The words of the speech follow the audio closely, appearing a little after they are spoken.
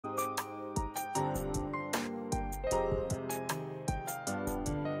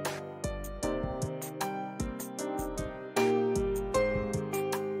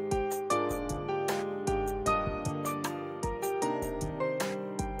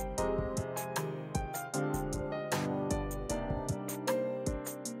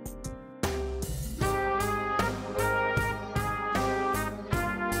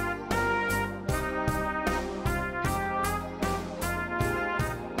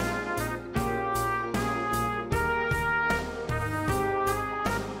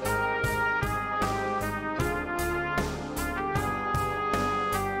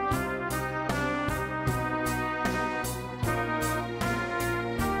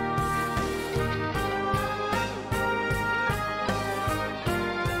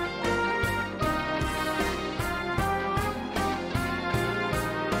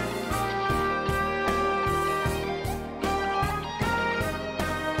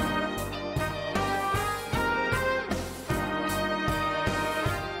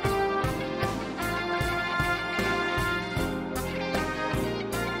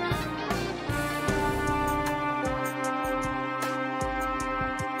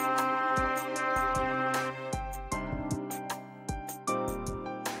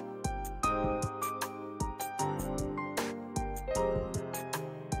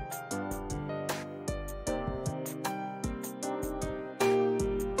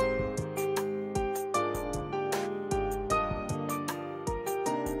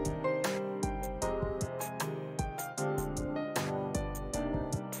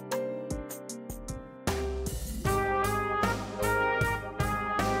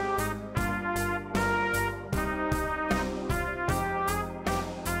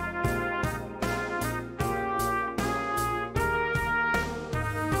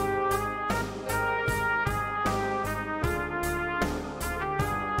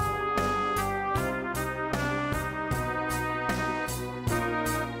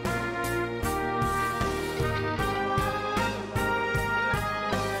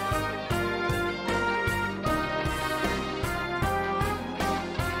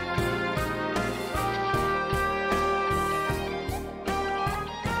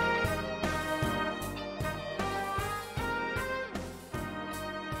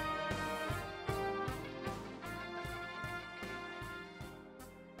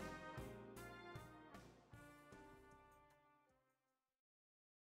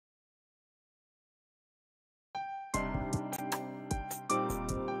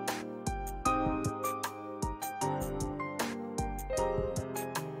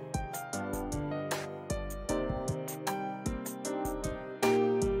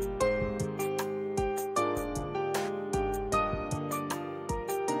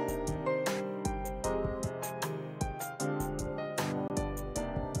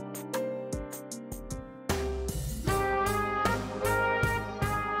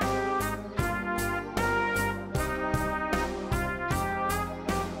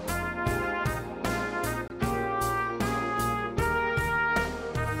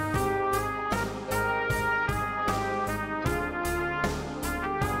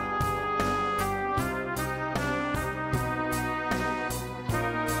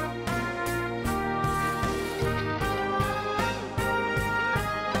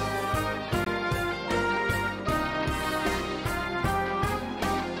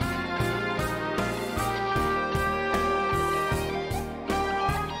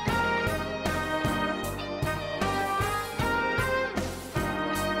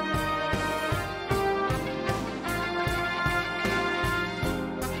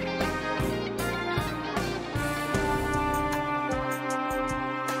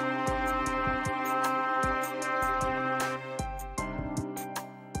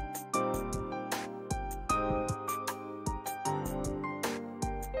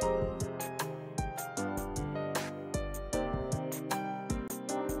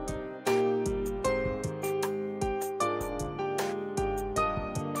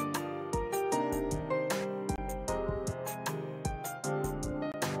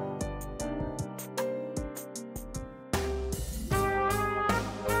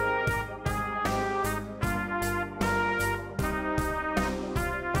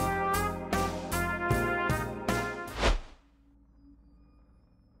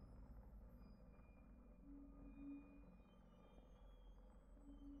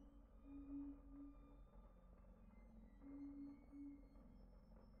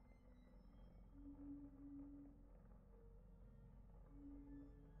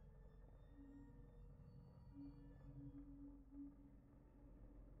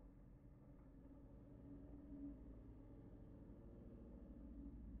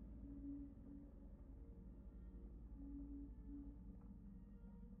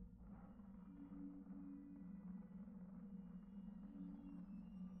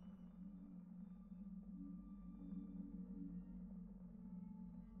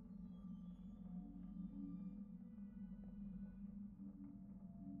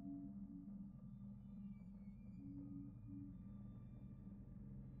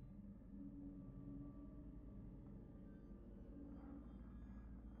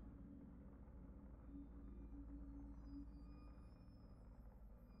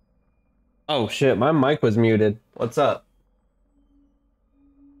Oh shit, my mic was muted. What's up?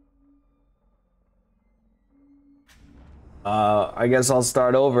 I guess I'll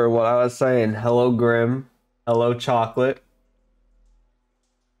start over what I was saying. Hello, Grim. Hello, Chocolate.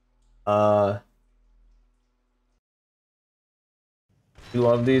 Uh, you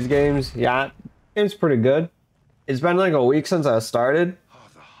love these games? Yeah, game's pretty good. It's been like a week since I started, Oh,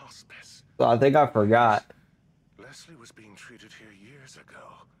 the hospice. so I think I forgot. Leslie was being treated here years ago.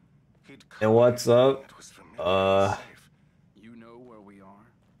 He'd And come what's here thinking up? it was familiar and Uh, safe. You know where we are?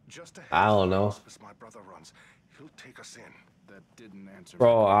 Just ahead I of don't the know. hospice my brother runs. He'll take us in. That didn't answer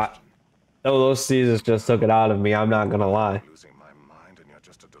Bro, my question. those seasons just took it out of me, I'm not gonna lie. I'm losing my mind and you're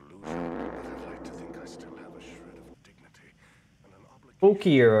just a delusion. But I'd like to think I still have a shred of dignity and an obligation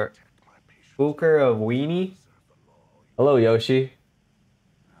Spooky to or protect my patients. Spooker of Weenie? Serve the law. Hello, Yoshi.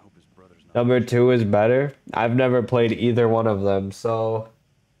 I hope his brother's not Number two is better. I've never played either one of them, so...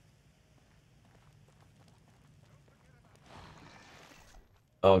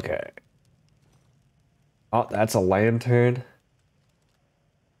 Okay. Oh, that's a lantern.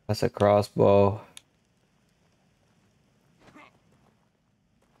 That's a crossbow.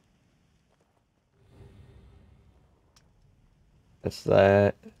 That's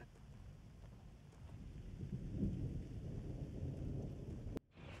that.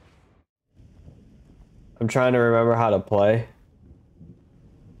 I'm trying to remember how to play.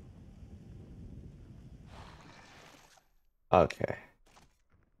 Okay.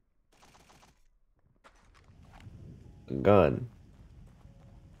 Gun.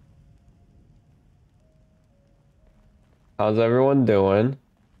 How's everyone doing?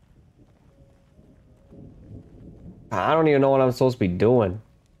 I don't even know what I'm supposed to be doing.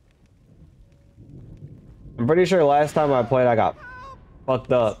 I'm pretty sure last time I played I got fucked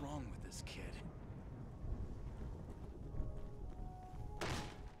What's up. wrong with this kid?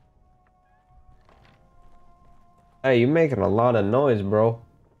 Hey, you making a lot of noise, bro.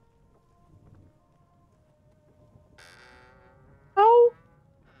 Oh.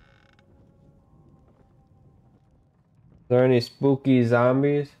 Is there any spooky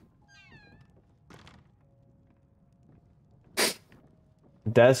zombies?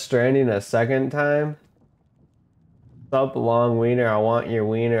 Death Stranding a second time? Sup, long wiener, I want your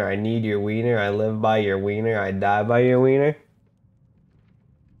wiener, I need your wiener, I live by your wiener, I die by your wiener.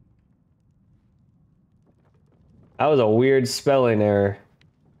 That was a weird spelling error.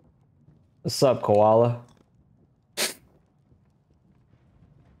 What's up, koala?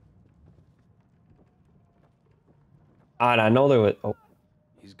 God, I know there was... Oh,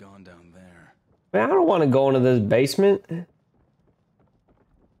 He's gone down there. man, I don't want to go into this basement.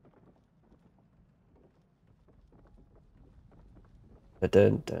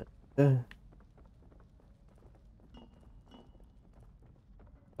 Dun, dun, dun.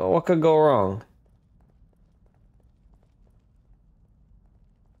 Oh, what could go wrong?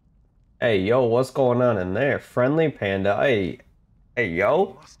 Hey, yo, what's going on in there? Friendly Panda. Hey,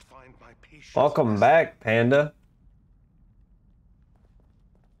 yo. Must find my patient's Welcome Leslie. back, Panda.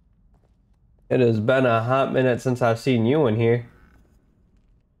 It has been a hot minute since I've seen you in here.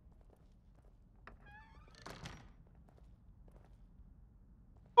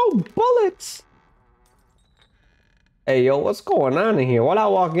 Oh, bullets! Hey, yo, what's going on in here? What'd I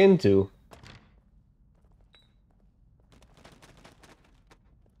walk into?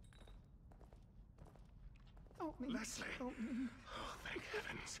 Leslie. Oh, thank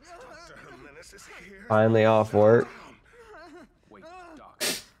heavens. Dr. Jimenez is here. Finally off Settle work. down. Wait, Doc.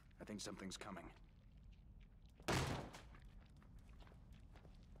 I think something's coming.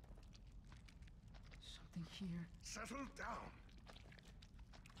 Something here. Settle down.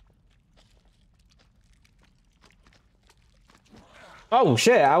 Oh,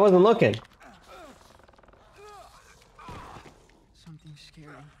 shit, I wasn't looking. Something scary.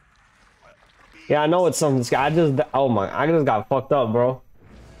 Yeah, I know it's something. Oh my, I just got fucked up, bro.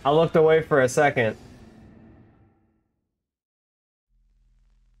 I looked away for a second.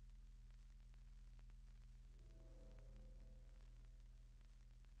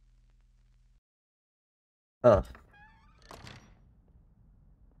 Huh.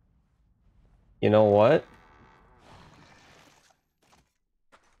 You know what?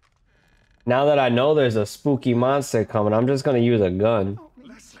 Now that I know there's a spooky monster coming, I'm just gonna use a gun.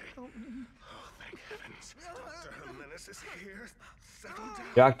 Leslie. Oh, thank heavens. Dr. Jimenez is here. Settle down.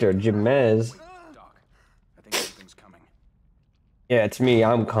 Dr. Jemez. Doc, I think something's coming. Yeah, it's me.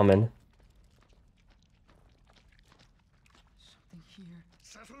 I'm coming. Something here.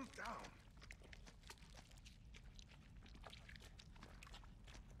 Settle down.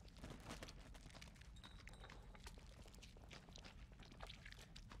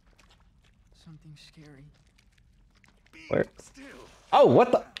 Something scary. Where? Still. Oh,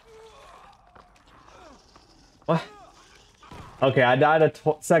 what the? What? Okay, I died a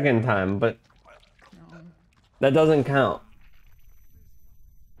second time, but No. that doesn't count.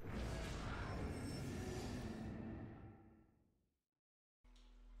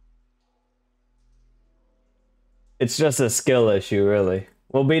 It's just a skill issue, really.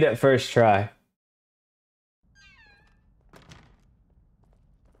 We'll beat it first try.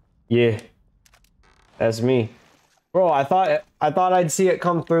 Yeah, that's me. Bro, I thought I'd see it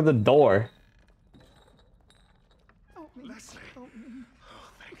come through the door. Help me. Leslie. Help me. Oh,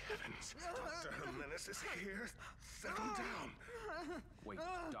 thank heavens. Dr. Jimenez is here. Settle down. Wait,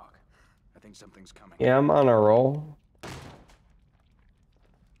 Doc. I think something's coming. Yeah, I'm on a roll.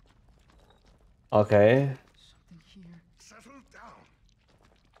 Okay. Something here. Settle down.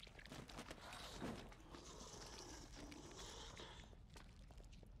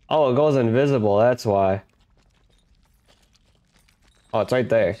 Oh, it goes invisible, that's why. Oh, it's right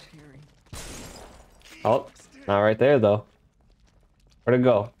there. Scary. Oh, not right there, though. Where'd it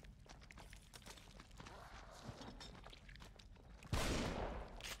go?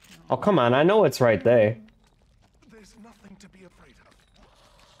 Oh, come on, I know it's right there. There's nothing to be afraid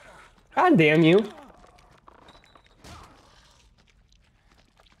of. God damn you.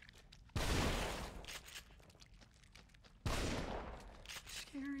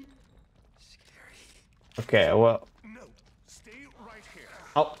 Scary. Scary. Okay, well. No, stay right here.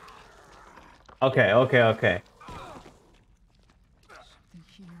 Oh. Okay, okay, okay. Something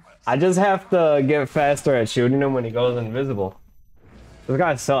here. I just have to get faster at shooting him when he goes invisible. This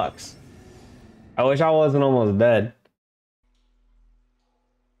guy sucks. I wish I wasn't almost dead.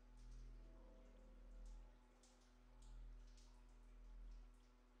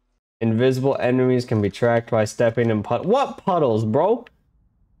 Invisible enemies can be tracked by stepping in what puddles, bro?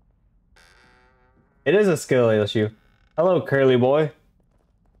 It is a skill issue. Hello, curly boy.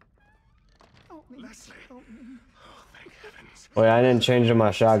 Help me. Leslie. Help me. Oh, thank heavens. Wait, I didn't change to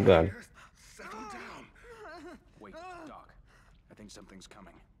my shotgun. Here. Settle down. Wait, Doc. I think something's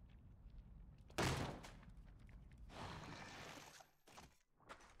coming.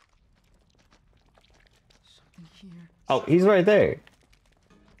 Something here. Oh, he's right there.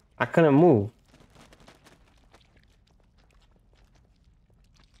 I couldn't move.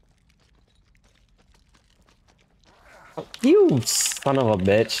 Oh, you son of a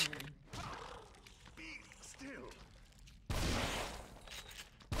bitch. Be still.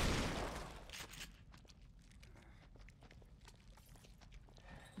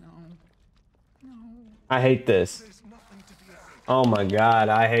 No. No. I hate this. There's nothing to be afraid Oh my god,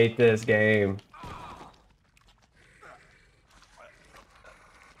 I hate this game.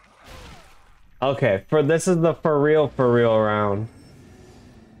 Okay, this is the for real round.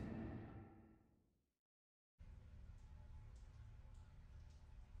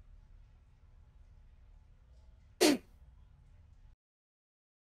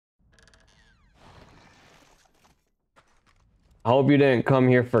 I hope you didn't come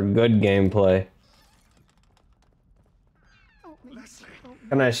here for good gameplay. Help me. Leslie. Help me.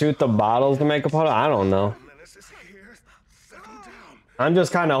 Can I shoot the bottles to make a puddle? I don't know. Jimenez is here. Settle down. I'm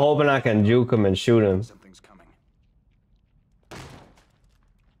just kind of hoping I can juke him and shoot him. Something's coming.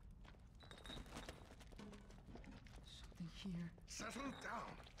 Something here. Settle down.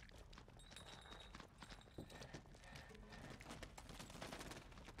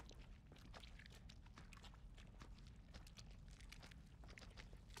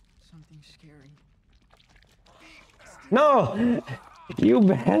 Something scary. No! You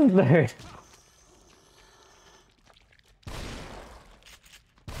bastard!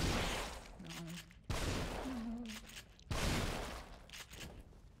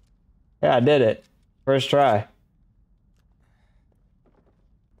 Yeah, I did it. First try.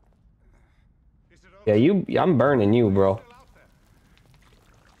 Is it Yeah, I'm burning you, bro. still out there?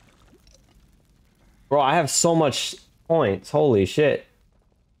 Bro, I have so much points. Holy shit.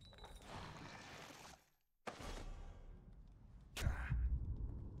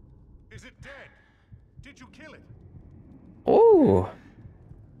 Is it dead? Did you kill it? Ooh.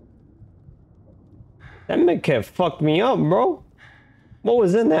 That medkit fucked me up, bro. What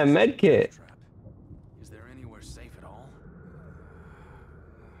was in that medkit? Trap. Is there anywhere safe at all?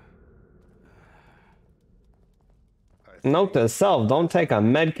 Note to self, don't take a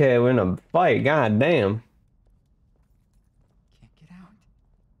medkit in a fight. God damn. Can't get out.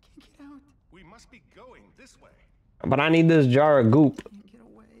 Can't get out. We must be going this way. But I need this jar of goop. Can't get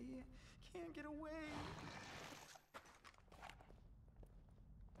away. Can't get away.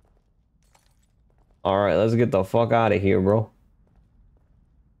 Alright, let's get the fuck out of here, bro.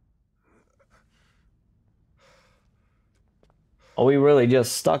 Are we really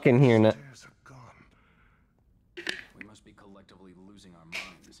just stuck in here now? Stairs are gone. We must be collectively losing our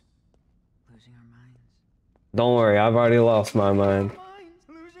minds. Losing our minds. Don't worry, I've already lost my mind. Minds.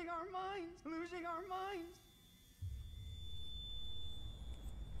 Losing our minds. Losing our minds.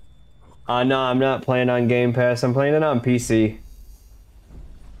 No, I'm not playing on Game Pass. I'm playing it on PC.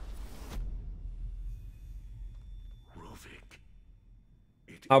 Rovik.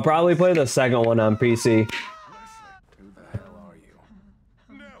 I'll probably play the second one on PC. Leslie. Who the hell are you?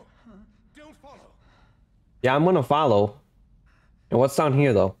 No. Don't follow. Yeah, I'm gonna follow. And what's down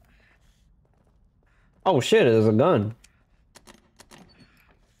here, though? Oh shit, there's a gun.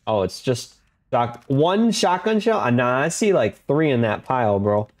 Oh, it's just one shotgun shell? Nah, I see like 3 in that pile,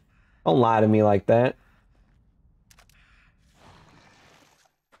 bro. Don't lie to me like that.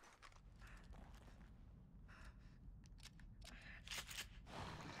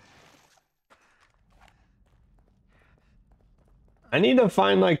 I need to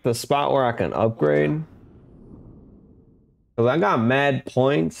find like the spot where I can upgrade. Cause I got mad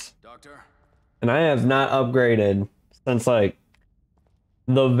points Doctor? and I have not upgraded since like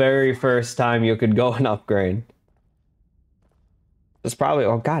the very first time you could go and upgrade. It's probably,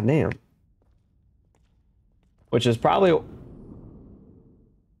 oh goddamn. Which is probably,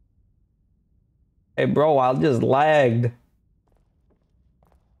 hey bro, I just lagged.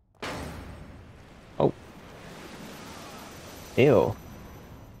 Oh. Ew.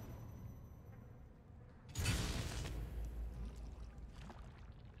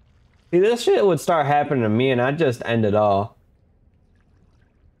 See, this shit would start happening to me and I'd just end it all.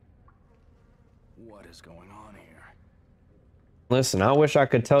 What is going on here? Listen, I wish I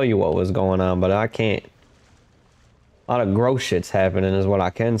could tell you what was going on, but I can't. A lot of gross shit's happening is what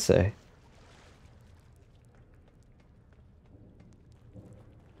I can say.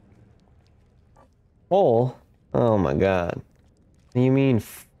 Full? Oh my god. What do you mean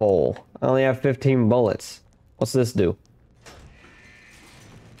full? I only have 15 bullets. What's this do?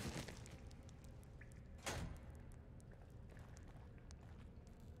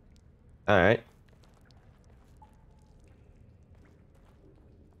 Alright.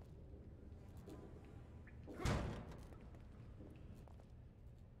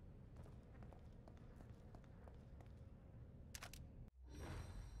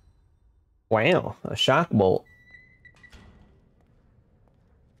 Wow, a shock bolt.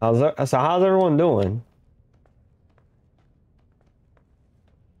 So how's everyone doing?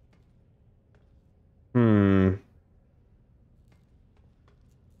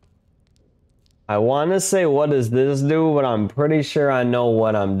 I want to say what does this do, but I'm pretty sure I know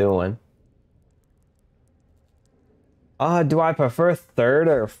what I'm doing. Do I prefer third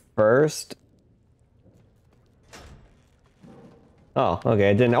or first? Oh,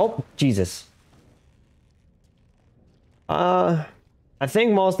 okay, I didn't. Oh, Jesus. I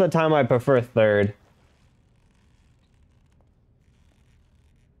think most of the time I prefer third.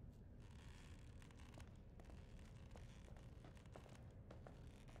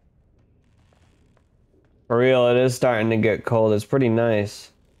 For real, it is starting to get cold. It's pretty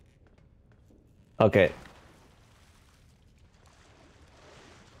nice. Okay.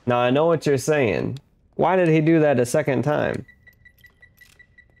 Now I know what you're saying. Why did he do that a second time?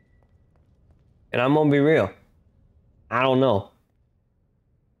 And I'm gonna be real. I don't know.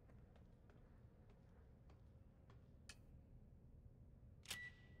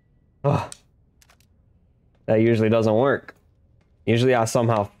 Ugh. That usually doesn't work. Usually I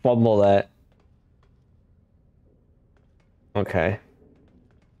somehow fumble that. Okay.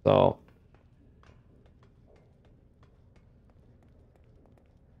 So.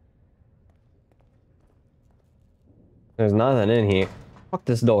 There's nothing in here. Fuck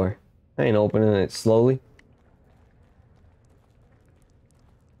this door. I ain't opening it slowly.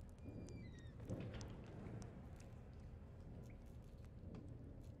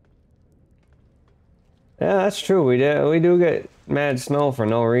 Yeah, that's true. We do get mad snow for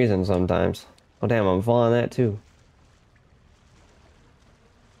no reason sometimes. Oh damn, I'm falling that too.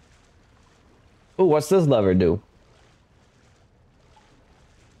 Ooh, what's this lever do?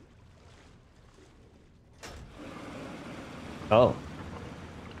 Oh.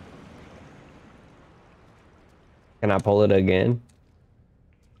 Can I pull it again?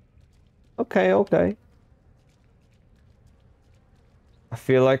 Okay, okay. I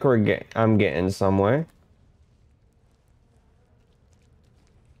feel like I'm getting somewhere.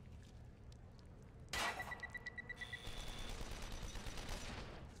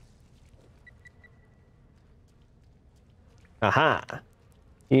 Aha!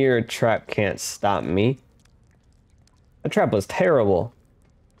 Your trap can't stop me. The trap was terrible.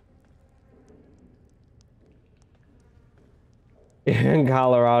 You're in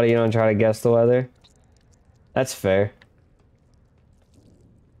Colorado, you don't try to guess the weather. That's fair.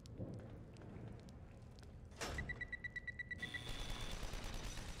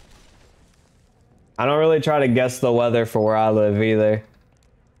 I don't really try to guess the weather for where I live either.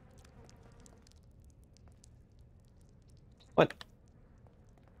 What?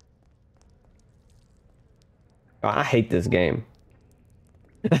 Oh, I hate this game.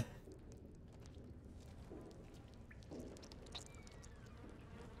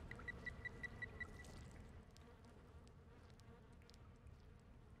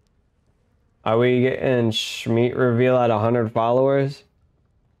 Are we getting Schmeat reveal at 100 followers?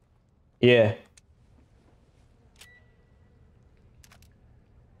 Yeah.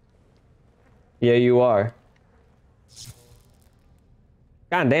 Yeah, you are.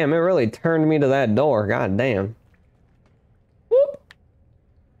 God damn, it really turned me to that door. God damn. Whoop.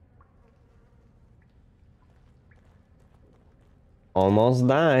 Almost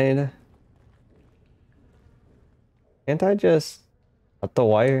died. Can't I just cut the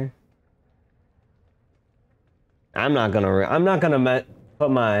wire? I'm not gonna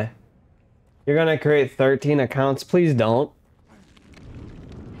put my... You're gonna create 13 accounts? Please don't.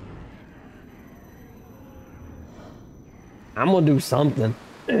 I'm gonna do something.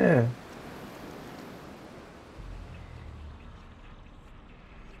 Yeah.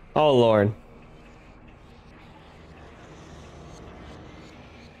 Oh, Lord.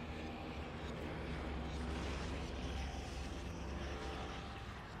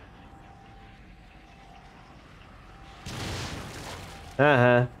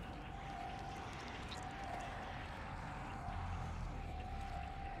 Uh-huh.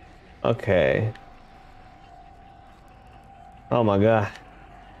 Okay. Oh my God.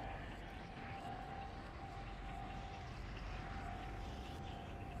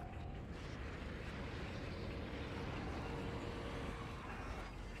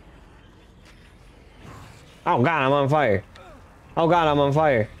 Oh God, I'm on fire. Oh God, I'm on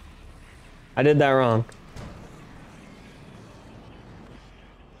fire. I did that wrong.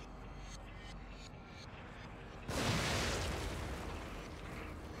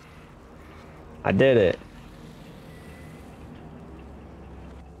 I did it.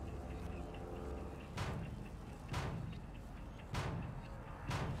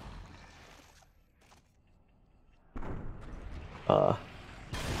 Uh.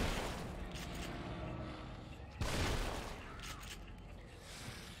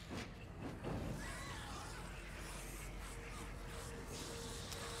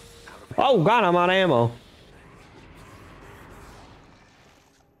 Oh God, I'm out of ammo.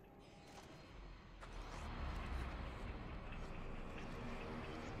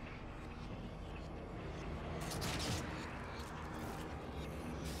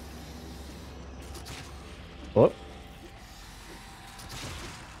 Whoop.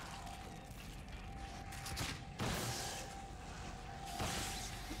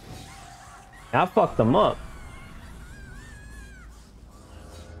 I fucked them up.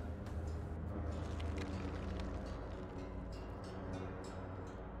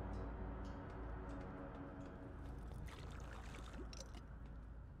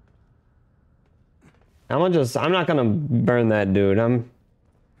 I'm not gonna burn that dude.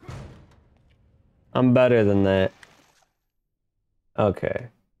 I'm better than that. Okay.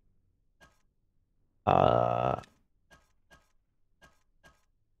 I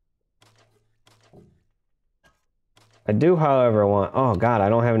do, however, want... Oh God, I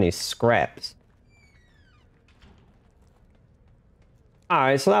don't have any scraps.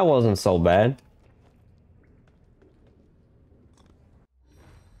 Alright, so that wasn't so bad.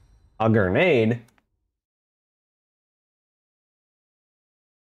 A grenade?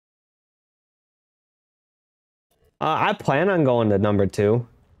 I plan on going to number 2.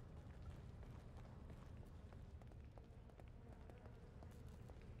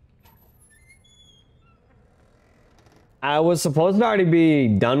 I was supposed to already be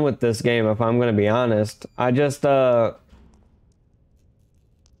done with this game, if I'm gonna be honest. I just,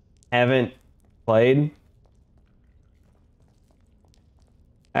 haven't played.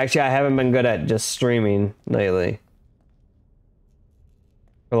 Actually, I haven't been good at just streaming lately.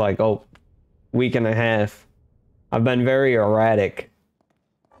 For like, week and a half. I've been very erratic.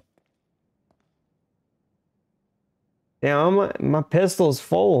 Damn, my pistol's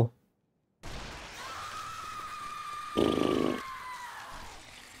full.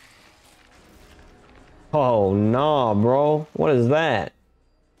 Oh, nah, bro. What is that?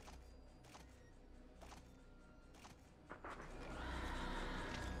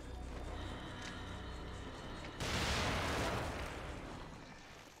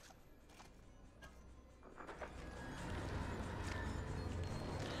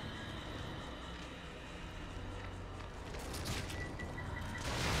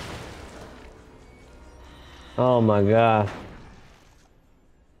 Oh my god.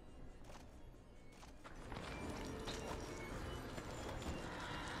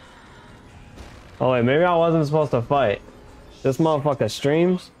 Oh wait, maybe I wasn't supposed to fight. This motherfucker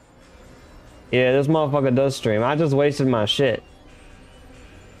streams? Yeah, this motherfucker does stream. I just wasted my shit.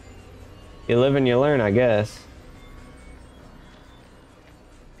 You live and you learn, I guess.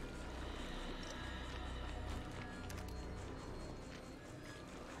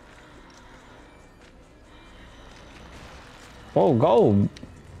 Whoa, go.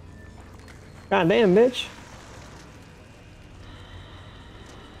 Goddamn, bitch.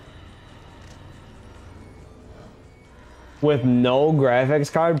 With no graphics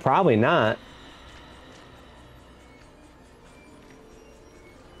card? Probably not.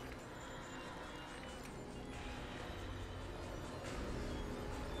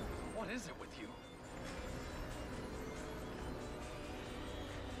 What is it with you?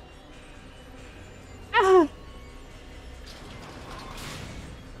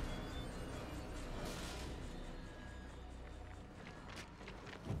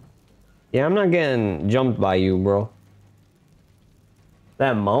 Yeah, I'm not getting jumped by you, bro.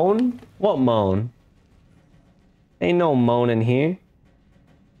 That moan? What moan? Ain't no moan in here.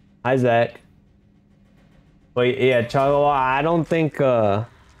 Hi, Zach. But yeah, Chugga, I don't think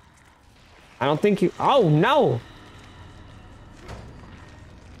you... Oh, no!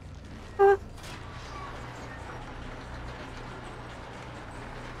 I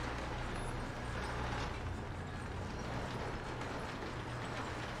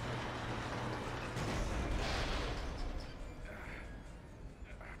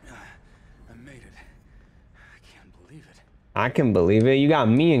made it. I can't believe it. I can believe it. You got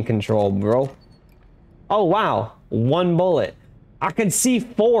me in control, bro. Oh, wow. 1 bullet. I can see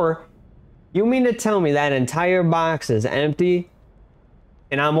 4. You mean to tell me that entire box is empty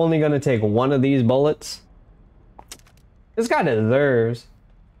and I'm only going to take 1 of these bullets? This guy deserves.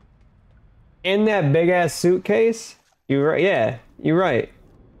 In that big ass suitcase? You're right. Yeah, you're right.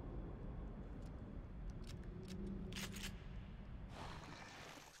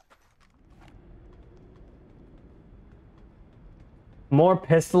 More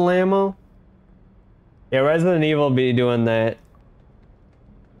pistol ammo? Yeah, Resident Evil be doing that.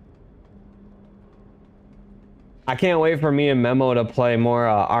 I can't wait for me and Memo to play more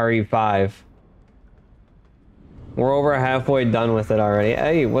RE5. We're over halfway done with it already.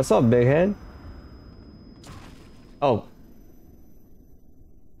 Hey, what's up, big head? Oh.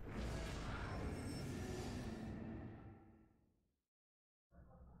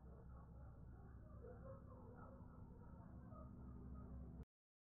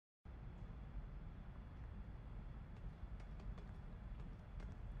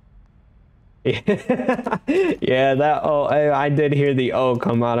 Yeah, that oh, I did hear the oh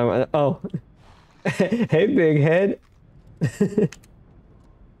come out of my oh. Hey, big head.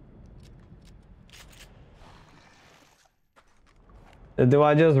 Do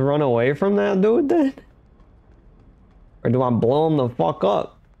I just run away from that dude then? Or do I blow him the fuck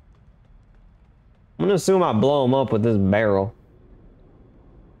up? I'm gonna assume I blow him up with this barrel.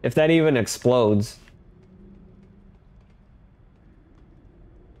 If that even explodes.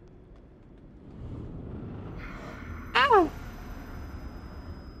 Ow!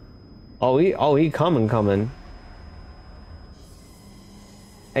 Oh, he coming.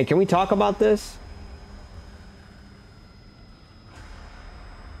 Hey, can we talk about this?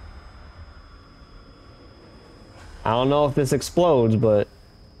 I don't know if this explodes, but...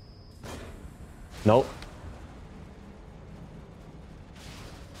 Nope.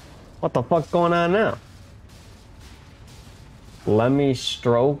 What the fuck's going on now? Let me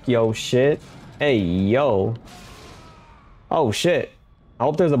stroke yo shit. Hey, yo. Oh, shit. I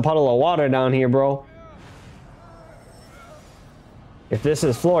hope there's a puddle of water down here, bro. If this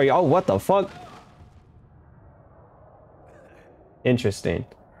is floor... Oh, what the fuck? Interesting.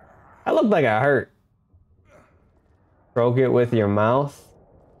 That looked like it hurt. Stroke it with your mouth.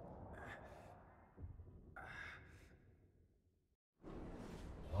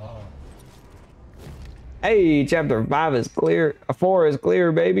 Hey, chapter 5 is clear. 4 is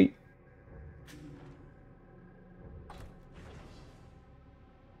clear, baby.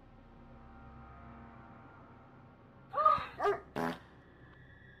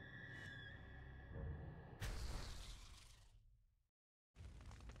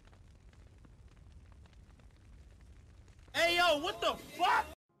 Hey, yo, what the fuck?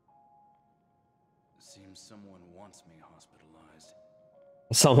 Seems someone wants me hospitalized.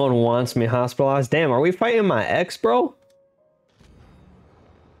 Someone wants me hospitalized. Damn, are we fighting my ex, bro?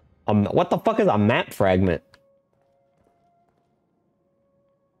 What the fuck is a map fragment?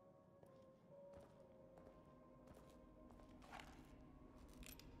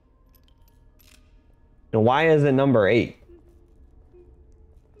 And why is it number 8?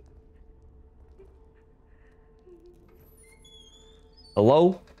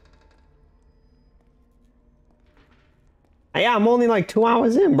 Hello? Yeah, I'm only like 2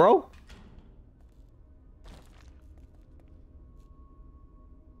 hours in, bro.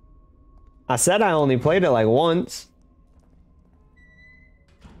 I said I only played it like once.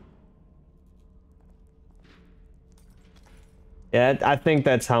 Yeah, I think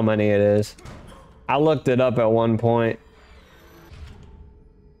that's how many it is. I looked it up at one point.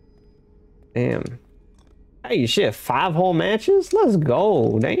 Damn. Hey, shit, 5 whole matches? Let's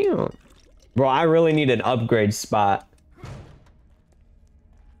go. Damn. Bro, I really need an upgrade spot.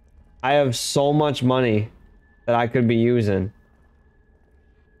 I have so much money that I could be using.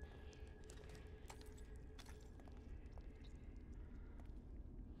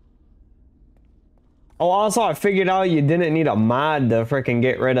 Oh, also, I figured out you didn't need a mod to freaking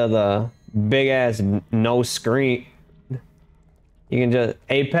get rid of the big ass no screen. You can just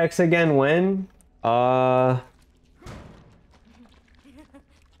Apex again when?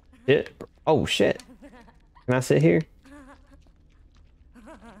 It. Oh shit. Can I sit here?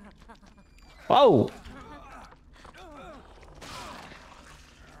 Oh.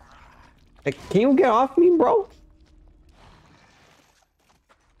 Hey, can you get off me, bro?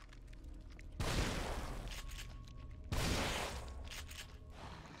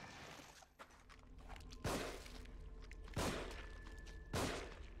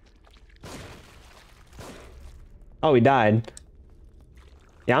 Oh, he died.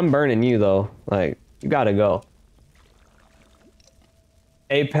 Yeah, I'm burning you though. Like, you gotta go.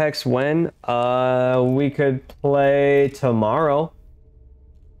 Apex when? We could play tomorrow.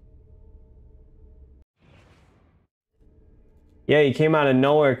 Yeah, he came out of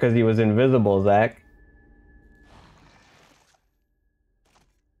nowhere because he was invisible, Zach.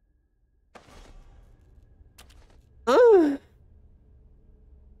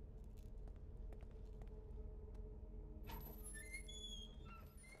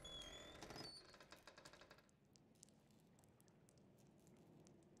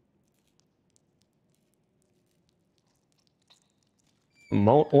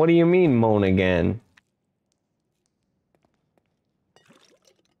 Moan? What do you mean, moan again?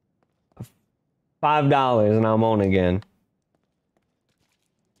 $5 and I'll moan again.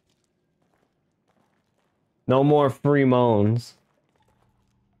 No more free moans.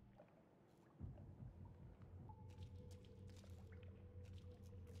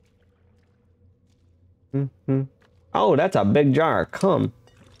 Oh, that's a big jar. Come.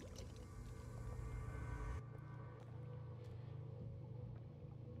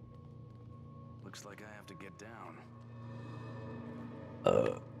 Looks like I have to get down.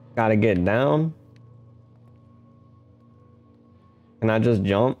 Gotta get down. Can I just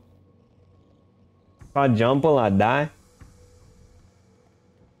jump? If I jump, will I die?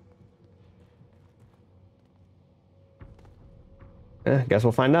 Guess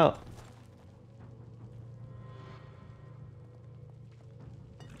we'll find out.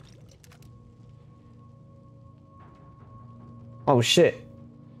 Oh shit.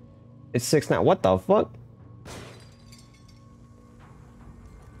 It's 6 now. What the fuck?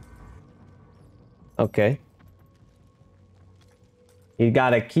 Okay. You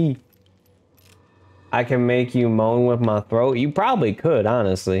got a key. I can make you moan with my throat. You probably could,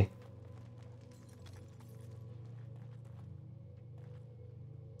 honestly.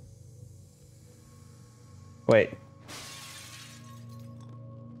 Wait.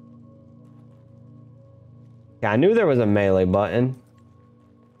 Yeah, I knew there was a melee button.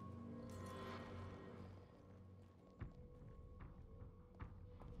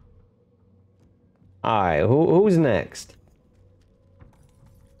 Alright, who's next?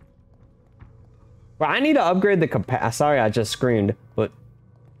 Well, I need to upgrade the capacity. Sorry, I just screamed, but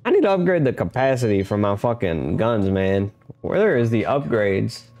I need to upgrade the capacity for my fucking guns, man. Where is the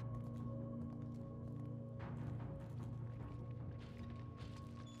upgrades?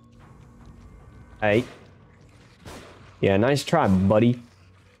 Hey. Yeah, nice try, buddy.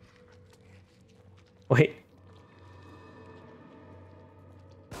 Wait.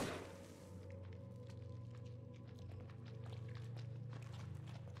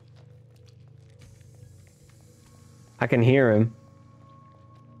 I can hear him.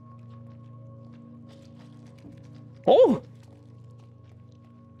 Oh!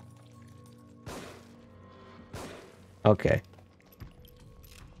 Okay.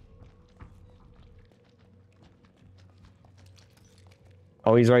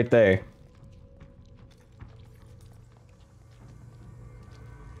 Oh, he's right there.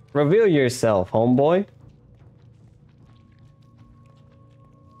 Reveal yourself, homeboy.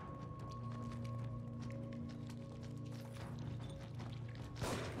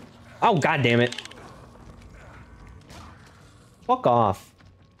 Oh, god damn it. Fuck off.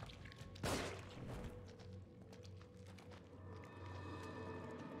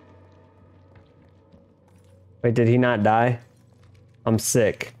 Wait, did he not die? I'm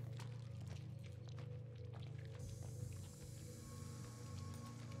sick.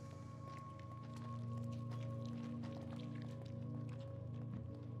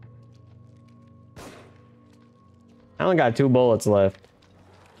 I only got 2 bullets left.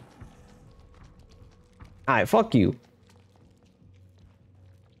 Alright, fuck you.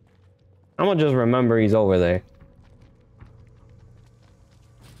 I'm gonna just remember he's over there.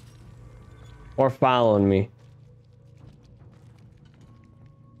 Or following me.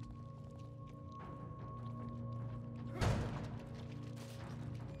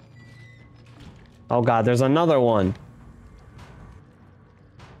 Oh god, there's another one.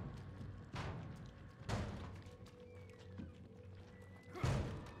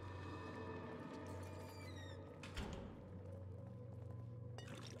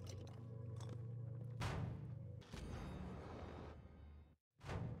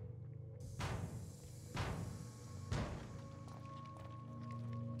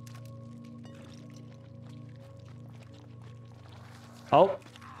 Oh.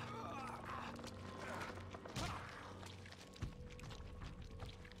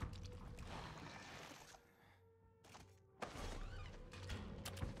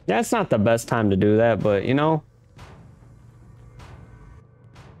 That's not the best time to do that, but you know.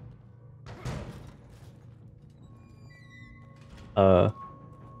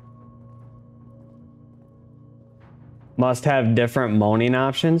 Must have different moaning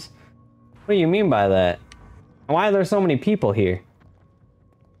options? What do you mean by that? Why are there so many people here?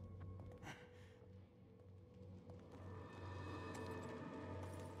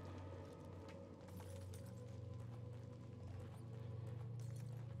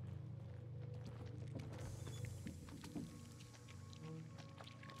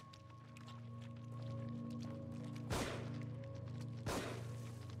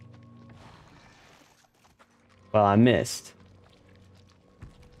 Well, I missed.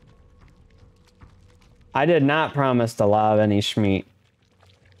 I did not promise to lob any Schmeat.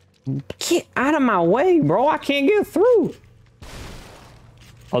 Get out of my way, bro. I can't get through.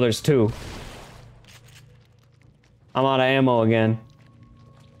 Oh, there's 2. I'm out of ammo again.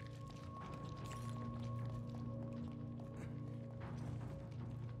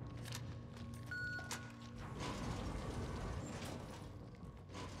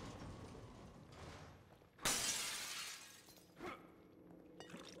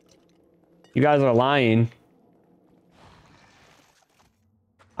 You guys are lying.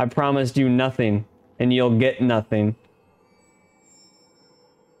 I promised you nothing, and you'll get nothing.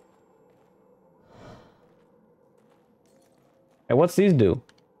 Hey, what's these do?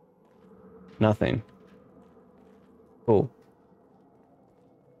 Nothing. Cool.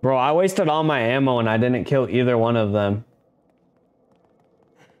 Bro, I wasted all my ammo and I didn't kill either one of them.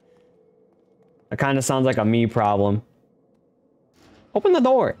 It kind of sounds like a me problem. Open the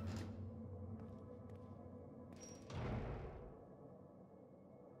door.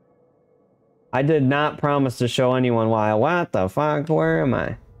 I did not promise to show anyone why. What the fuck? Where am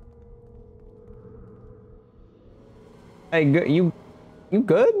I? Hey, you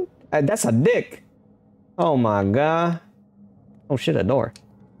good? That's a dick. Oh my god. Oh shit, a door.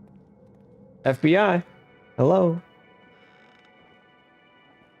 FBI. Hello.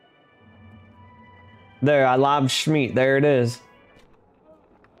 There, I lobbed Schmeat. There it is.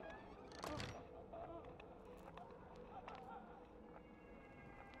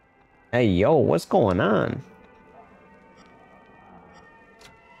 Hey, yo, what's going on?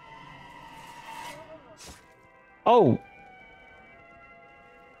 Oh.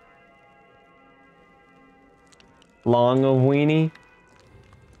 Long of weenie.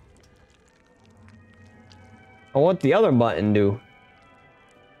 Oh, what the other button do?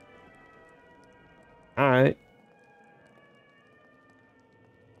 Alright.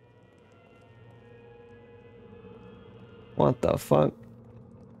 What the fuck?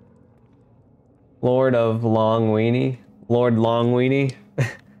 Lord of Long Weenie? Lord Long Weenie?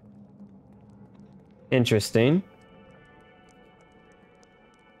 Interesting.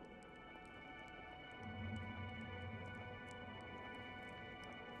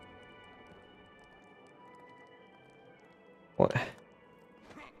 What?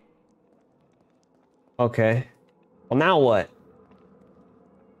 Okay. Well, now what?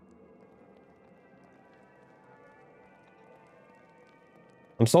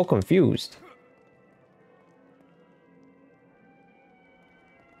 I'm so confused.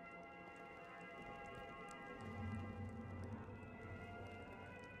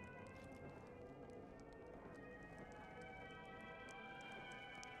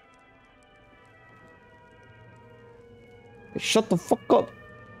 Shut the fuck up.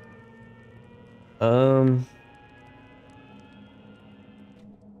 Does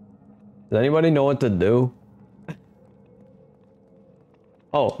anybody know what to do?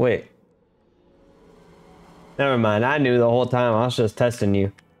 Oh, wait. Never mind. I knew the whole time. I was just testing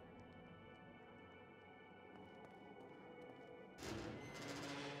you.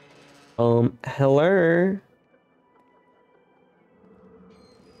 Hello?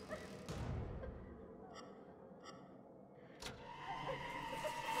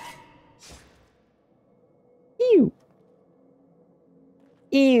 Ew.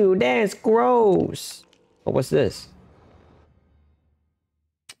 Ew, that's gross. Oh, what's this?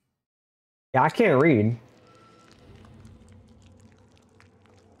 Yeah, I can't read.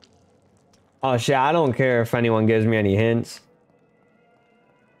 Oh shit, I don't care if anyone gives me any hints.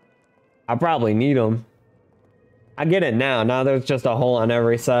 I probably need them. I get it now. Now there's just a hole on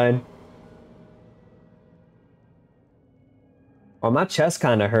every side. Oh, my chest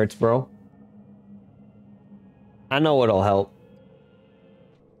kind of hurts, bro. I know what'll help.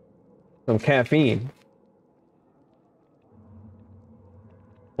 Some caffeine.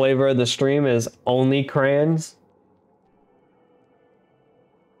 Flavor of the stream is only crayons.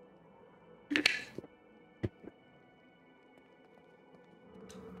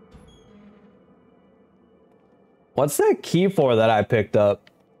 What's that key for that I picked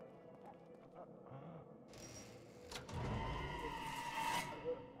up?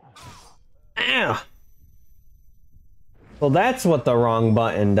 Ow! Well, that's what the wrong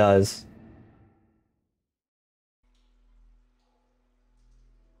button does.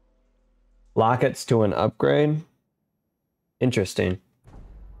 Lockets to an upgrade? Interesting.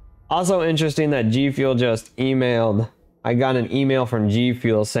 Also interesting that G Fuel just emailed. I got an email from G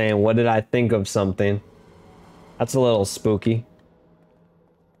Fuel saying, what did I think of something? That's a little spooky.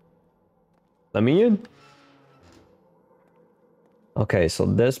 Let me in. Okay, so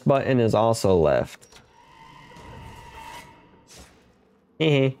this button is also left.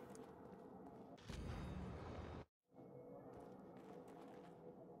 Hehe.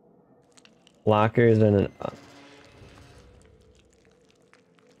 Lockers and an...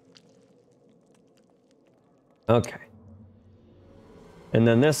 Okay. And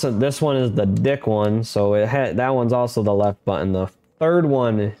then this one is the dick one, so it had that one's also the left button. The third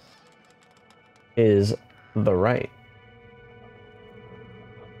one is the right.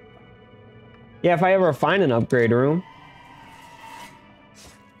 Yeah, if I ever find an upgrade room.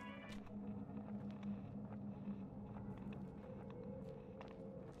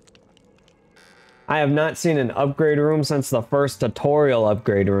 I have not seen an upgrade room since the first tutorial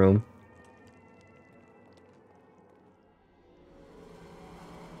upgrade room.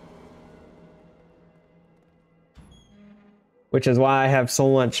 Which is why I have so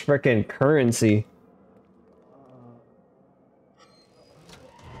much freaking currency.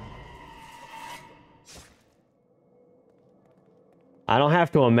 I don't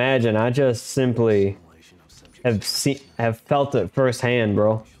have to imagine, I just simply have felt it firsthand,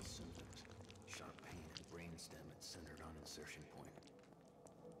 bro. Sharp pain in brainstem centered on insertion point,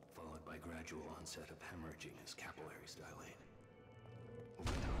 followed by gradual onset of hemorrhaging as capillaries dilate.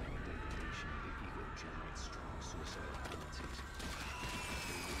 Over time, degradation of the ego generates strong suicidal tendencies.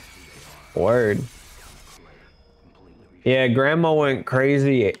 Word. Yeah, grandma went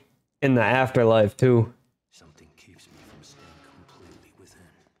crazy in the afterlife too. Something keeps me from staying completely within.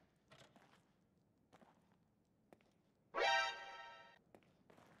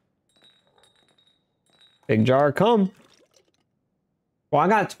 Big jar, come. Well, I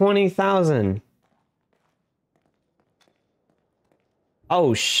got 20,000.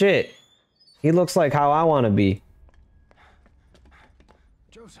 Oh shit. He looks like how I want to be.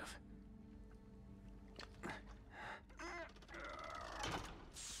 Joseph.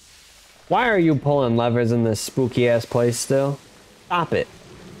 Why are you pulling levers in this spooky ass place still? Stop it.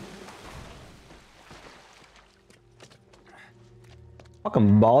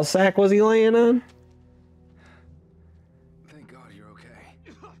 Fucking ball sack was he laying on? Thank God you're okay.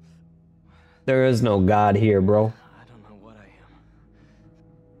 There is no God here, bro. I don't know what I am,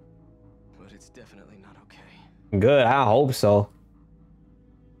 but it's definitely not okay. Good, I hope so.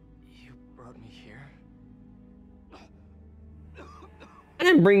 You brought me here? I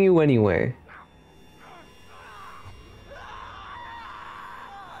didn't bring you anywhere.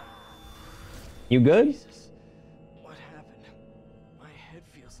 You good? Jesus, what happened? My head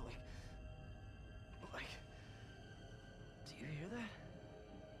feels like... Do you hear that?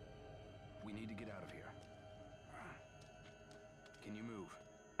 We need to get out of here. Can you move?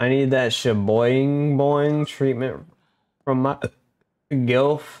 I need that shaboing boing treatment from my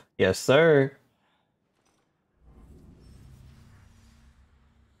gilf. Yes, sir.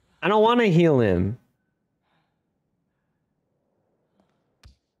 I don't want to heal him.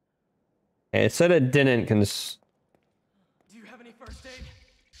 It said it didn't Do you have any first aid?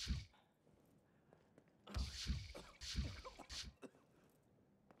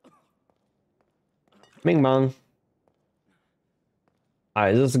 Bing bong.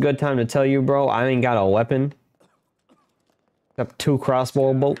 Alright, is this a good time to tell you, bro? I ain't got a weapon. Except 2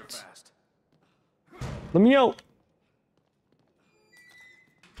 crossbow bolts. Fast. Let me out.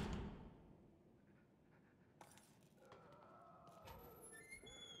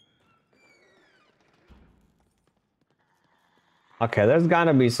 Okay, there's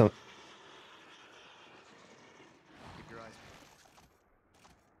gotta be some. Keep your eyes.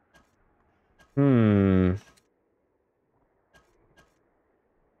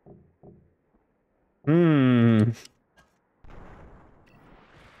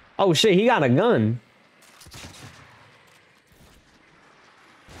 Oh shit, he got a gun.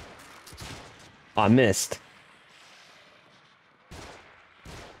 I missed.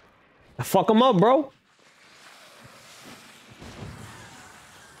 Fuck him up, bro.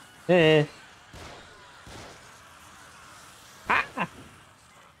 Eh. Ah.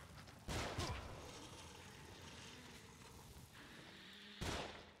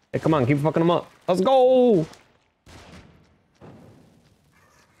 Hey, come on, keep fucking him up. Let's go.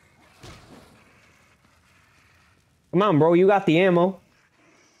 Come on, bro, you got the ammo.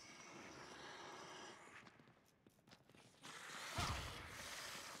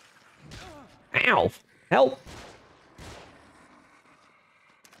 Ow. Help.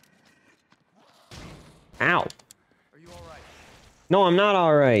 Ow. Are you all right? No, I'm not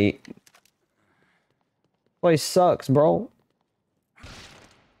alright. Place sucks, bro.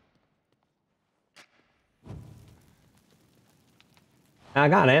 I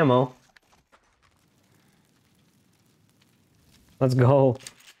got ammo. Let's go.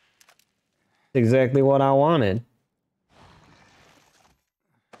 Exactly what I wanted.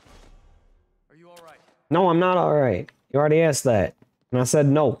 Are you all right? No, I'm not alright. You already asked that. And I said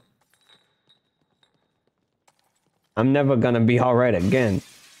no. I'm never gonna be alright again.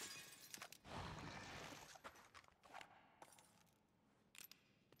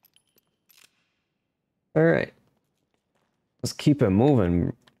 Alright. Let's keep it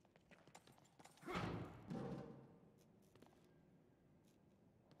moving.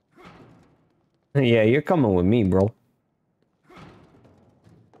 Yeah, you're coming with me, bro.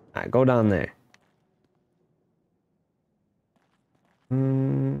 Alright, go down there.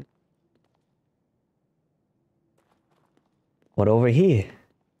 What over here?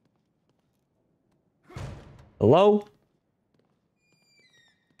 Hello?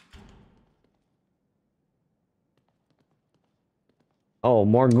 Oh,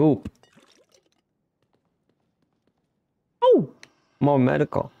 more goop. Oh, more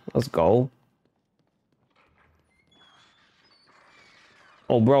medical. Let's go.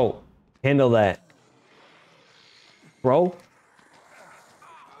 Oh, bro. Handle that. Bro?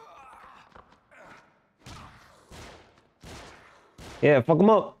 Yeah, fuck him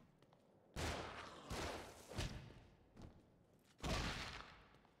up.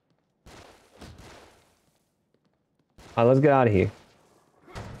 Alright, let's get out of here.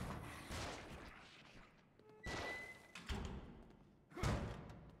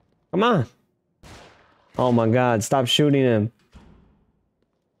 Come on. Oh my god, stop shooting him.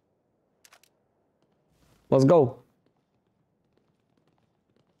 Let's go.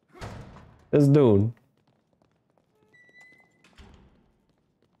 This dude.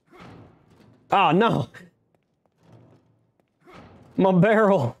 Oh no. My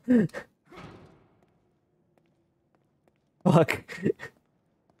barrel. Fuck.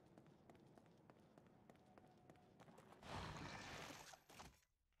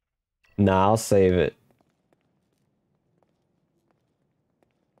 Nah, I'll save it.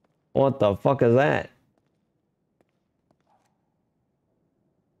 What the fuck is that?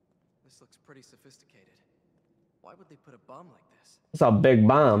 This looks pretty sophisticated. Why would they put a bomb like this? It's a big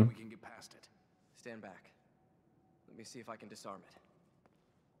bomb. We can get past it. Stand back. Let me see if I can disarm it.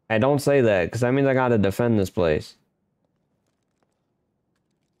 Hey, don't say that, because that means I gotta defend this place.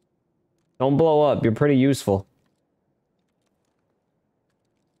 Don't blow up, you're pretty useful.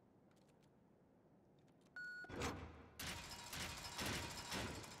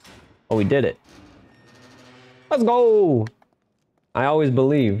 Oh, we did it. Let's go! I always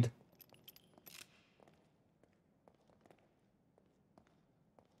believed.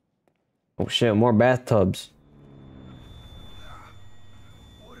 Oh shit, more bathtubs.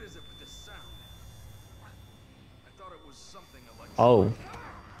 What is it with this sound? I thought it was something electronic. Oh.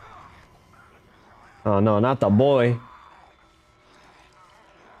 Oh no, not the boy.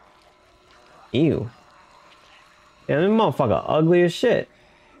 Ew. Yeah, this motherfucker ugly as shit.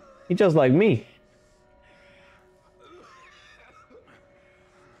 He just like me.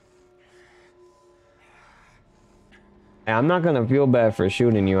 Hey, I'm not gonna feel bad for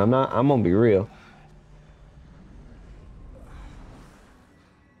shooting you. I'm gonna be real.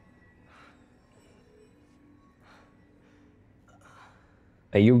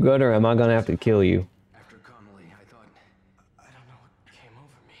 Are you good or am I gonna have to kill you? After Connolly, I thought... I don't know what came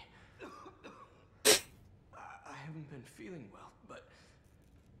over me. I haven't been feeling well, but...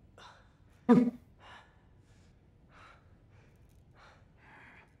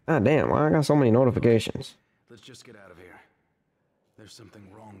 Ah, damn, why I got so many notifications? Let's just get out of here. There's something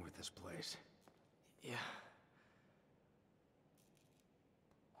wrong with this place. Yeah.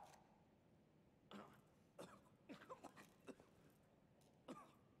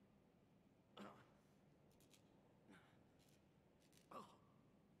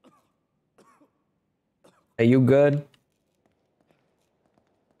 Are you good?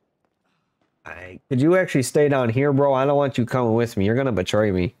 Could you actually stay down here, bro? I don't want you coming with me. You're gonna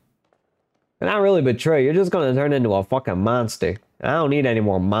betray me. And not really betray. You're just gonna turn into a fucking monster. I don't need any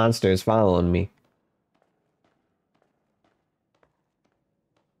more monsters following me.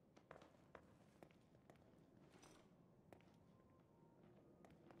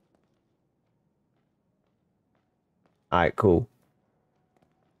 Alright, cool.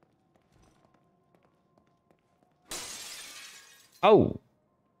 Oh.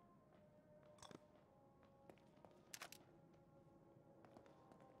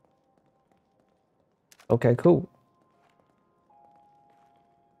 Okay, cool.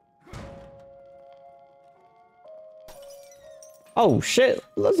 Oh shit,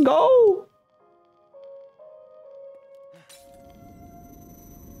 let's go.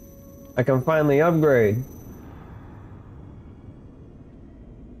 I can finally upgrade.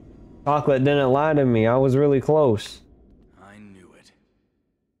 Chocolate didn't lie to me. I was really close. I knew it.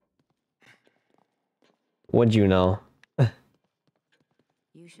 What'd you know?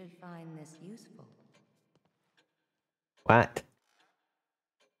 You should find this useful. What?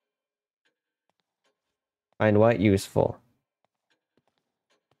 Find what useful?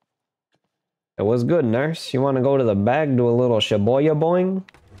 It was good, nurse. You want to go to the bag, do a little shaboya boing?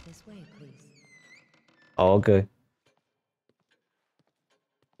 This way, please. Oh, okay.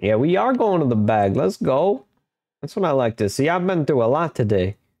 Yeah, we are going to the bag. Let's go. That's what I like to see. I've been through a lot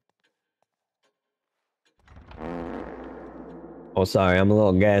today. Oh, sorry. I'm a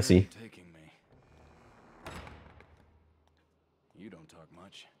little gassy. Taking me. You don't talk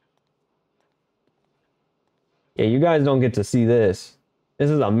much. Yeah, you guys don't get to see this. This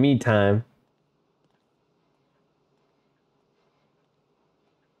is a me time.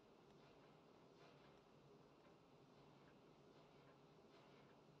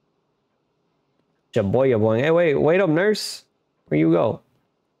 Shaboya boing. Hey, wait up, nurse. Where you go?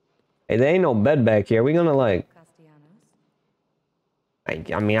 Hey, there ain't no bed back here. We gonna like... Castellanos?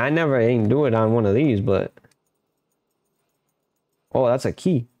 I mean, I never ain't do it on one of these, but... Oh, that's a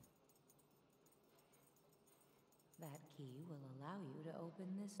key. That key will allow you to open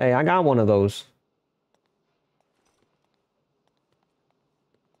this. Hey, I got one of those.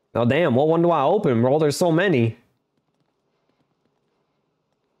 Oh, damn. What one do I open, bro? There's so many.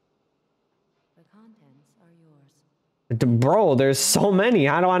 The contents are yours. Bro, there's so many.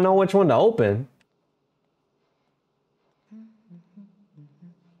 How do I know which one to open?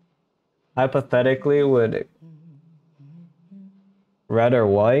 Hypothetically, would red or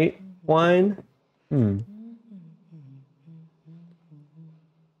white wine?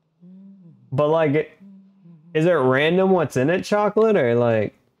 But like, is it random what's in it, chocolate, or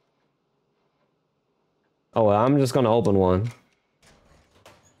like... Oh, well, I'm just gonna open one.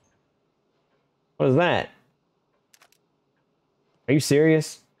 What is that? Are you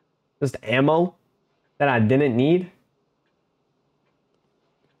serious? Just ammo that I didn't need?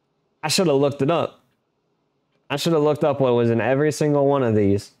 I should have looked it up. I should have looked up what was in every single one of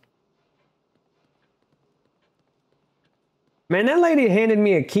these. Man, that lady handed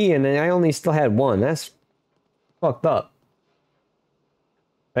me a key and I only still had one. That's fucked up.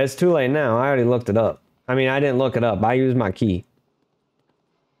 But it's too late now. I already looked it up. I mean, I didn't look it up. I used my key.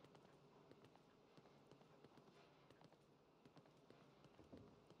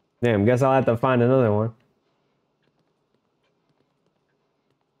 Damn, guess I'll have to find another one.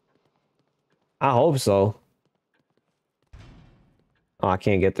 I hope so. Oh, I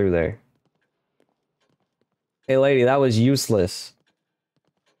can't get through there. Hey, lady, that was useless.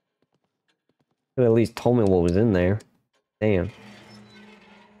 Could at least told me what was in there. Damn.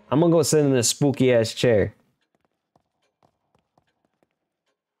 I'm gonna go sit in this spooky ass chair.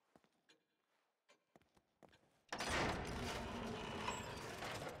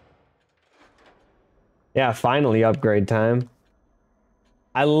 Yeah, finally upgrade time.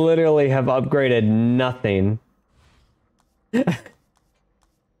 I literally have upgraded nothing.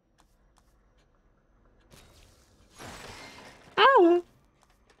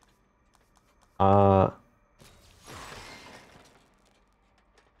 Ow.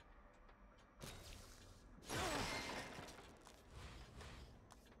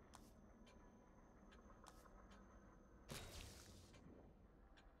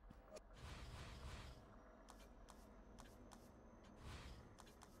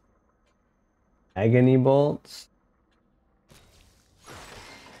 Agony bolts.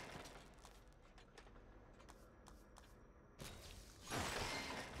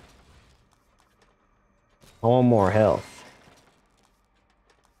 I want more health.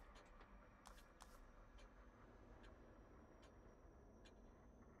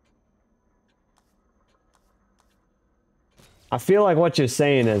 I feel like what you're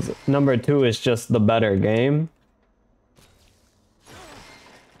saying is number 2 is just the better game.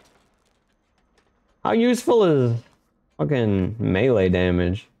 How useful is fucking melee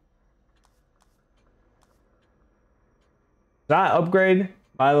damage? Did I upgrade?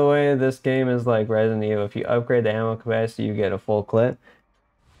 By the way, this game is like Resident Evil. If you upgrade the ammo capacity, you get a full clip.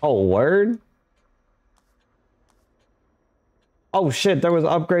 Oh, word? Oh shit, there was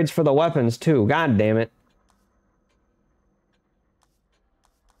upgrades for the weapons too. God damn it.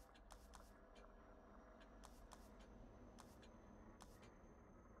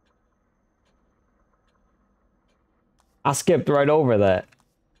 I skipped right over that.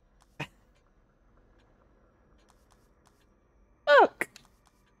 Look.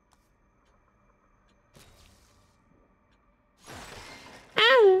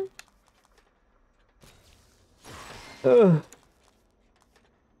 Ah. Ugh.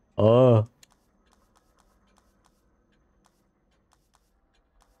 Oh.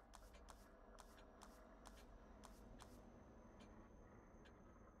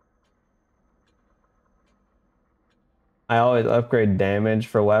 I always upgrade damage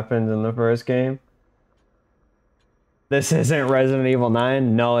for weapons in the first game. This isn't Resident Evil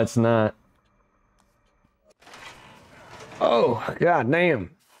 9? No, it's not. Oh, god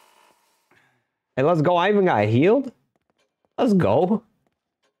damn. Hey, let's go. I even got healed? Let's go.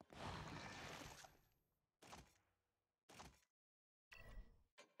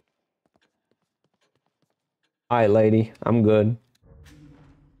 Alright, lady. I'm good.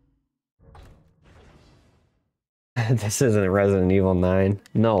 This isn't Resident Evil 9.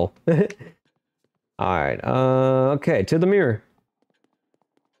 No. Alright, okay, to the mirror.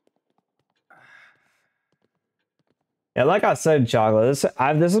 Yeah, like I said, Chocolate,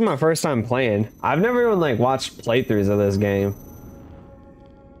 this is my first time playing. I've never even, like, watched playthroughs of this game.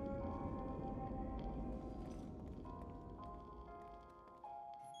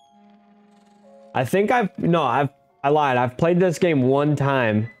 I think I lied. I've played this game one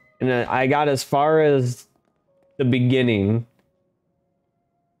time, and I got as far as the beginning.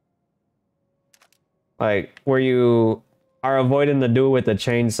 Like, where you are avoiding the dude with the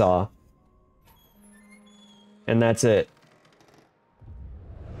chainsaw. And that's it.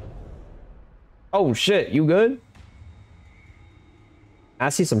 Oh shit, you good? I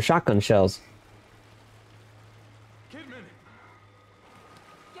see some shotgun shells. Kidman!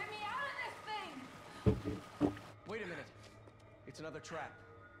 Get me out of this thing! Wait a minute. It's another trap.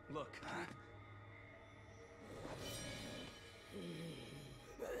 Look.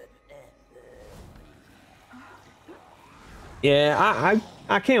 Yeah,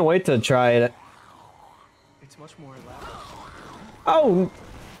 I can't wait to try it. It's much more elaborate. Oh!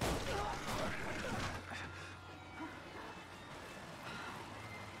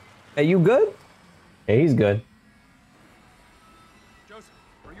 Hey, you good? Yeah, he's good. Joseph,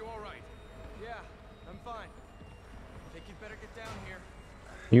 are you all right? Yeah, I'm fine. Think you'd better get down here.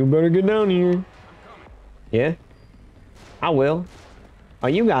 You better get down here. I'm coming. Yeah? I will. Oh,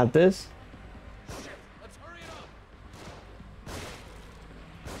 you got this. Shit, let's hurry it up.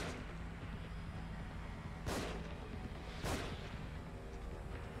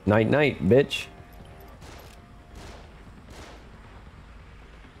 Night night, bitch.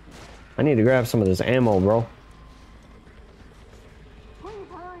 I need to grab some of this ammo, bro. Please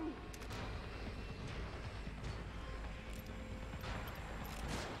hurry!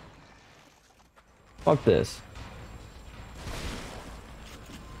 Fuck this.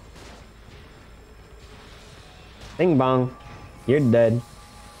 Bing bong. You're dead. Here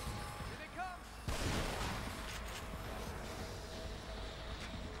they come!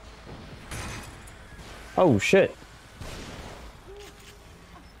 Oh shit.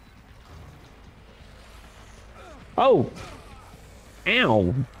 Oh.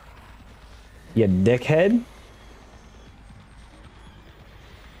 Ow. You dickhead.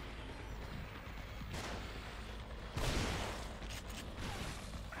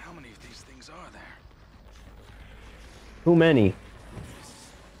 How many of these things are there? Too many.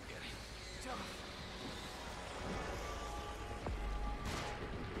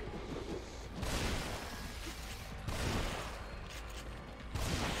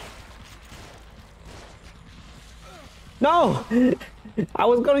 No! I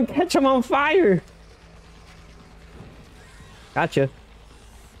was gonna catch him on fire. Gotcha.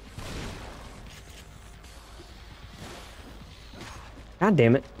 God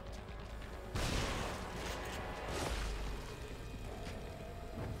damn it.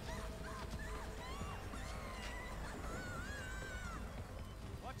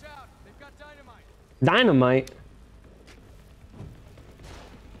 Watch out! They've got dynamite. Dynamite?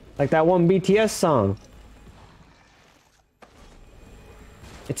 Like that one BTS song.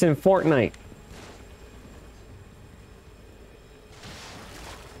 It's in Fortnite.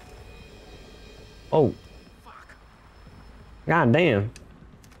 Oh. Fuck. God damn.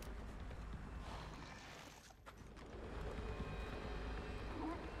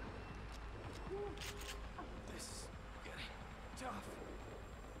 This is getting tough.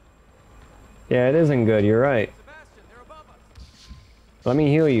 Yeah, it isn't good. You're right. Sebastian, they're above us. Let me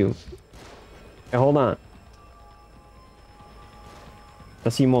heal you. Hey, hold on.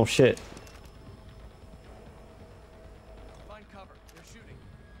 Let's see more shit. Find cover. They're shooting.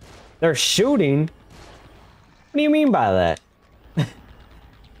 They're shooting? What do you mean by that?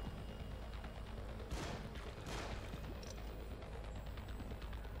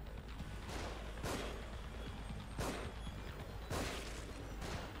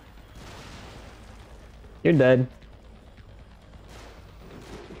 You're dead.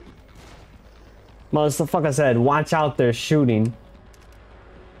 Motherfucker said, watch out, they're shooting.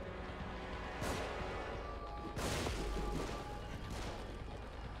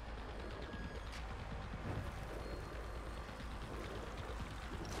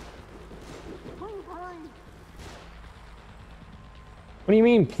 What do you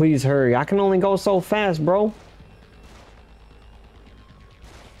mean, please hurry? I can only go so fast, bro.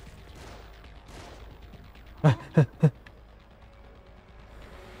 Watch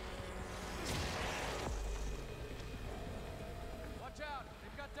out!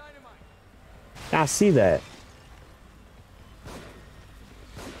 They've got dynamite. I see that.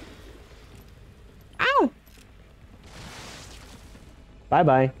 Ow!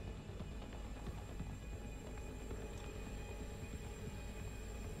 Bye-bye.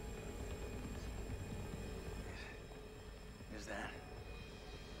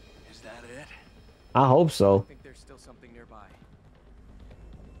 Is that it? I hope so. I think there's still something nearby.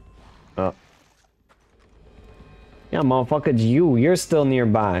 Oh. Yeah, motherfucker, it's you. You're still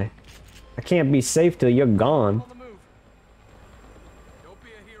nearby. I can't be safe till you're gone. On the move. Don't be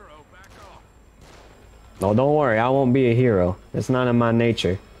a hero. Back off. No, don't worry. I won't be a hero. It's not in my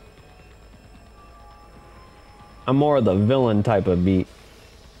nature. I'm more of the villain type of beat.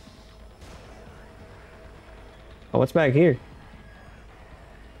 Oh, what's back here?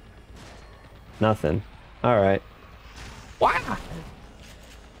 Nothing. Alright. Wow!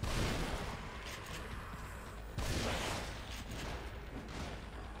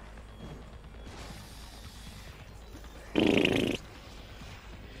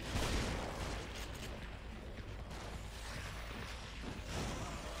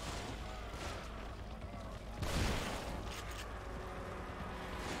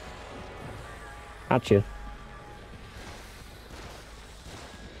 Gotcha.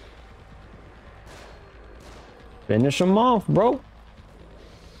 Finish him off, bro.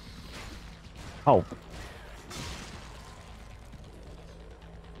 Oh.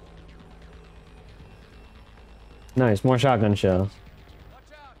 Nice, more shotgun shells. Watch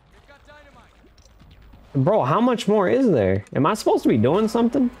out! They've got dynamite. Bro, how much more is there? Am I supposed to be doing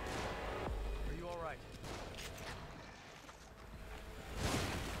something? Are you all right?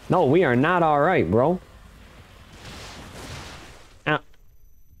 No, we are not alright, bro. Ow.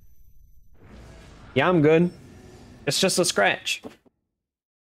 Yeah, I'm good. It's just a scratch.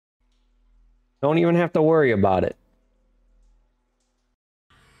 Don't even have to worry about it.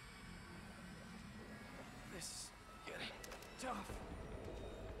 This is getting tough.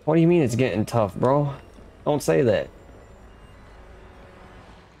 What do you mean it's getting tough, bro? Don't say that.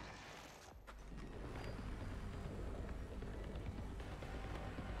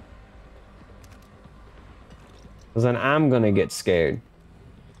 Because then I'm gonna get scared.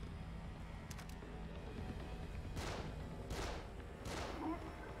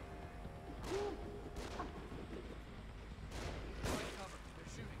 Find cover. They're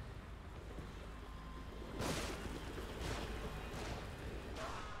shooting.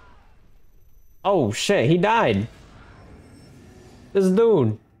 Oh shit, he died. This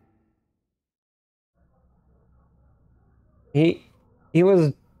dude. He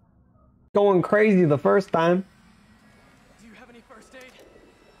was going crazy the first time. Do you have any first aid?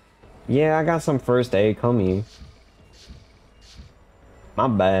 Yeah, I got some first aid. Come here. My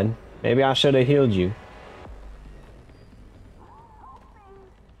bad. Maybe I should have healed you.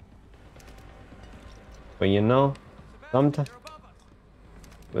 But you know, sometimes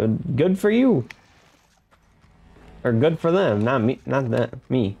good for you. Or good for them, not me, not that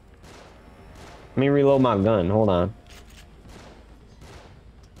me. Let me reload my gun. Hold on.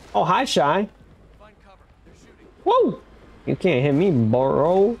 Oh, hi, Shy. Find cover. They're shooting. Whoa! You can't hit me,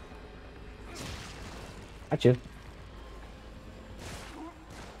 bro. Gotcha.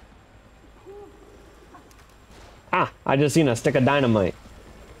 Ah, I just seen a stick of dynamite.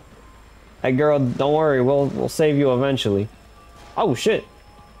 Hey, girl, don't worry. We'll save you eventually. Oh shit!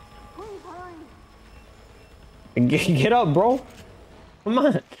 Get up, bro. Come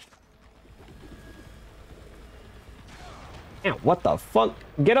on. Yeah, what the fuck?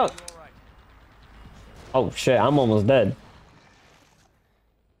 Get up. Oh shit, I'm almost dead.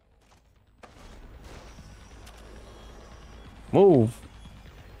 Move.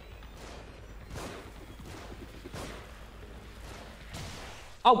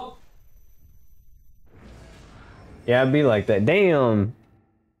 Oh. Yeah, it'd be like that. Damn.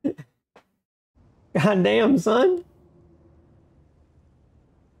 God damn, son.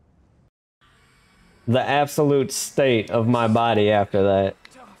 The absolute state of my body after that.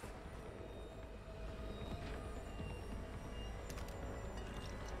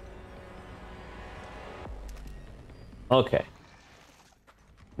 Okay.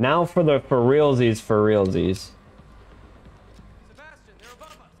 Now for the for realsies. Sebastian, they're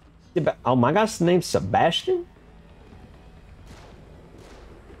above us. Oh my gosh, his name's Sebastian?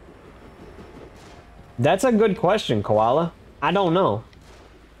 That's a good question, Koala. I don't know.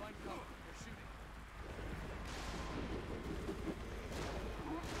 Find cover. They're shooting.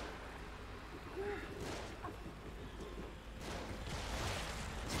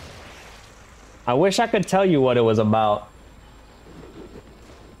 I wish I could tell you what it was about.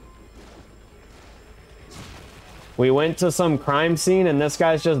 We went to some crime scene and this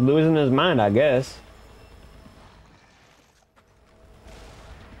guy's just losing his mind, I guess.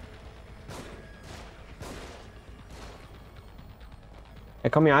 Hey,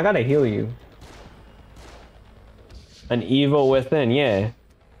 come here, I gotta heal you. An evil within, yeah.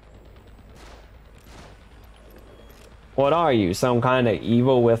 What are you, some kind of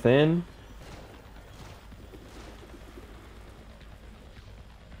evil within?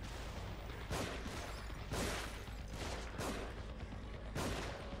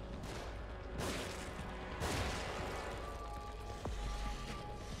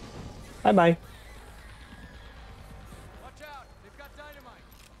 Bye-bye. Watch out. They've got dynamite.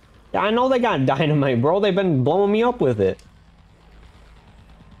 Yeah, I know they got dynamite, bro. They've been blowing me up with it.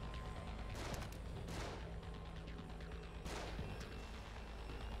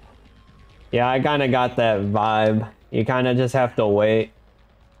 Yeah, I kind of got that vibe. You kind of just have to wait.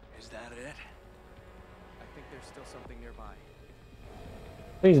 Is that it? I think there's still something nearby.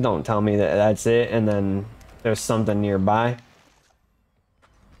 Please don't tell me that that's it and then there's something nearby.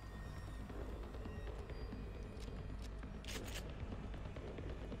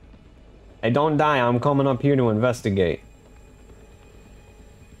 Hey, don't die. I'm coming up here to investigate.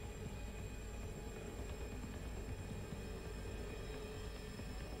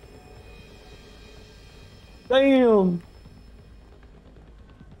 Damn.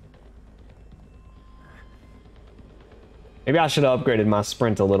 Maybe I should have upgraded my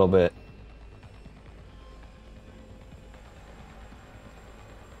sprint a little bit.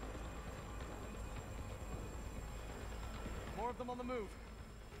 More of them on the move.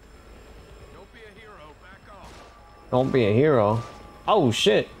 Don't be a hero. Back off. Don't be a hero. Oh,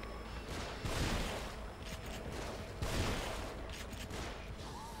 shit.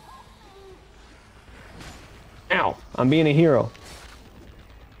 Ow. I'm being a hero.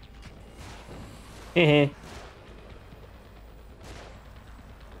 Heh.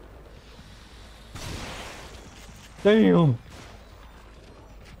 Damn.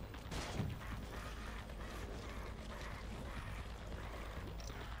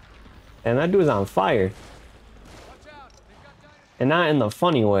 And that dude's on fire. Watch out. They've got dynamite. And not in the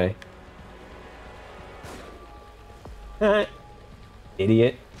funny way.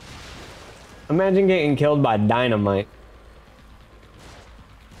 Idiot. Imagine getting killed by dynamite.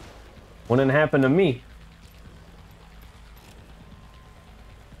 Wouldn't happen to me.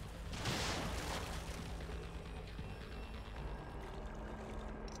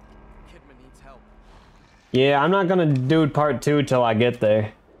 Kidman needs help. Yeah, I'm not gonna do part 2 till I get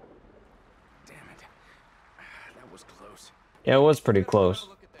there. Damn it. That was close. Yeah, it was pretty Have a close.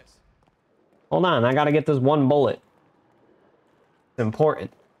 look at this. Hold on, I gotta get this one bullet. It's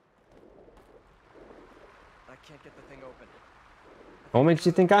important. I can't get the thing open. What makes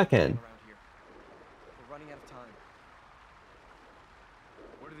you think I can? Around here. We're running out of time.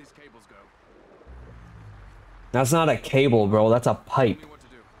 Where do these cables go? That's not a cable, bro. That's a pipe. Tell me what to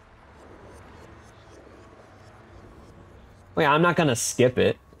do. Wait, I'm not gonna skip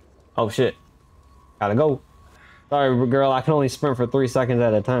it. Oh shit. Gotta go. Sorry, girl. I can only sprint for 3 seconds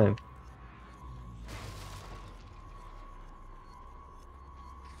at a time.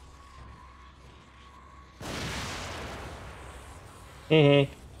 Heh.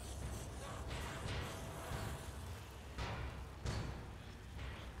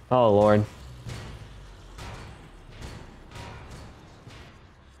 Oh Lord.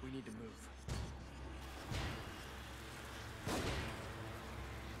 We need to move.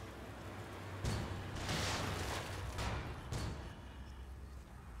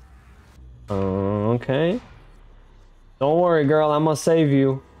 Okay. Don't worry, girl. I'm gonna save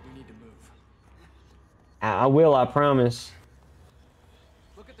you. We need to move. I will. I promise.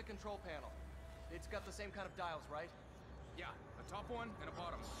 Look at the control panel. It's got the same kind of dials, right? Yeah, a top one and a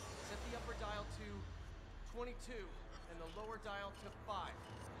bottom one. Set the upper dial to 22 and the lower dial to 5.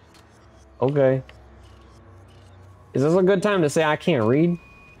 Okay. Is this a good time to say I can't read?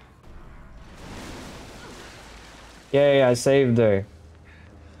 Yay, I saved her.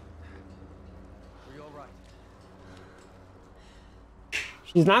 Are you alright?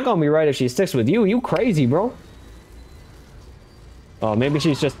 She's not gonna be right if she sticks with you. You crazy, bro. Oh, maybe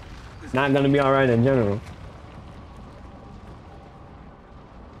she's just not gonna be alright in general.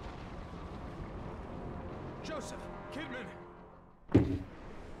 Joseph, Kidman.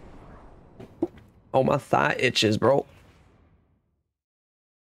 Oh, my thigh itches, bro.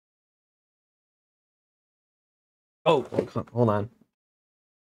 Oh, hold on.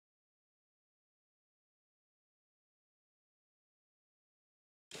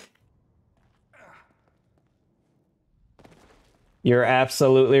 You're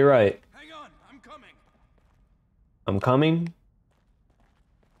absolutely right. Hang on, I'm coming. I'm coming.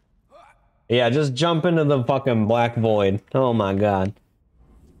 Yeah, just jump into the fucking black void. Oh my god.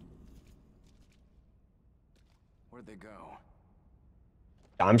 Where'd they go?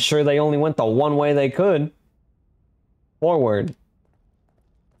 I'm sure they only went the one way they could. Forward.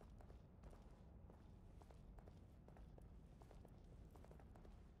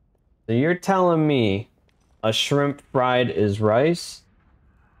 So you're telling me a shrimp fried is rice?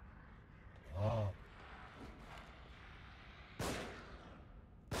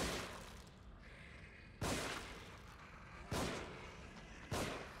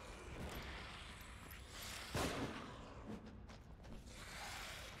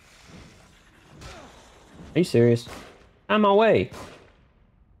 Are you serious? On my way.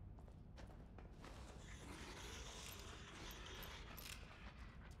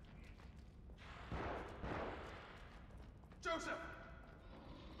 Joseph!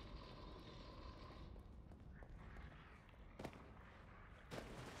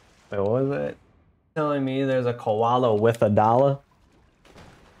 Wait, what was it? Telling me there's a koala with a dollar?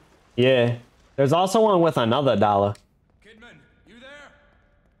 Yeah. There's also one with another dollar. Kidman, you there?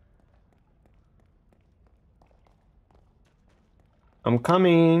 I'm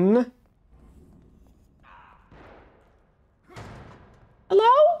coming.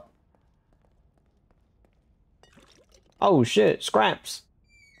 Hello? Oh shit, scraps.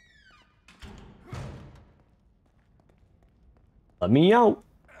 Let me out.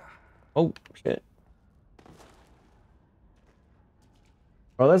 Oh shit.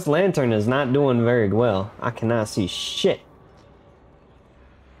 Bro, this lantern is not doing very well. I cannot see shit.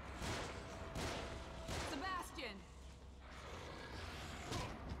 Sebastian!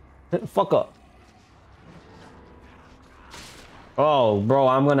 Fuck up. Oh, bro,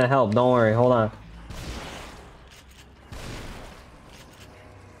 I'm gonna help. Don't worry. Hold on.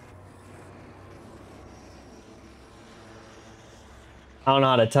 I don't know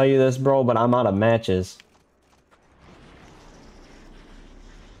how to tell you this, bro, but I'm out of matches.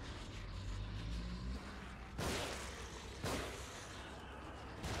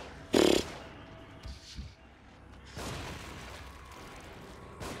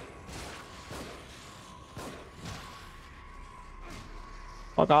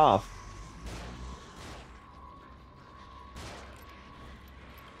 Fuck off.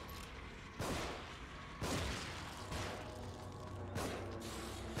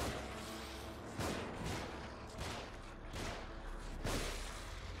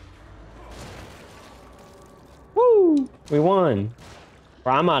 We won.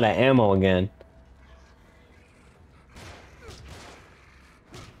 Bro, I'm out of ammo again.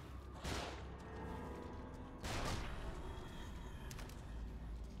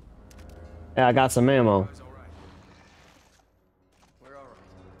 Yeah, I got some ammo. Guys, all right. We're all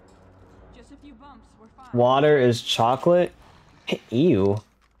right. Just a few bumps. We're fine. Water is chocolate? Ew.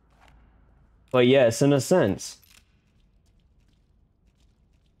 But yes, in a sense.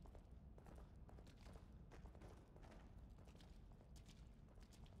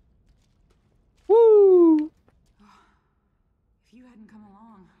 Woo! If you hadn't come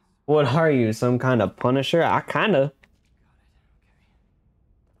along. What are you, some kind of Punisher? I kinda.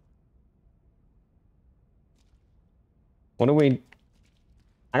 What do we...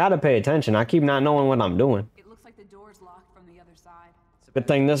 I gotta pay attention. I keep not knowing what I'm doing. It looks like the door's locked from the other side. Good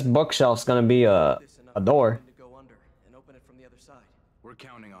thing this bookshelf's gonna be a door. To go under and open it from the other side. We're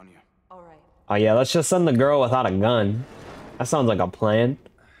counting on you. All right. Oh yeah, let's just send the girl without a gun. That sounds like a plan.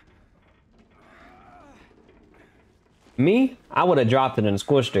 Me? I would have dropped it and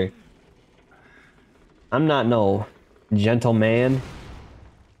squished her. I'm not no gentleman.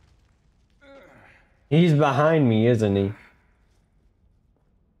 He's behind me, isn't he?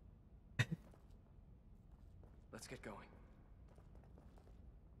 Let's get going.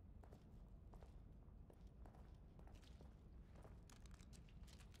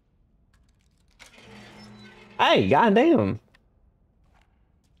 Hey, goddamn.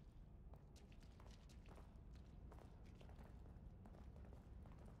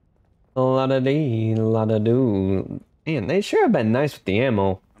 La-da-dee, la-da-doo. Man, they sure have been nice with the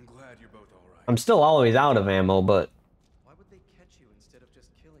ammo. I'm glad you're both all right. I'm still always out of ammo, but... Why would they catch you instead of just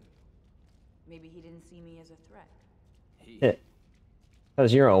killing you? Maybe he didn't see me as a threat.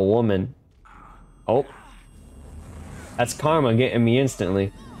 Because you're a woman. Oh. That's karma getting me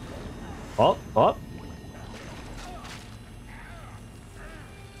instantly. Oh, oh.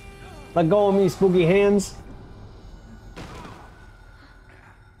 Let go of me, spooky hands.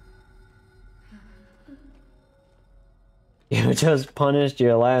 You just punished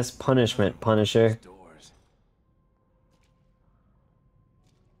your last punishment, Punisher. Doors.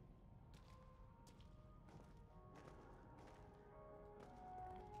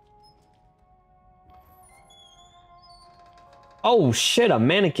 Oh shit, a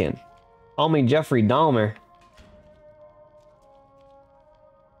mannequin. Call me Jeffrey Dahmer.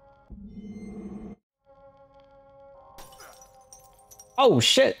 Oh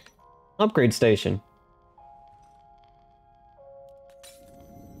shit. Upgrade station.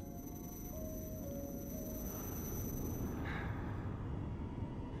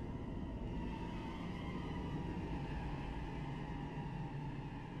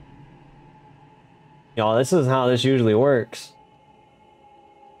 Y'all, this is how this usually works.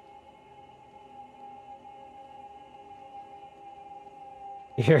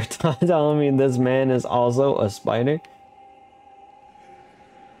 You're telling me this man is also a spider?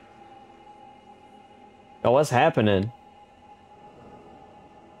 Yo, what's happening?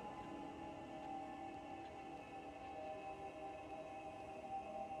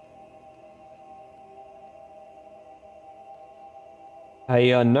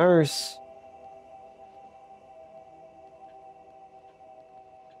 Hey, nurse.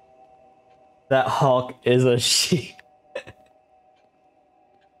 That hawk is a sheep.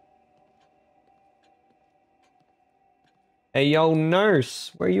 Hey, yo,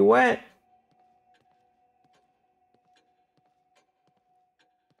 nurse, where you at?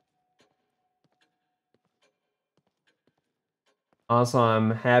 Also,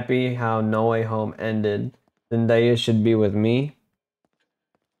 I'm happy how No Way Home ended. Zendaya should be with me.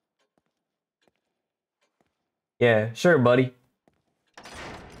 Yeah, sure, buddy.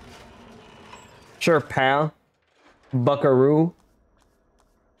 Sure, pal. Buckaroo.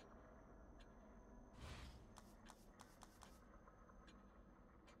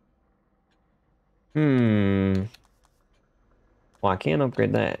 Well, I can't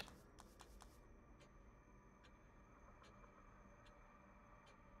upgrade that.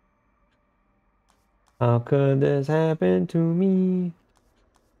 How could this happen to me?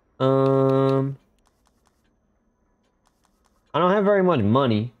 I don't have very much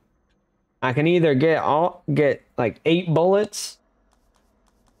money. I can either get like 8 bullets.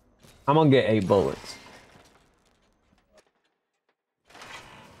 I'm gonna get 8 bullets.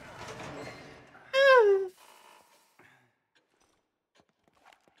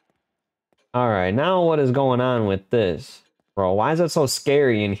 All right, now what is going on with this? Bro, why is it so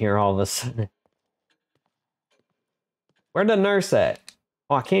scary in here all of a sudden? Where'd the nurse at?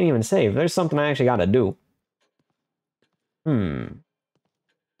 Oh, I can't even save. There's something I actually gotta do. Let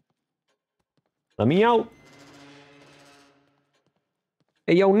me out.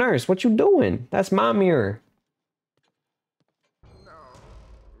 Hey, yo, nurse, what you doing? That's my mirror. No,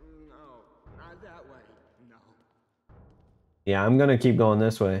 not that way. No, Yeah, I'm gonna keep going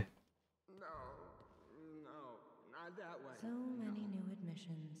this way. no, not that way. So many new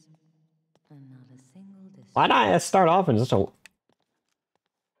admissions, and not a single Why'd I start off in just a...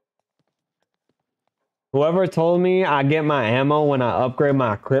 Whoever told me I get my ammo when I upgrade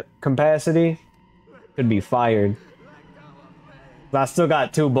my clip capacity could be fired. I still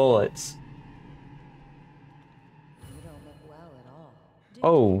got 2 bullets. You don't look well at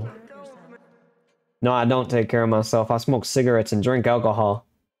all. Oh. No, I don't take care of myself. I smoke cigarettes and drink alcohol.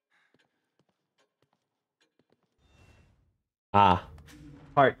 Ah.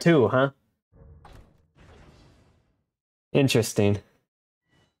 Part 2, huh? Interesting.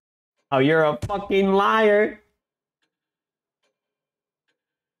 Oh, you're a fucking liar.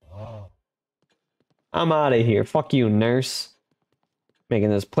 I'm out of here. Fuck you, nurse.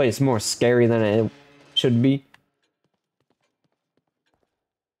 Making this place more scary than it should be.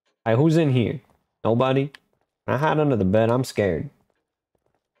 Alright, who's in here? Nobody? I hide under the bed. I'm scared.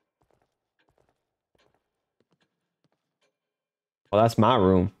 Well, that's my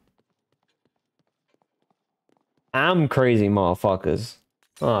room. I'm crazy, motherfuckers.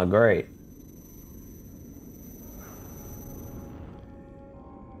 Oh, great.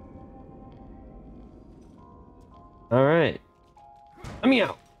 Alright. Let me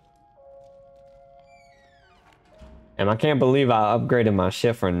out. And I can't believe I upgraded my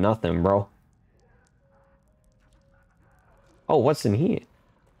shit for nothing, bro. Oh, what's in here?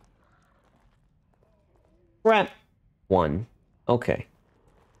 Scrap 1. Okay.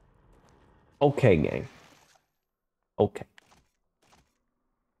 Okay, gang. Okay.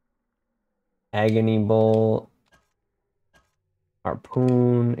 Agony bolt.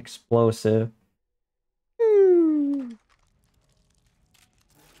 Harpoon. Explosive.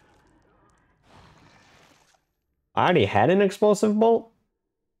 I already had an explosive bolt?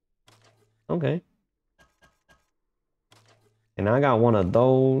 Okay. And I got one of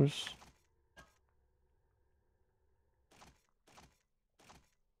those.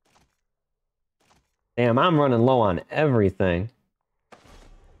 Damn, I'm running low on everything.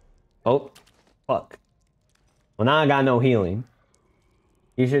 Oh, fuck. Well, now I got no healing.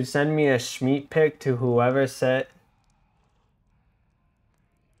 You should send me a Schmeat pic to whoever said...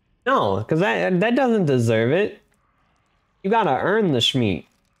 No, because that doesn't deserve it. You gotta earn the Schmeat.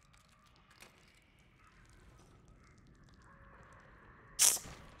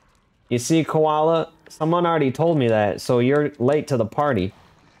 You see, Koala? Someone already told me that, so you're late to the party.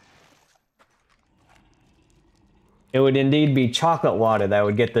 It would indeed be chocolate water that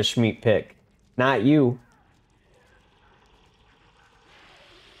would get the Schmeat pick, not you.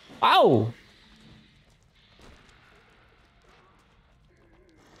 Ow!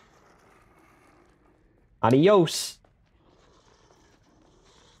 Adios.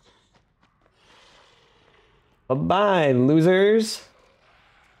 Bye-bye, losers.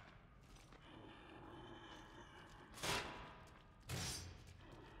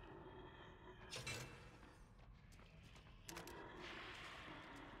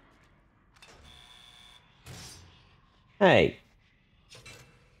 Hey.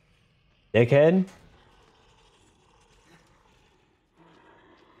 Dickhead.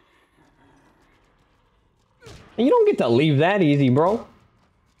 You don't get to leave that easy, bro.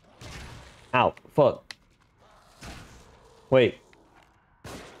 Ow, fuck. Wait.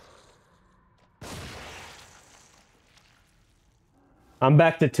 I'm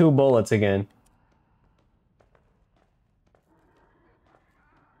back to 2 bullets again.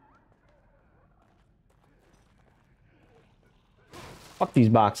 Fuck these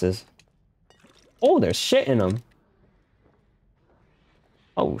boxes. Oh, there's shit in them.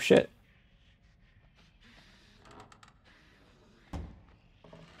 Oh, shit.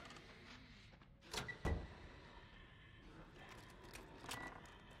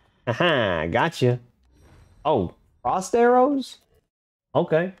 Haha, gotcha. Oh, frost arrows?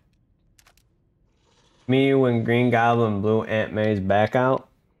 Okay. Me when Green Goblin blew Aunt May's back out?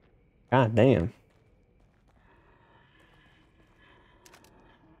 God damn.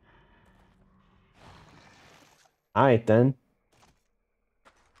 Alright then.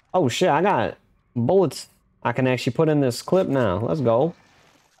 Oh shit, I got bullets I can actually put in this clip now. Let's go.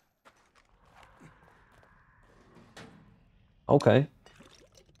 Okay.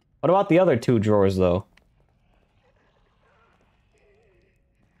 What about the other 2 drawers though?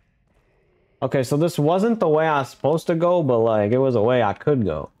 Okay, so this wasn't the way I was supposed to go, but like, it was a way I could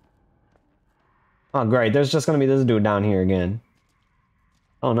go. Oh great, there's just gonna be this dude down here again.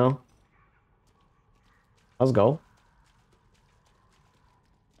 Oh no. Let's go.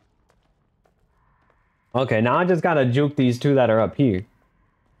 Okay, now I just gotta juke these two that are up here.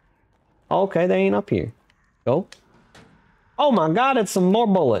 Okay, they ain't up here. Go. Oh my god, it's some more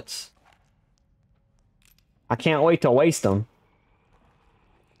bullets. I can't wait to waste them.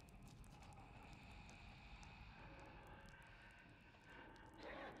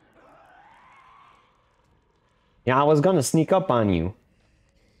 Yeah, I was gonna sneak up on you.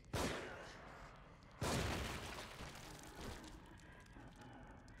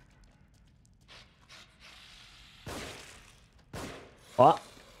 What?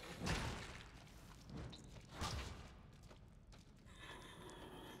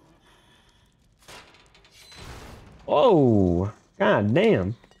 Whoa! God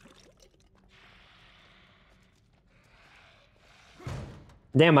damn.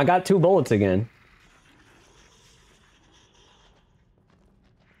 Damn, I got 2 bullets again.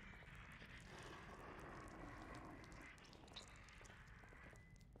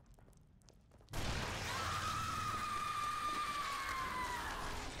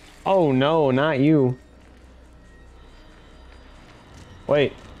 Oh no, not you.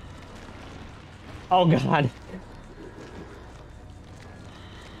 Wait. Oh god.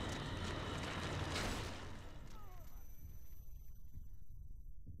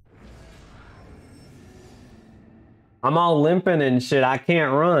 I'm all limping and shit. I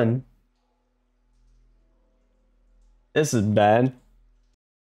can't run. This is bad.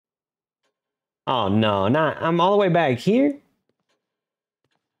 Oh no, not. I'm all the way back here?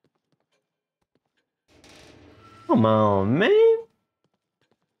 Come on, man.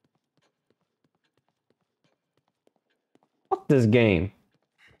 Fuck this game.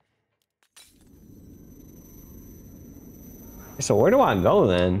 So where do I go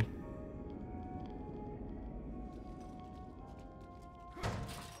then?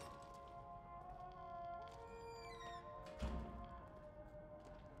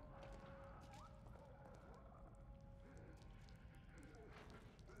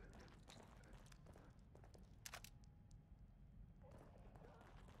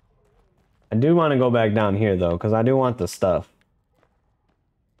 I do want to go back down here though, because I do want the stuff.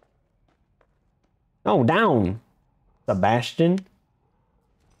 Oh, down! Sebastian.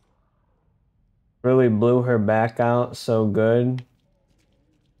 Really blew her back out so good.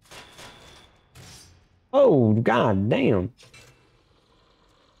 Oh, god damn.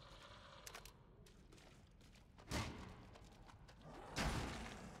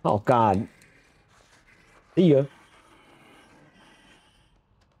 Oh god. See ya.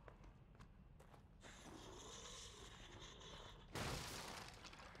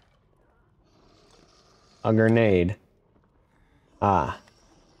 A grenade. Ah.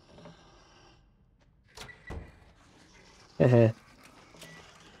 Heh.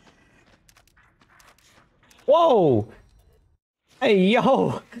 Whoa! Hey,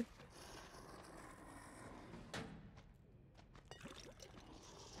 yo!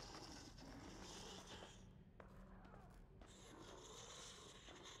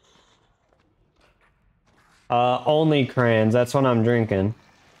 Only crayons. That's what I'm drinking.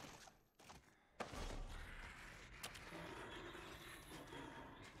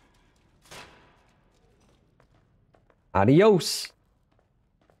 Adios.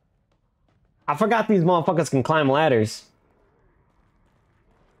 I forgot these motherfuckers can climb ladders.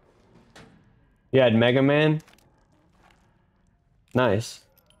 You had Mega Man? Nice.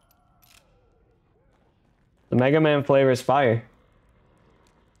 The Mega Man flavor is fire.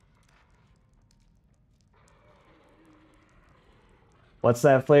 What's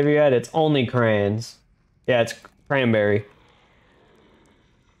that flavor you had? It's only crayons. Yeah, it's cranberry.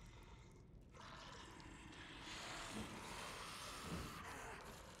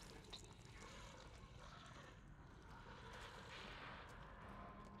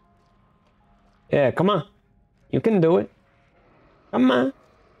 Yeah, come on. You can do it. Come on.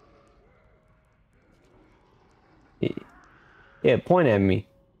 Yeah, point at me.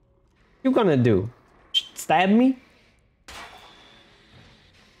 You gonna do? Stab me?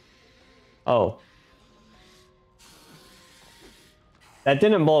 Oh. That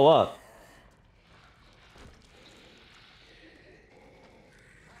didn't blow up.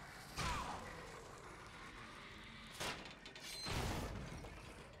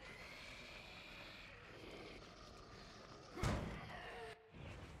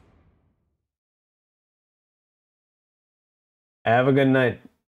 Have a good night.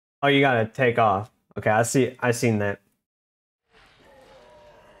 Oh, you gotta take off. Okay, I seen that.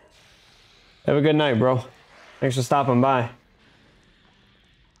 Have a good night, bro. Thanks for stopping by.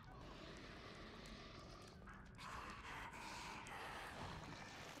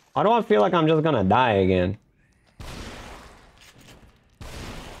 Why do I feel like I'm just gonna die again?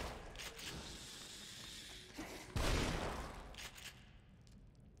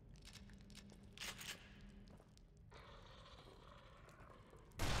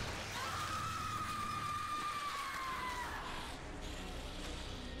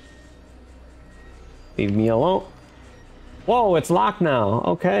 Leave me alone. Whoa, it's locked now.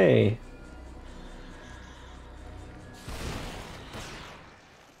 Okay.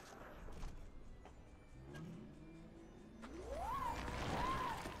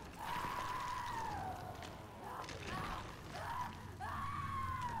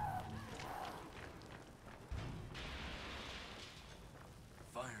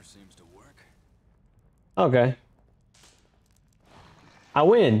 Fire seems to work. Okay. I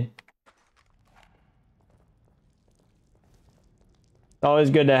win. It's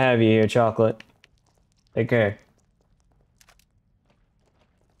always good to have you here, Chocolate. Take care.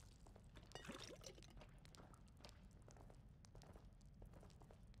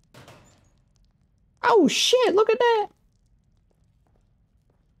 Oh shit, look at that.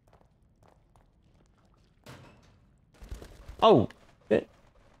 Oh, shit.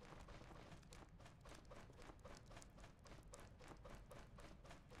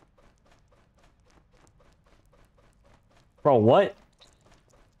 Bro, what?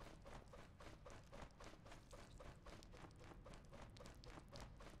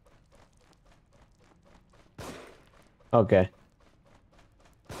 Okay.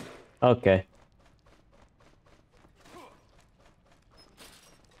 Okay.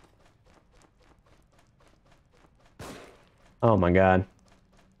 Oh my god.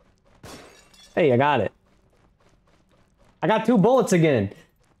 Hey, I got it. I got 2 bullets again.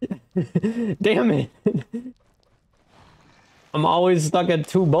 Damn it. I'm always stuck at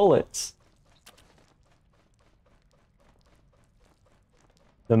 2 bullets.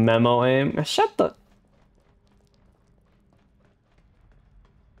 The memo aim. Shut the...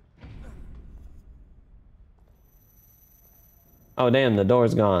 Oh damn, the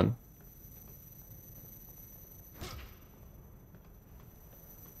door's gone.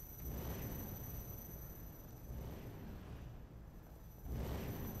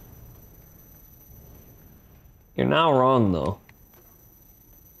 You're not wrong though.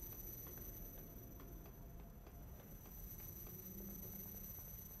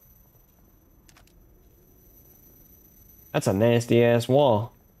 That's a nasty ass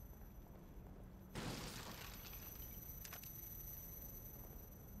wall.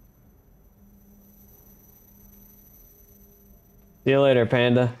 See you later,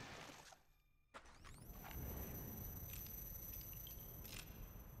 Panda.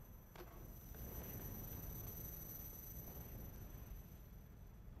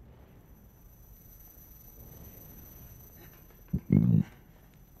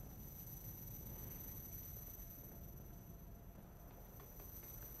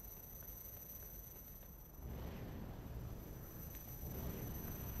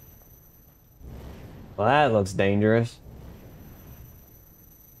 Well, that looks dangerous.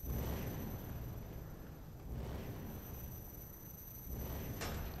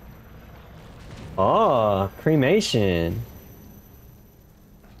 Oh, cremation.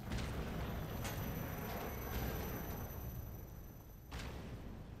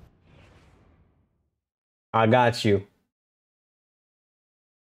 I got you.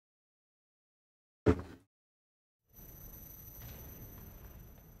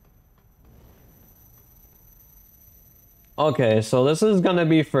 Okay, so this is gonna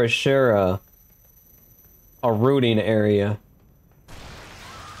be for sure a rooting area.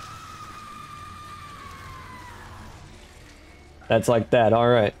 That's like that,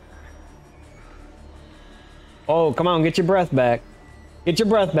 alright. Oh, come on, get your breath back. Get your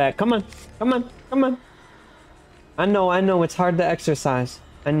breath back. Come on, come on, come on. I know, it's hard to exercise.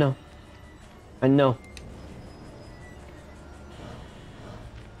 I know. I know.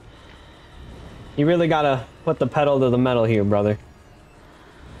 You really gotta put the pedal to the metal here, brother.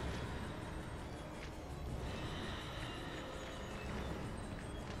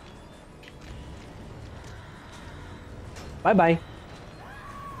 Bye-bye.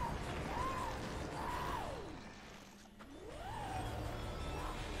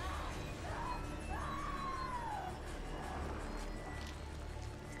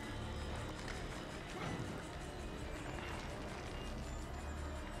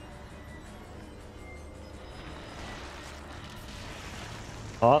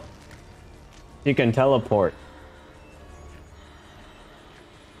 Oh, you can teleport.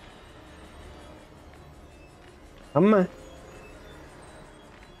 Come on.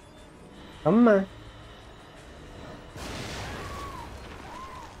 Come on.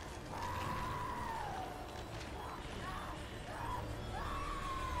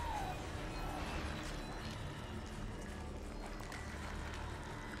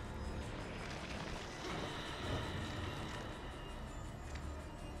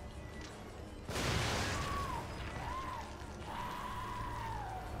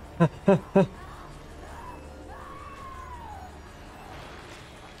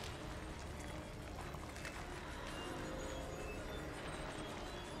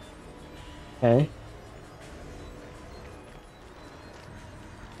 Okay.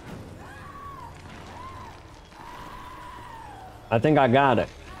 I think I got it.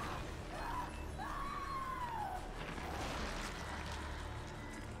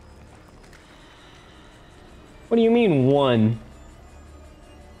 What do you mean one?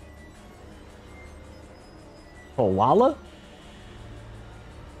 Koala?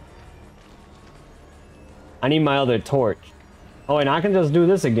 I need my other torch. Oh, and I can just do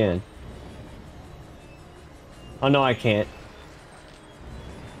this again. Oh, no, I can't.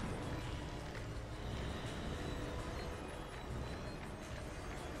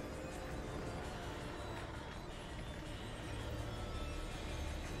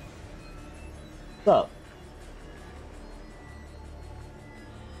 What's up?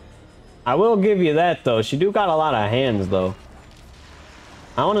 I will give you that, though. She do got a lot of hands, though.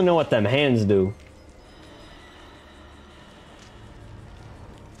 I want to know what them hands do.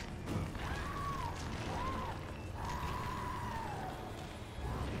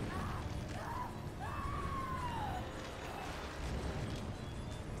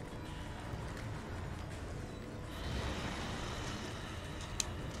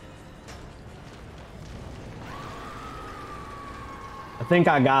 I think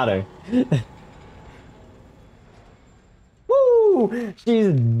I got her. Woo!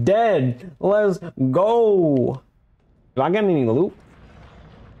 She's dead. Let's go. Do I get any loot?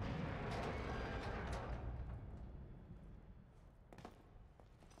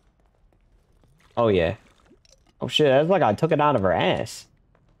 Oh, yeah. Oh, shit. That's like I took it out of her ass.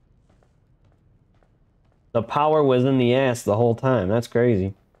 The power was in the ass the whole time. That's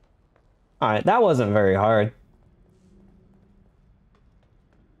crazy. Alright, that wasn't very hard.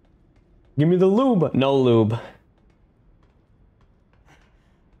 Give me the lube. No lube.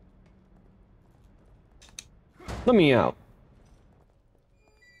 Let me out.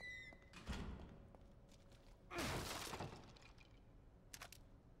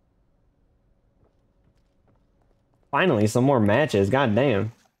 Finally, some more matches. God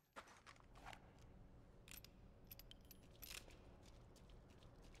damn.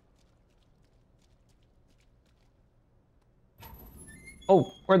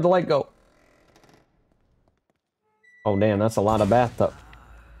 Oh, where'd the light go? Oh, damn, that's a lot of bathtub.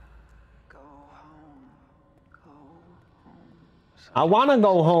 Go home. Go home. I want to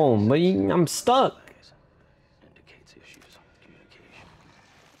go home, but I'm stuck. Indicates issues of communication,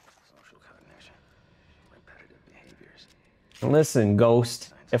 social cognition, repetitive behaviors. Listen,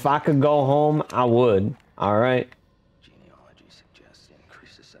 Ghost, if I could go home, I would. All right. Genealogy suggests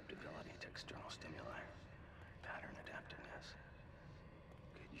increased susceptibility to external stimuli, pattern adaptiveness.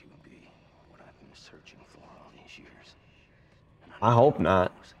 Could you be what I've been searching for all these years? I hope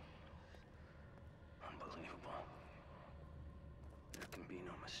not. Unbelievable. There can be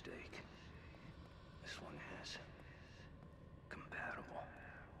no mistake. This one is compatible.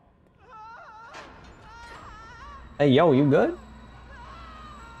 Hey, yo, you good?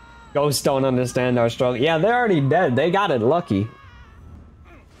 Ghosts don't understand our struggle. Yeah, they're already dead. They got it lucky.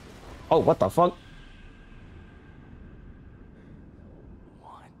 Oh, what the fuck?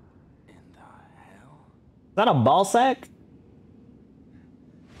 What in the hell? Is that a ball sack?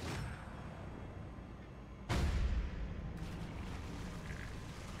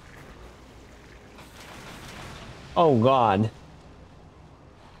 Oh, God.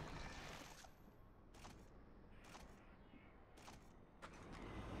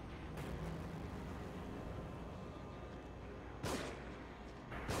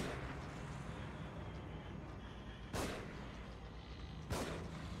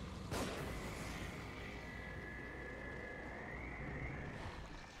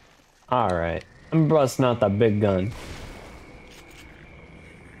 All right. I'm busting out the big gun.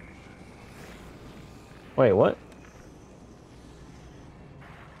 Wait, what?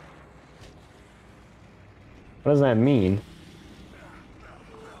 What does that mean?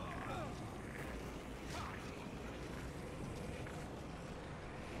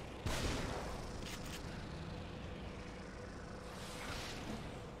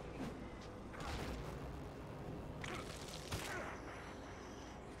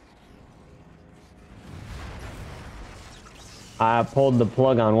 I pulled the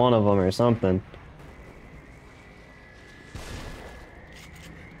plug on one of them or something.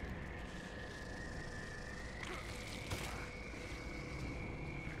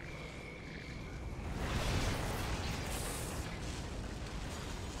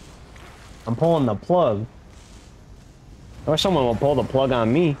 I'm pulling the plug. I wish someone would pull the plug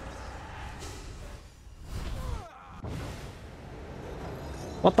on me.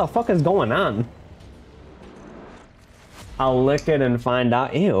 What the fuck is going on? I'll lick it and find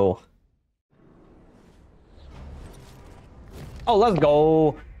out. Ew. Oh, let's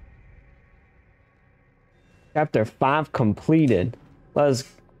go. Chapter 5 completed. Let's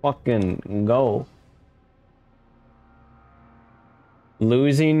fucking go.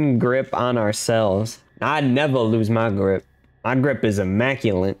 Losing grip on ourselves. I never lose my grip. My grip is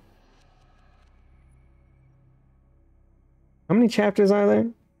immaculate. How many chapters are there?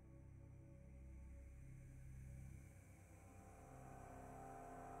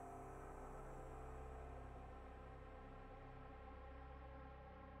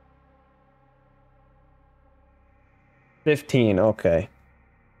 $15, okay.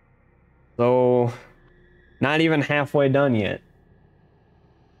 So, not even halfway done yet.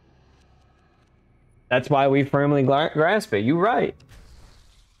 That's why we firmly grasp it. You're right.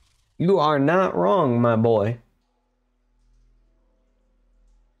 You are not wrong, my boy.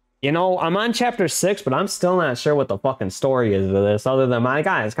 You know, I'm on chapter 6, but I'm still not sure what the fucking story is of this, other than my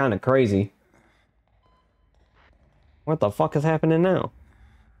guy is kind of crazy. What the fuck is happening now?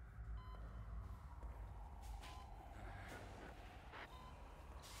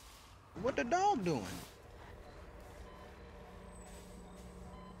 What the dog doing?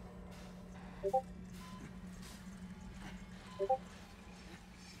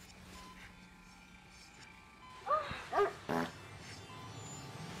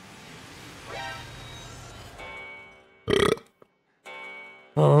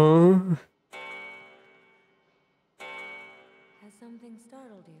 Has something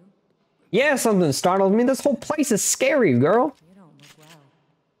startled you? Yeah, something startled me. This whole place is scary, girl. You don't look well.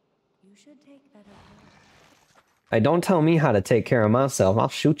 You should take better care. Hey, don't tell me how to take care of myself. I'll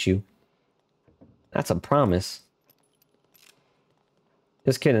shoot you. That's a promise.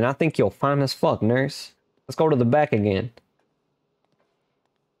 Just kidding. I think you're fine as fuck, nurse. Let's go to the back again.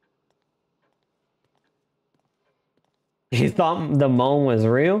 You thought the moan was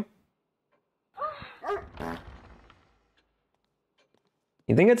real?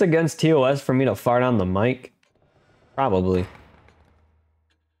 You think it's against TOS for me to fart on the mic? Probably.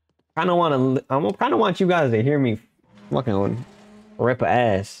 I kind of want you guys to hear me fucking rip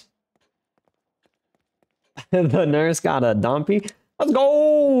ass. The nurse got a dumpy. Let's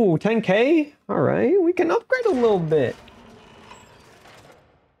go! 10K? Alright, we can upgrade a little bit.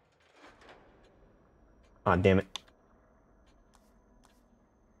 Aw, damn it.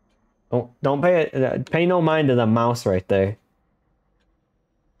 Oh, don't pay no mind to the mouse right there.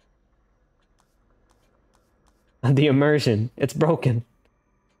 The immersion. It's broken.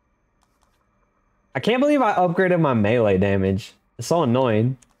 I can't believe I upgraded my melee damage. It's so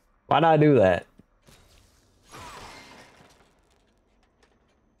annoying. Why'd I do that?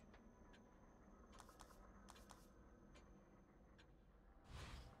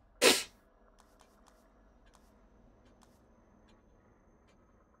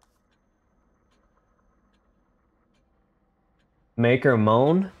 Make her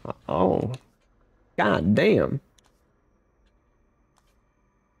moan? Oh. God damn.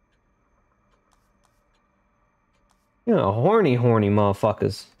 You know, horny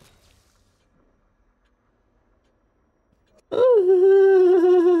motherfuckers.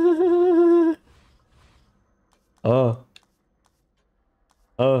 Oh.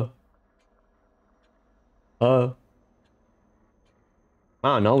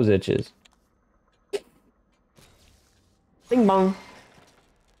 My nose itches. Bing bong.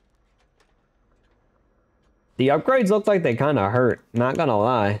 The upgrades look like they kind of hurt, not gonna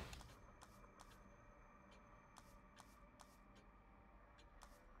lie.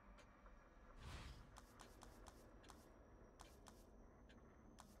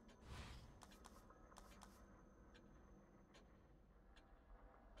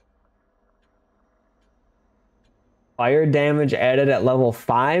 Fire damage added at level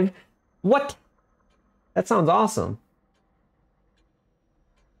 5? What? That sounds awesome.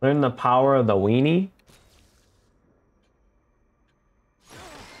 Learn the power of the weenie?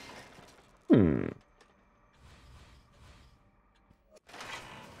 I'm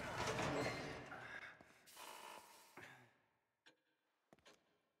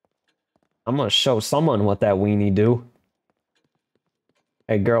gonna show someone what that weenie do.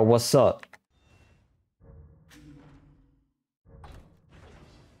 Hey girl, what's up?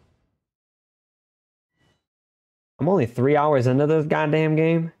 I'm only 3 hours into this goddamn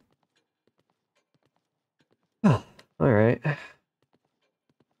game. All right.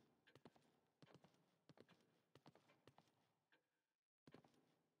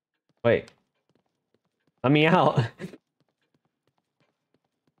 Wait. Let me out.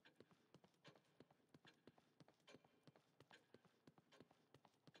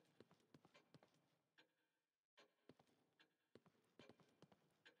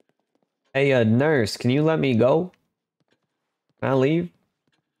 Hey, nurse, can you let me go? Can I leave?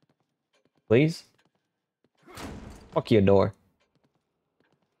 Please? Fuck your door.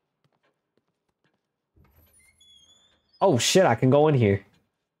 Oh shit, I can go in here.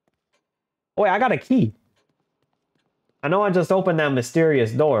 Oh, wait, I got a key. I know I just opened that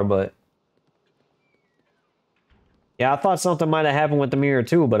mysterious door, but... Yeah, I thought something might have happened with the mirror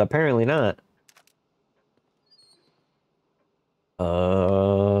too, but apparently not.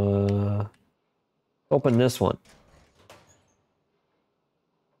 Open this one.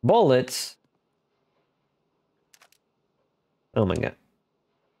 Bullets? Oh my god.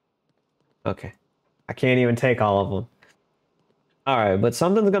 Okay. I can't even take all of them. Alright, but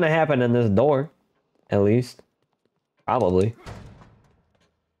something's gonna happen in this door. At least. Probably.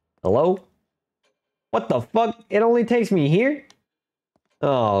 Hello? What the fuck? It only takes me here?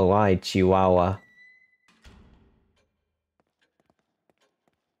 Oh, why, Chihuahua?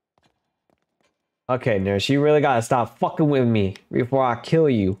 Okay, nurse, you really gotta stop fucking with me before I kill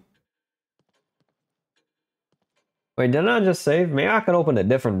you. Wait, didn't I just save? Maybe I could open a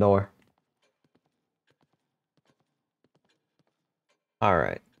different door.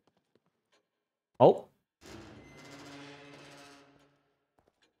 Alright. Oh.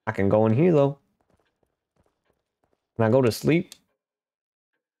 I can go in here, though. Can I go to sleep?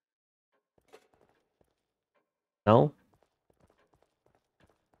 No?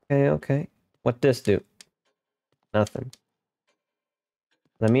 Okay, okay. What this do? Nothing.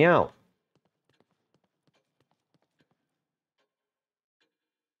 Let me out.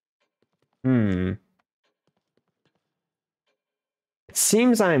 It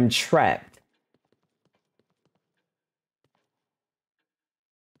seems I'm trapped.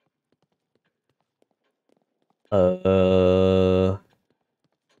 Yo,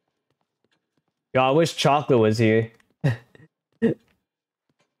 I wish Chocolate was here.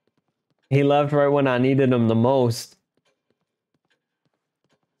 He left right when I needed him the most.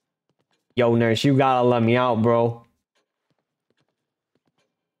 Yo, nurse, you gotta let me out, bro.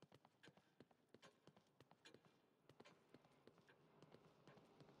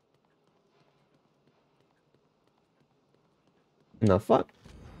 The fuck?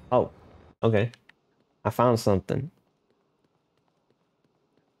 Oh, okay. I found something.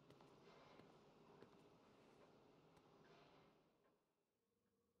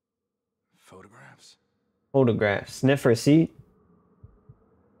 Photographs? Photograph. Sniffer seat.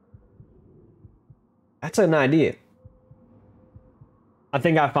 That's an idea. I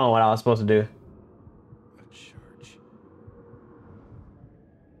think I found what I was supposed to do. A church.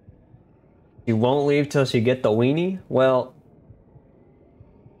 She won't leave till she get the weenie? Well...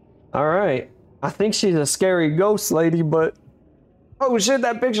 Alright. I think she's a scary ghost lady, but... Oh shit,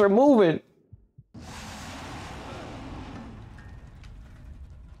 that picture moving!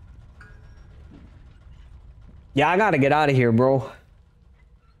 Yeah, I gotta get out of here, bro.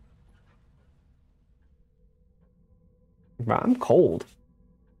 Bro, I'm cold.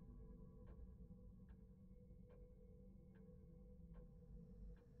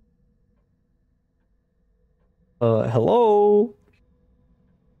 Hello?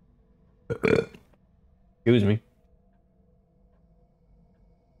 Excuse me.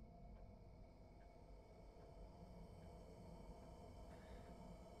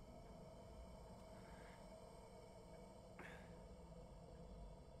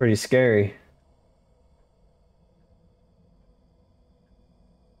 Pretty scary.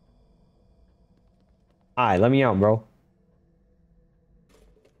 Alright, let me out, bro.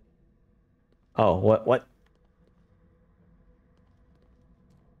 Oh, what?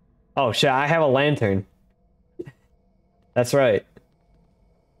 Oh shit, I have a lantern. That's right.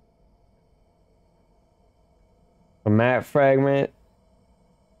 A map fragment.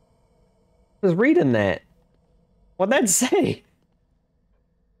 I was reading that. What'd that say?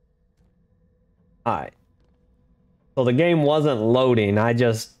 Alright. So the game wasn't loading, I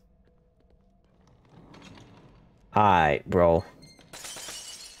just... Alright, bro.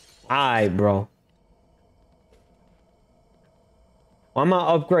 Alright, bro. Why my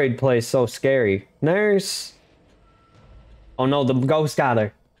upgrade place so scary? Nurse? Oh no, the ghost got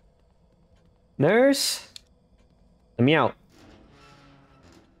her. Nurse? Let me out.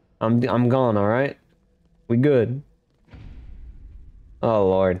 I'm gone, alright? We good. Oh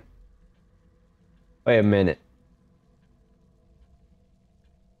lord. Wait a minute.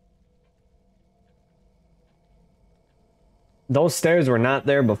 Those stairs were not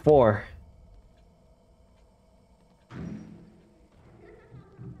there before.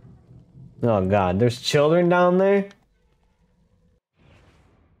 Oh god, there's children down there?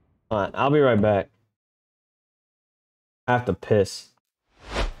 Hold on, I'll be right back. I have to piss.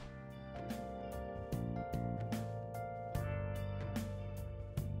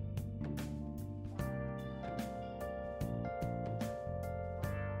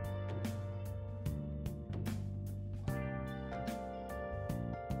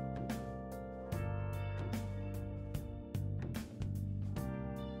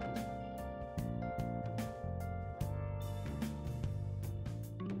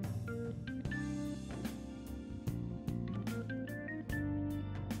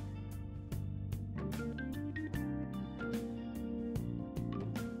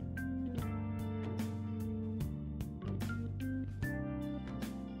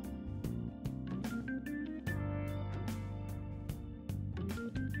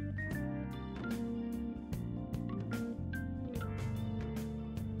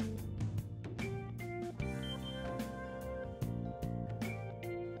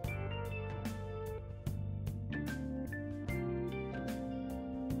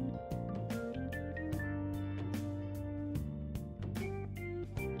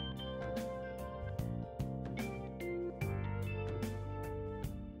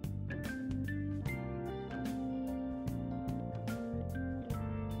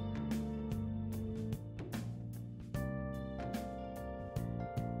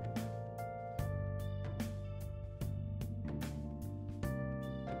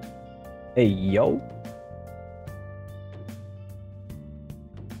 Hey, yo.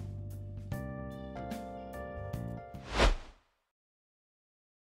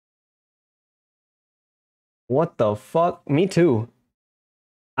 What the fuck? Me too.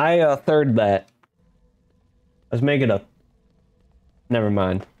 I third that. Let's make it a... Never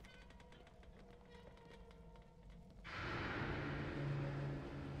mind.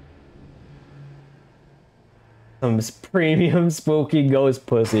 Some premium spooky ghost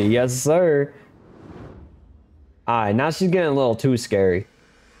pussy. Yes, sir. Alright, now she's getting a little too scary.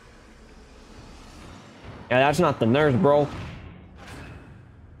 Yeah, that's not the nurse, bro.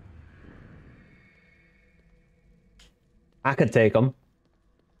 I could take him.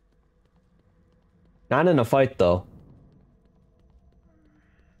 Not in a fight, though.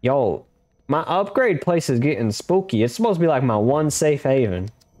 Yo, my upgrade place is getting spooky. It's supposed to be like my one safe haven.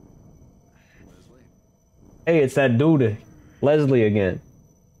 Hey, it's that dude, Leslie again.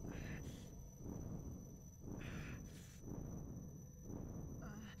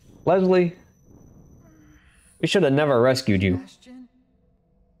 Leslie, we should have never rescued you. Sebastian?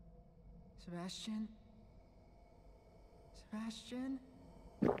 Sebastian? Sebastian?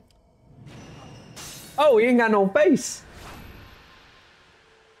 Oh, he ain't got no face.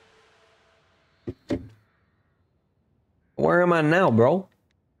 Where am I now, bro?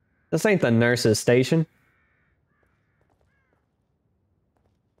 This ain't the nurse's station.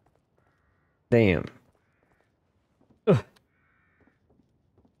 Damn. Ugh.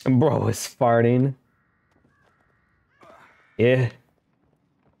 Bro is farting. Yeah.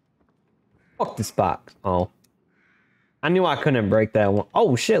 Fuck this box. Oh. I knew I couldn't break that one.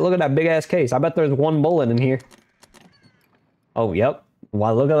 Oh shit, look at that big ass case. I bet there's one bullet in here. Oh, yep.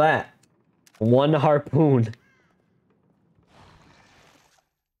 Wow, look at that. One harpoon.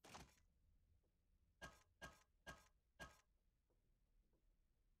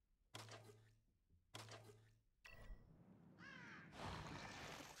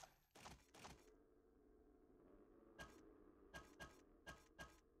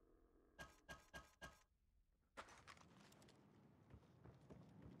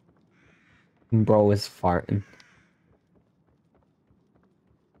 Bro is farting.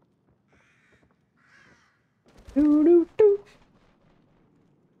 Doo, doo, doo.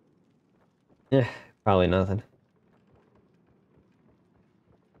 Yeah, probably nothing.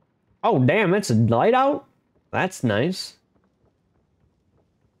 Oh, damn, it's a light out? That's nice.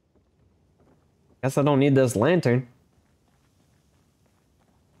 Guess I don't need this lantern.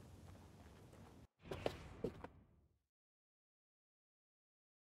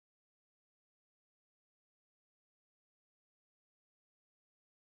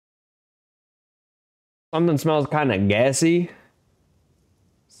 Something smells kind of gassy.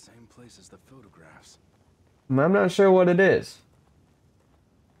 Same place as the photographs. I'm not sure what it is.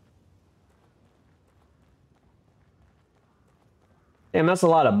 Damn, that's a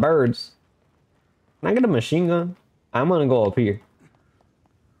lot of birds. Can I get a machine gun? I'm gonna go up here.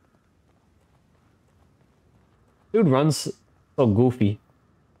 Dude runs so goofy.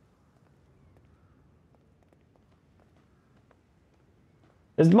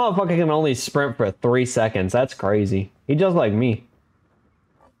 This motherfucker can only sprint for 3 seconds. That's crazy. He just like me.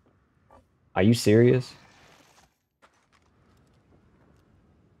 Are you serious?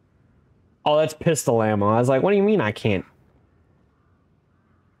 Oh, that's pistol ammo. I was like, what do you mean I can't?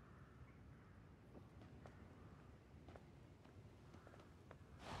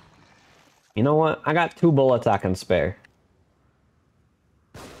 You know what? I got 2 bullets I can spare.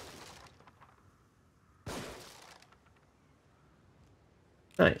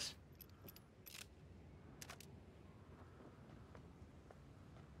 Nice.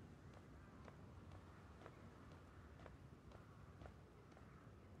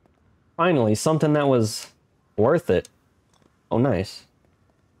 Finally, something that was worth it. Oh, nice.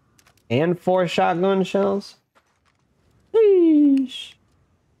 And 4 shotgun shells? Sheesh.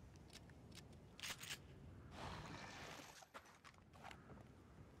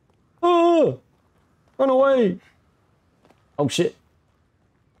 Oh! Run away! Oh, shit.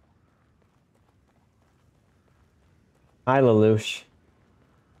 Hi, Lelouch.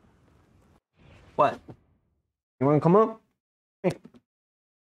 What? You wanna come up? Hey.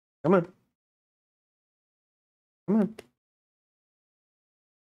 Come on. Come on.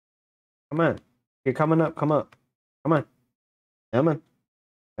 Come on. You're coming up. Come up. Come on. Come on.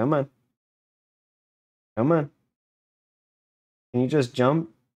 Come on. Come on. Can you just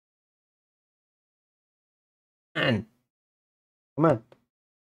jump? Man. Come on.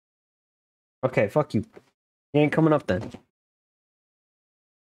 Okay, fuck you. You ain't coming up then.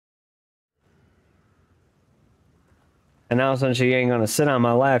 And now since she ain't gonna sit on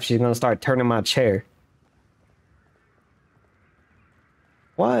my lap, she's gonna start turning my chair.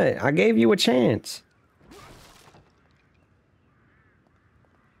 What? I gave you a chance.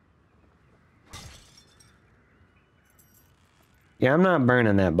 Yeah, I'm not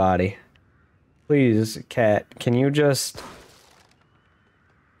burning that body. Please, cat, can you just...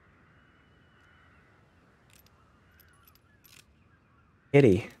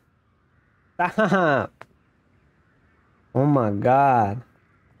 Kitty. Stop! Oh my god.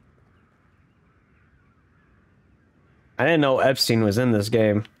 I didn't know Epstein was in this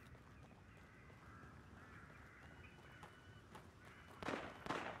game.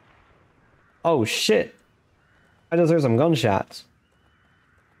 Oh shit. I just heard some gunshots.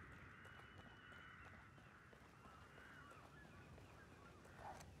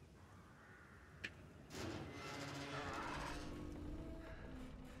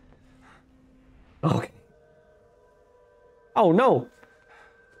 Okay. Oh no.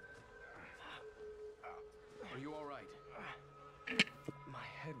 Are you all right? My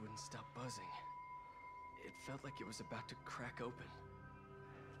head wouldn't stop buzzing. It felt like it was about to crack open.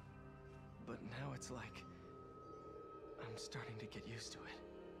 But now it's like I'm starting to get used to it.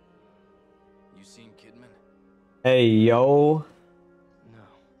 You seen Kidman? Hey yo. No.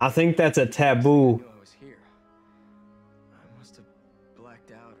 I think that's a I taboo. knew I was here. I must have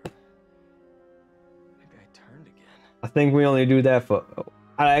blacked out, or maybe I turned again. I think we only do that for...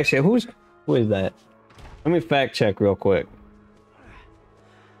 Actually, who is that? Let me fact check real quick.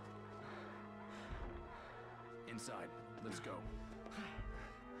 Inside. Let's go.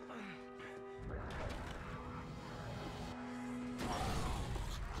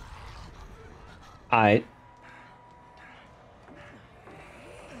 Alright.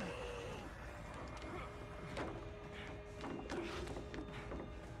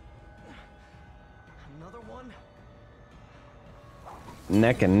 Another one?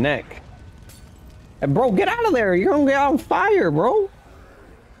 Neck and neck. Hey, bro, get out of there. You're gonna get on fire, bro.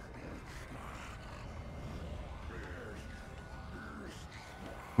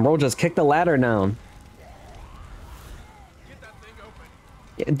 Bro, just kick the ladder down. Get that thing open.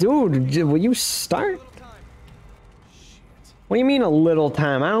 Yeah, dude, will you start? What do you mean a little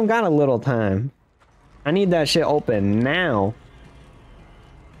time? I don't got a little time. I need that shit open now.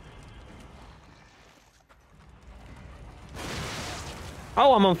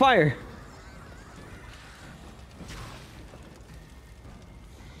 Oh, I'm on fire.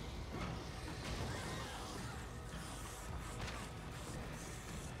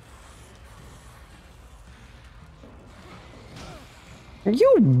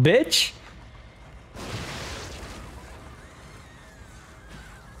 You bitch.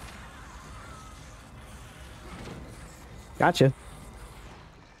 Gotcha.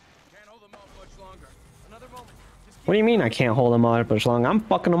 Can't hold them off much longer. Another moment. Just What do you mean I can't hold them on much long? I'm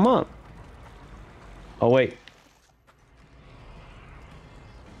fucking them up. Oh, wait.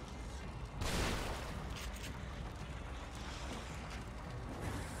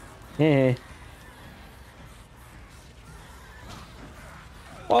 Yeah.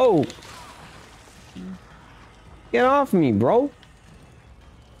 Whoa. Get off me, bro.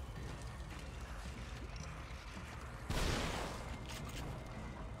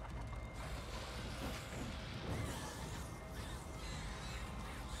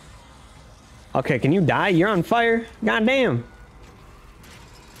 Okay, can you die? You're on fire. God damn.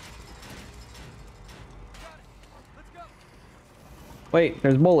 Wait,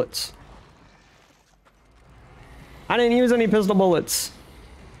 there's bullets. I didn't use any pistol bullets.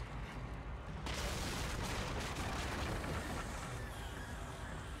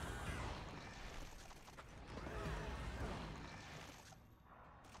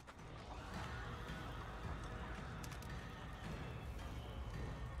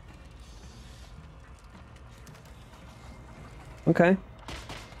 Okay.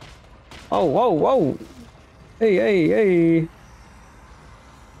 Oh, whoa, whoa. Hey, hey, hey.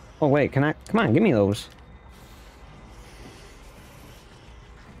 Oh, wait, can I? Come on, give me those.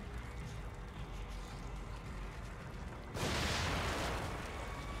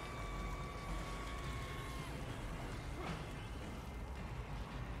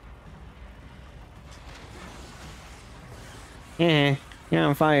 Yeah, you're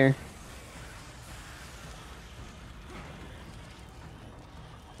on fire.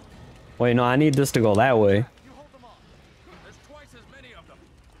 Wait, no, I need this to go that way. You hold them off. There's twice as many of them.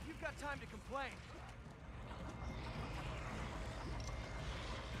 you've got time to complain.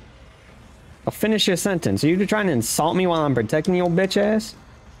 I'll finish your sentence. Are you trying to insult me while I'm protecting your bitch ass?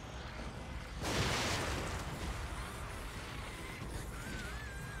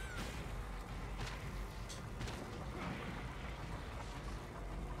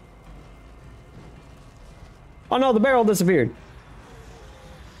 Oh no, the barrel disappeared.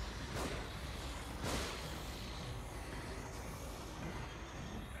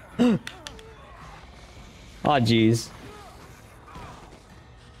 Oh jeez.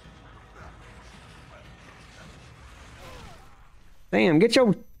 Damn, get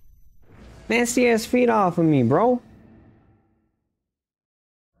your nasty ass feet off of me, bro.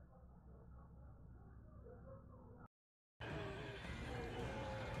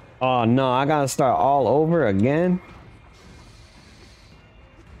 Oh no, I gotta start all over again.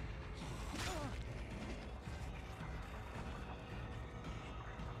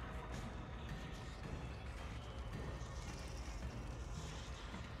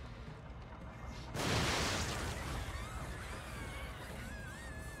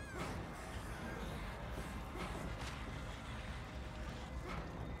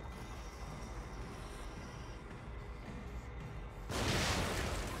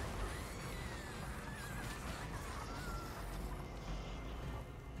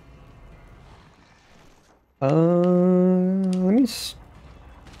 Let me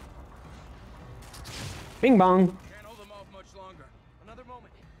Bing bong. Can't hold them off much longer. Another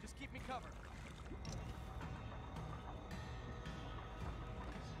moment. Just keep me covered.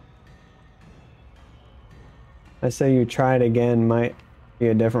 I say you try it again, might be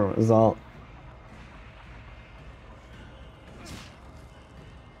a different result.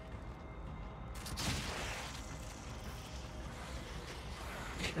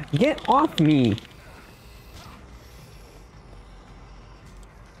 Get off me!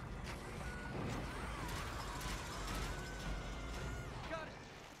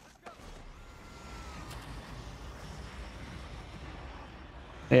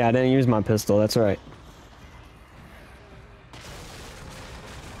 Yeah, I didn't use my pistol, that's right.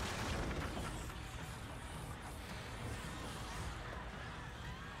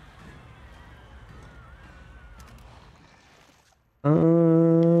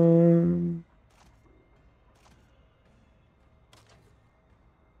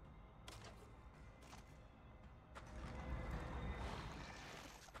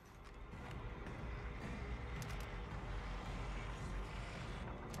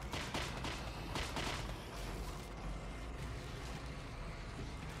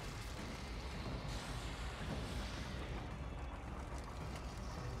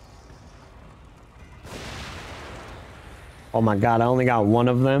 Oh my god, I only got one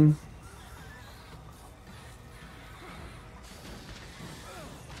of them.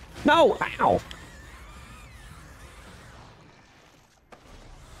 No! Ow!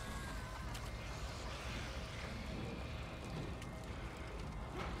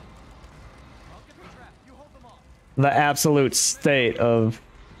 The absolute state of...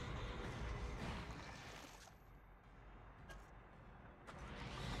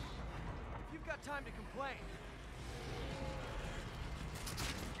 You've got time to complain.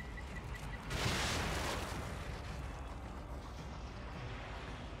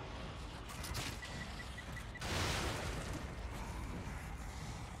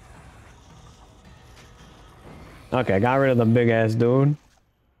 Okay, got rid of the big ass dude.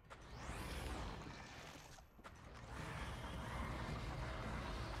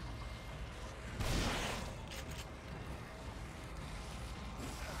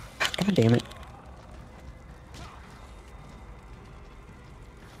 God damn it.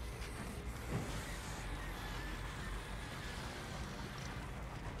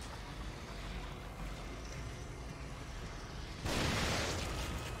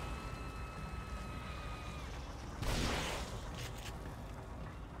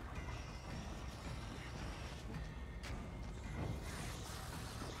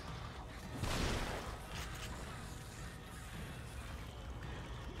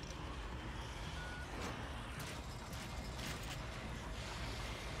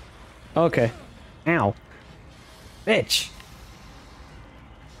 Okay. Ow. Bitch.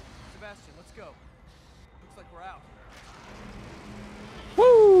 Sebastian, let's go. Looks like we're out.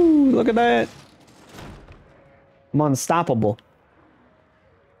 Woo! Look at that. I'm unstoppable.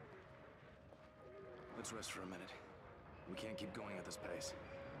 Let's rest for a minute. We can't keep going at this pace.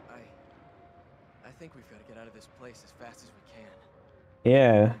 I think we've got to get out of this place as fast as we can.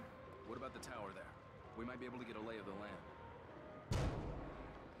 Yeah. What about the tower there? We might be able to get a lay of the land.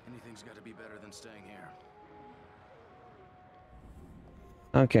 Anything's got to be better than staying here.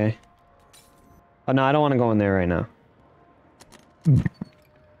 Okay. Oh no, I don't want to go in there right now.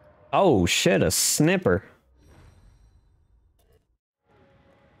 Oh shit, a snipper.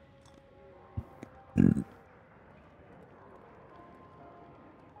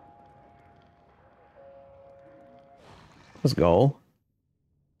 Let's go.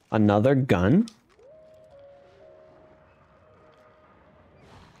 Another gun?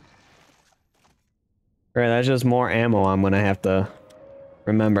 Right, that's just more ammo I'm gonna have to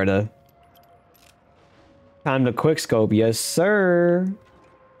remember to... Time to quickscope, yes sir!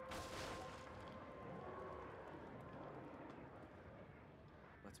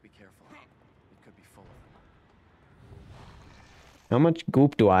 Let's be careful. It could be full of them. How much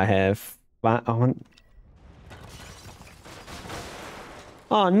goop do I have?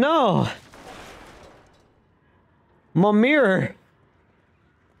 Oh no! My mirror!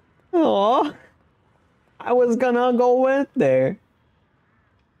 Oh, I was gonna go in there.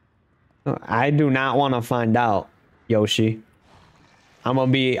 I do not want to find out, Yoshi. I'm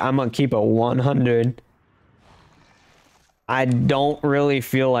gonna keep it 100. I don't really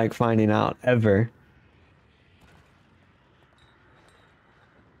feel like finding out ever.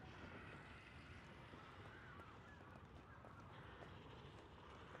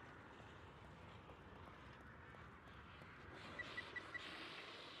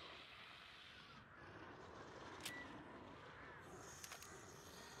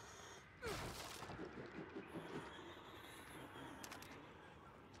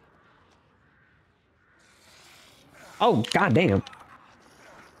 Oh, goddamn.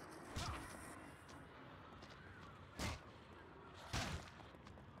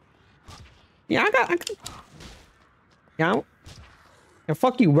 Yeah, I got... Yeah, yeah,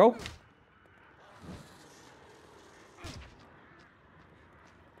 fuck you, bro.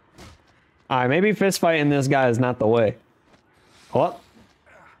 Alright, maybe fist fighting this guy is not the way. What?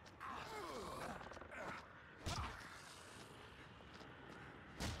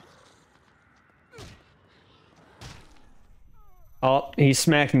 Oh, he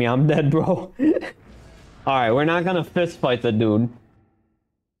smacked me. I'm dead, bro. Alright, we're not gonna fist fight the dude.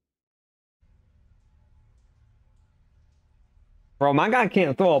 Bro, my guy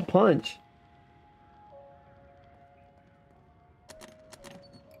can't throw a punch.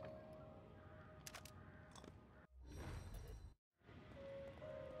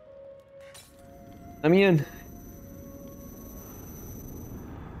 Let me in.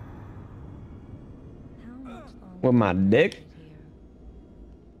 How much longer With my can I dick? sit here?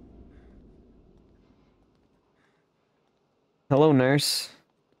 Hello, nurse.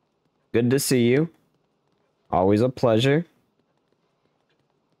 Good to see you. Always a pleasure.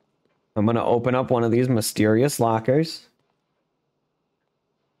 I'm gonna open up one of these mysterious lockers.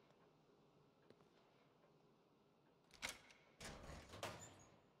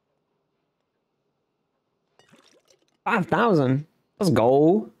 $5,000. Let's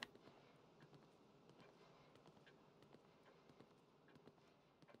go.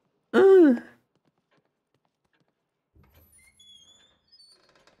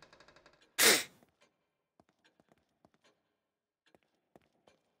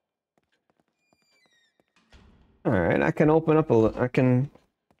 All right, I can open up I can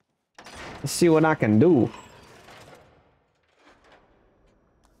see what I can do.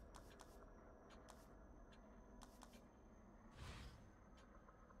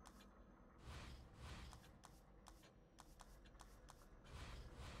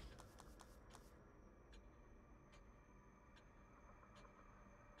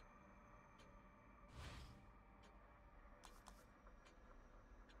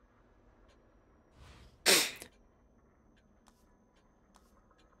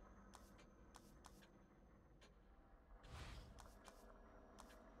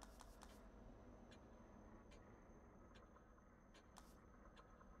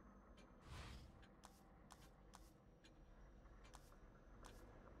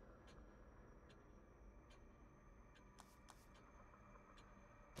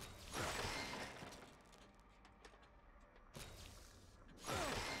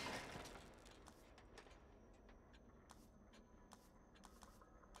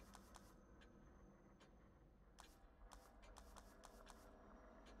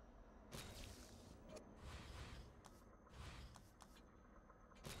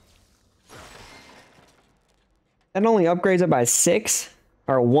 That only upgrades it by 6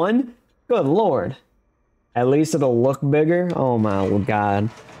 or 1? Good lord. At least it'll look bigger. Oh my god.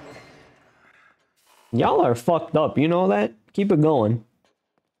 Y'all are fucked up, you know that? Keep it going.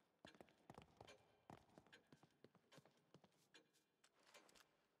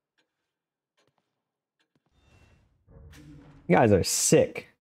 You guys are sick.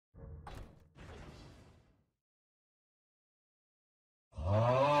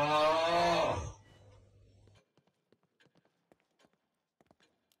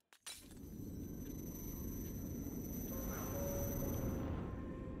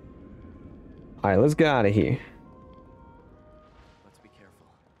 Alright, let's get out of here. Let's be careful.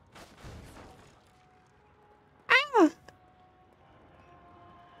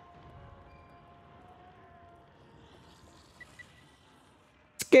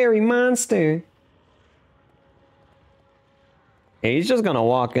 scary monster. Hey, he's just gonna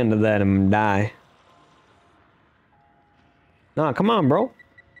walk into that and die. Nah, come on, bro.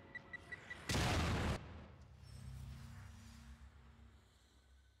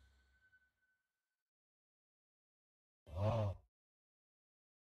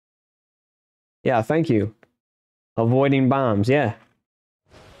 Yeah, thank you. Avoiding bombs, yeah.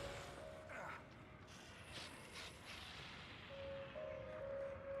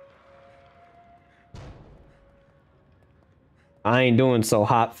 I ain't doing so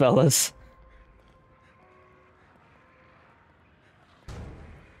hot, fellas.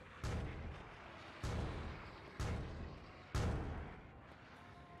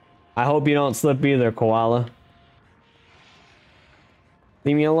 I hope you don't slip either, Koala.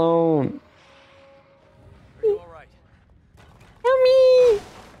 Leave me alone. Are you alright? Help me!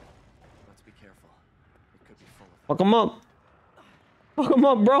 Let's be careful. It could be full of... Fuck him up. Fuck him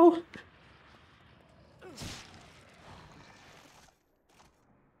up, bro.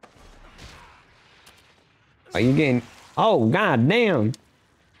 Are you getting... Oh, god damn.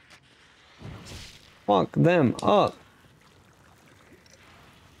 Fuck them up.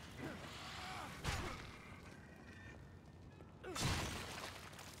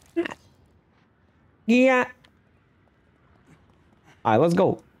 Yeah. Alright, let's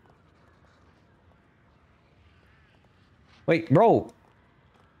go. Wait, bro. What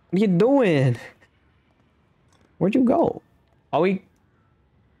are you doing? Where'd you go? Oh,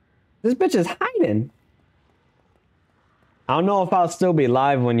 this bitch is hiding. I don't know if I'll still be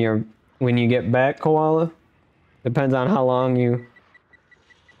live when you get back, Koala. Depends on how long you...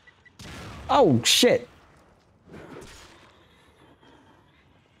 Oh, shit.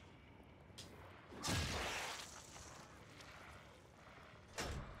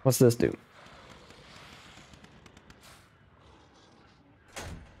 What's this do?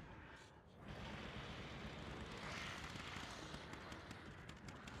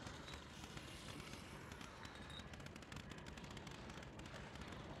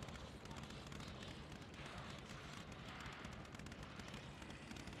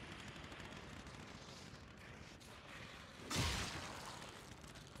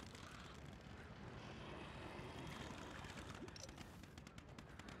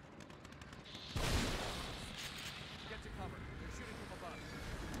 Get to cover. They're shooting from above.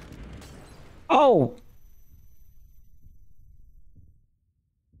 Oh!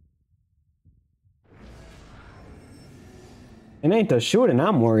 It ain't the shooting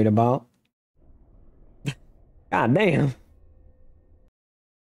I'm worried about. God damn.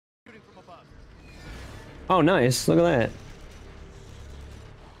 Shooting from above. Oh, nice. Look at that.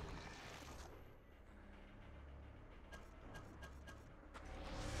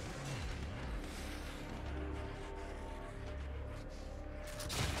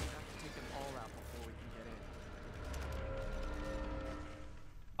 Take them all out before we can get in.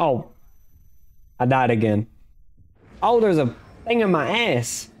 Oh. I died again. Oh, there's a thing in my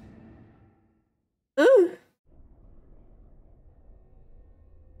ass. Shooting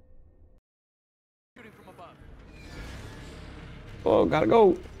from above. Oh, gotta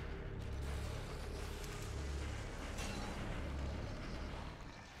go.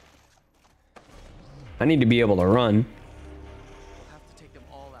 I need to be able to run. We'll have to take them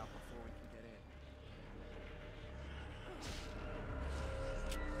all out before we can get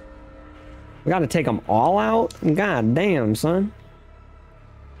in. We gotta take them all out? God damn, son.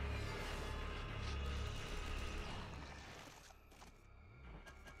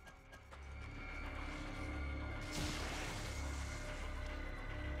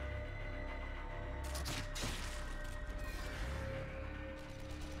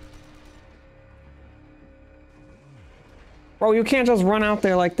 Bro, you can't just run out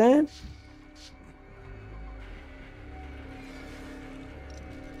there like that.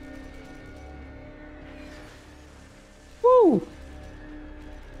 Woo!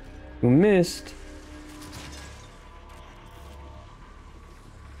 You missed.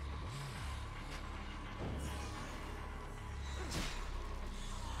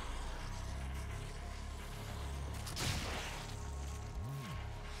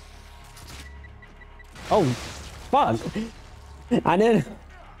 Oh, fuck. I did.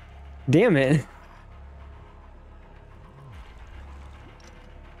 Damn it.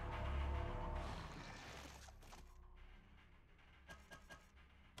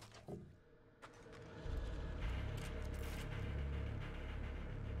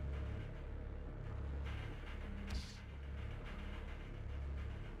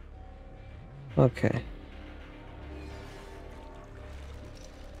 Okay.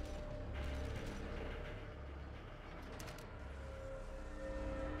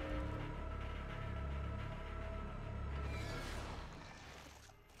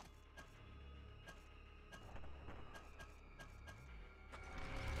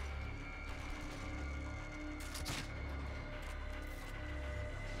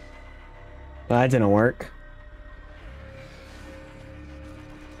 That didn't work.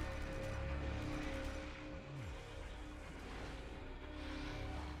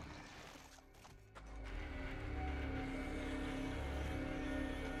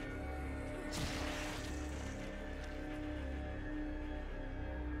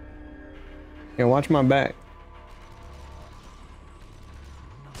 Yeah, watch my back.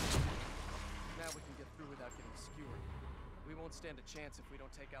 Now we can get through without getting skewered. We won't stand a chance if we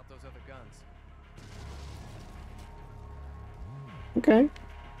don't take out those other guns. Okay. Are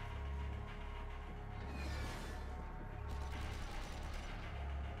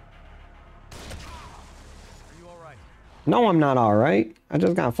you alright? No, I'm not alright. I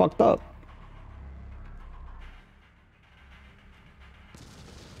just got fucked up.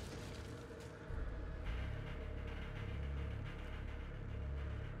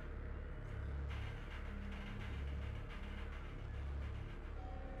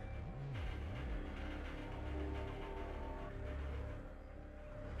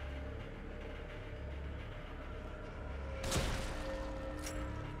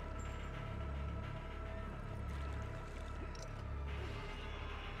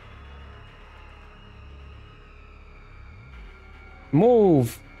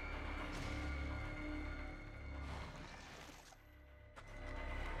 Move.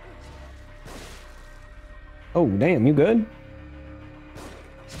 Oh, damn, you good?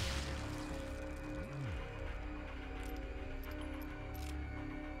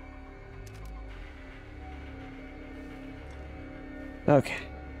 Okay.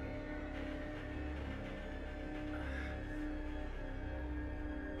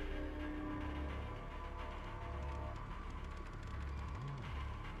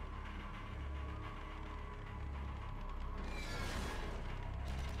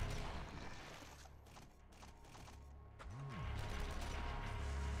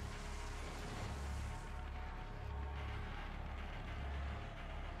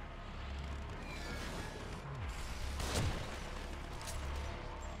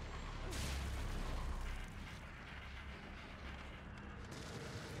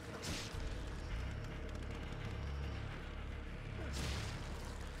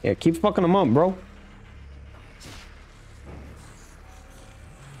 Yeah, keep fucking them up, bro.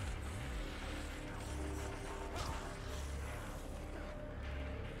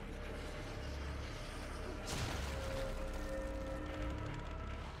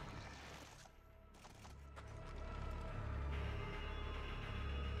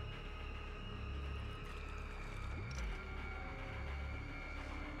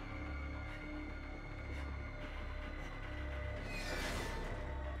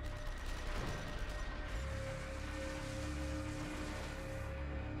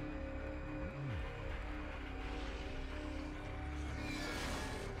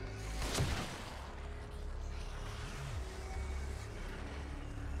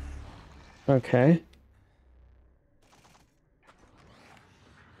 Okay.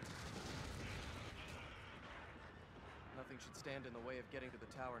 Nothing should stand in the way of getting to the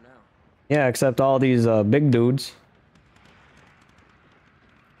tower now. Yeah, except all these big dudes.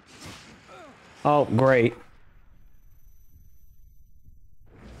 Oh, great.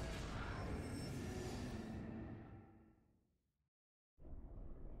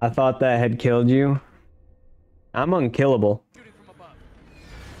 I thought that had killed you. I'm unkillable. Shooting from above.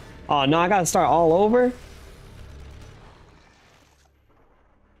 Oh, no, I gotta start all over?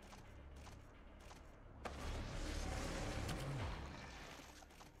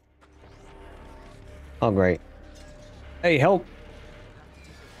 Oh, great. Hey, help. Take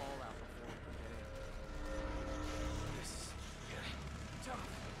it all out before we can get in. This is tough.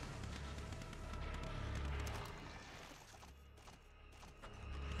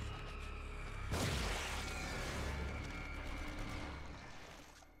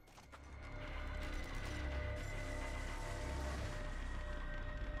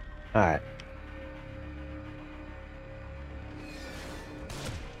 All right.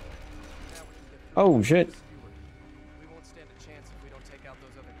 Oh, shit. We won't stand a chance if we don't take out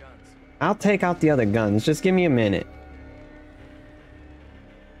those other guns. I'll take out the other guns. Just give me a minute.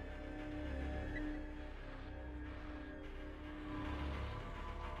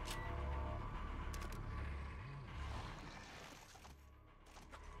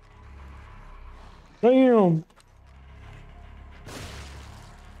 Damn.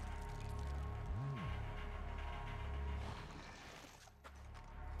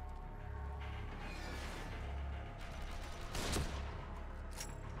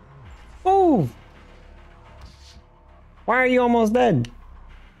 Oh! Why are you almost dead?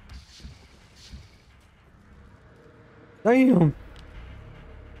 Damn.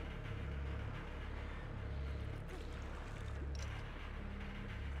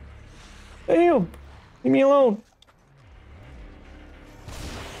 Damn! Leave me alone.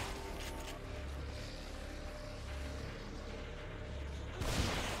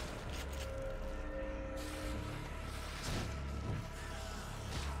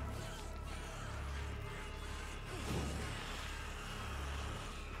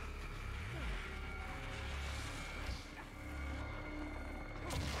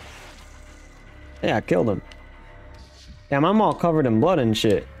 Yeah, I killed him. Damn, I'm all covered in blood and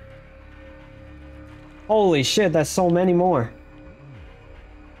shit. Holy shit, that's so many more.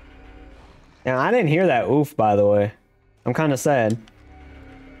 Yeah, I didn't hear that oof, by the way. I'm kind of sad.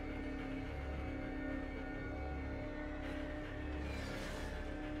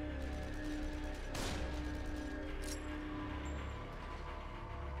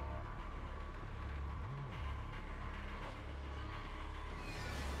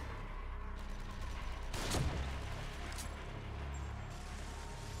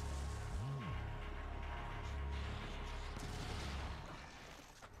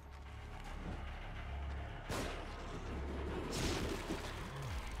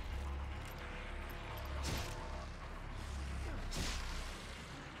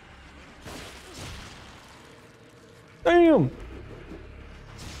 Damn!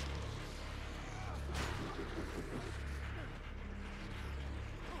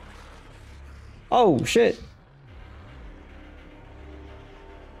 Oh, shit.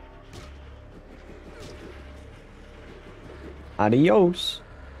 Adios.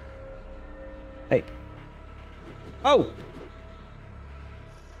 Hey. Oh!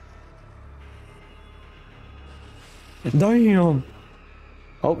 Damn!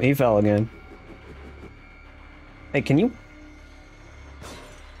 Oh, he fell again. Hey, can you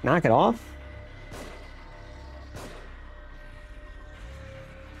knock it off?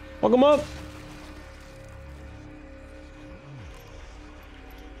 Fuck him up!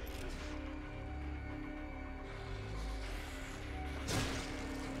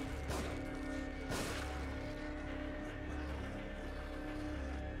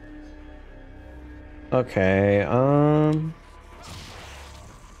 Okay, I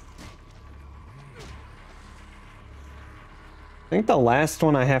think the last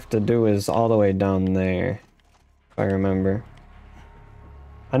one I have to do is all the way down there, if I remember.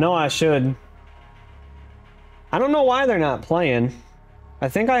 I know I should. I don't know why they're not playing. I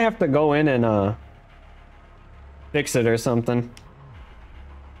think I have to go in and fix it or something.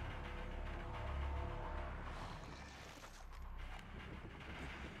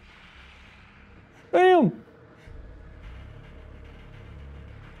 Damn!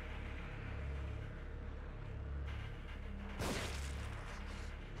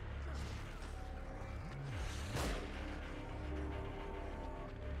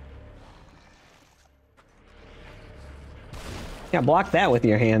 Yeah, block that with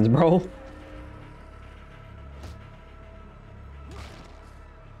your hands, bro.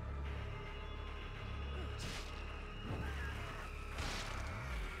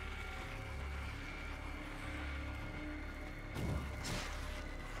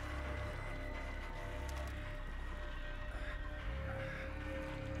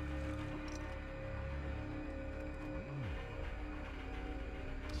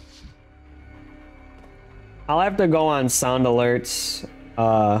 I'll have to go on sound alerts,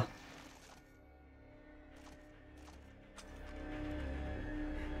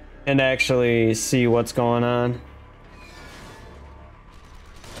 and actually see what's going on.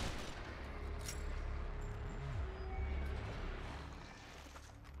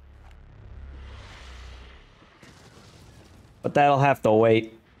 But that'll have to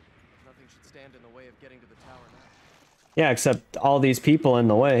wait. Nothing should stand in the way of getting to the tower now. Yeah, except all these people in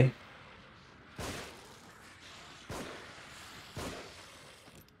the way.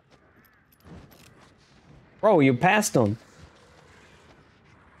 Bro, you passed them.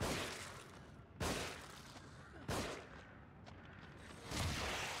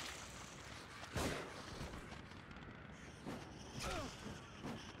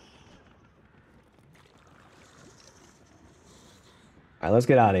 All right, let's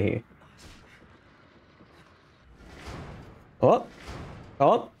get out of here. Oh.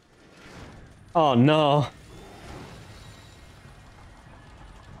 Oh. Oh, no.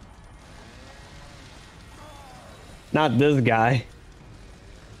 Not this guy.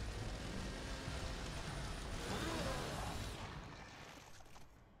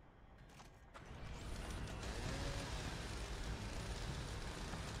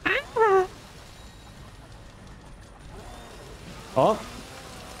 Oh.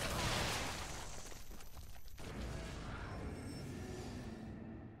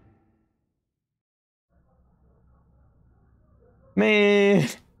 Man,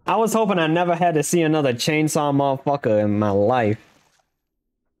 I was hoping I never had to see another chainsaw motherfucker in my life.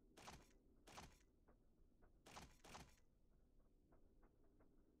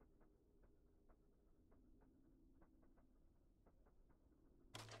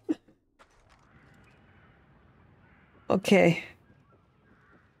 Okay.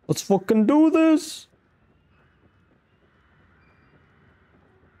 Let's fucking do this.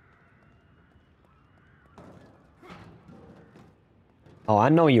 Oh, I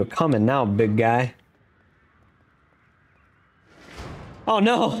know you're coming now, big guy. Oh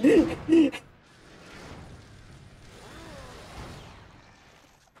no!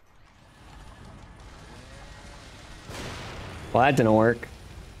 Well, that didn't work.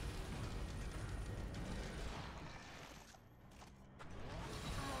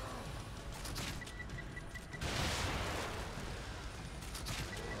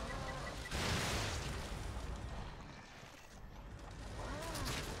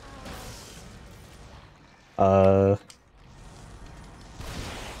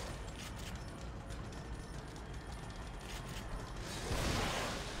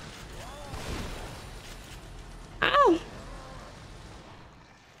 Ow!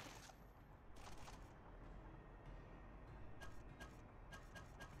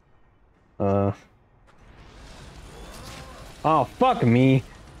 Oh, fuck me.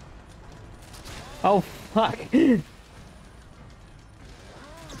 Oh, fuck.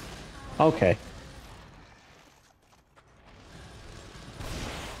 Okay.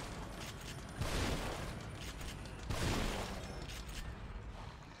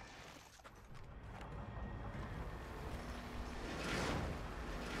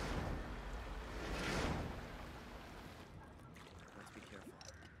 Let's be careful.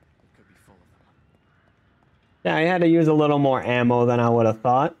 It could be full of them. Yeah, I had to use a little more ammo than I would have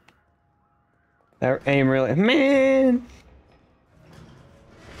thought. That aim really... Man!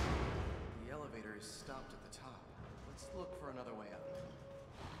 The elevator is stopped at the top. Let's look for another way out.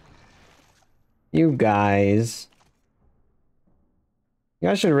 You guys. You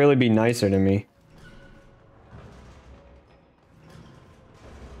guys should really be nicer to me.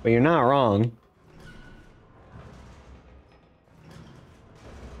 But you're not wrong.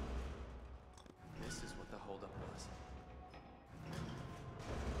 This is what the holdup was.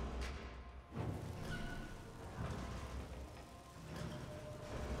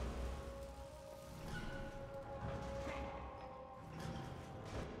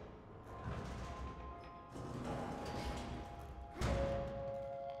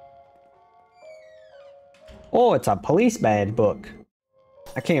 Oh, it's a police badge book.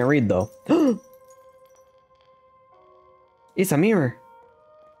 I can't read though. It's a mirror.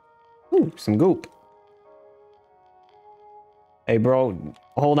 Ooh, some goop. Hey bro,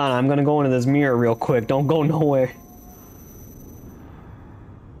 hold on, I'm gonna go into this mirror real quick. Don't go nowhere.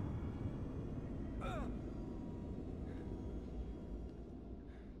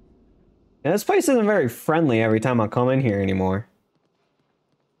 Yeah, this place isn't very friendly every time I come in here anymore.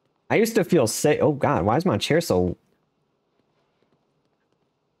 I used to feel safe. Oh god, why is my chair so...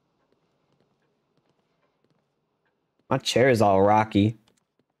 My chair is all rocky.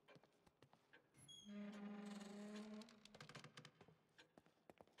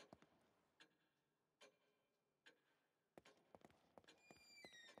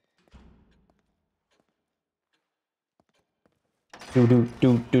 Do.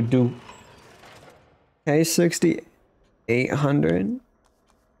 Okay, 6,800.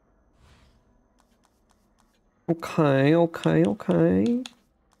 Okay.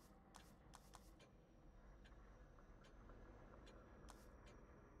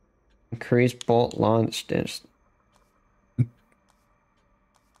 Increase bolt launch distance.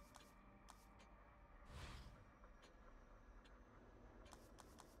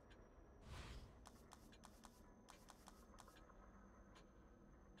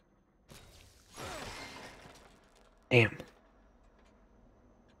 Damn.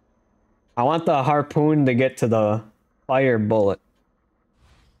 I want the harpoon to get to the fire bullet.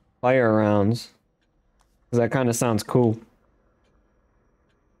 Fire rounds. Because that kind of sounds cool.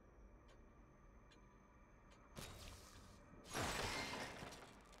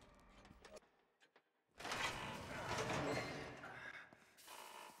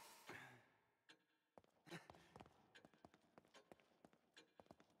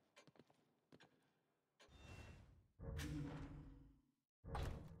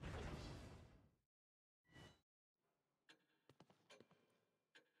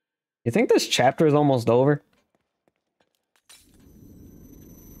 You think this chapter is almost over?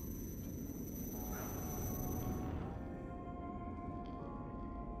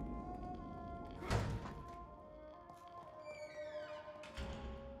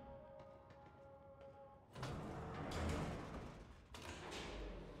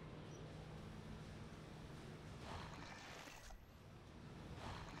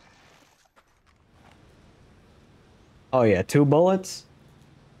 Oh yeah, 2 bullets?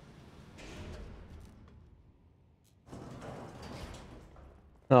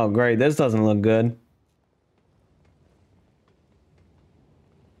 Oh great, this doesn't look good.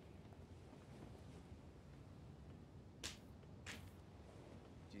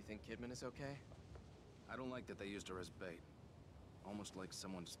 Do you think Kidman is okay? I don't like that they used her as bait. Almost like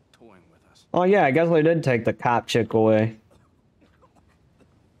someone's toying with us. Oh yeah, I guess they did take the cop chick away.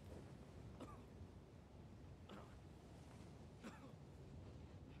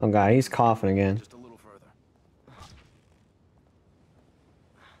 Oh god, he's coughing again. Just a little further.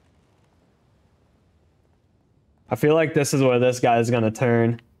 I feel like this is where this guy's gonna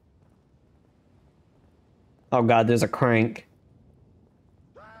turn. Oh god, there's a crank.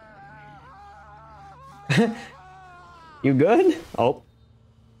 You good? Oh.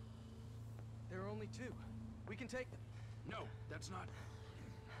 There are only 2. We can take them. No, that's not.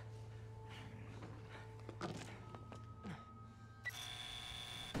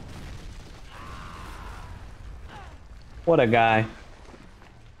 What a guy.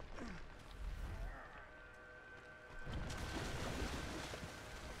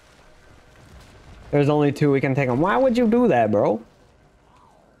 There's only 2, we can take them. Why would you do that, bro?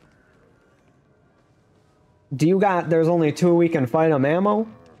 Do you got, there's only 2 we can fight them ammo?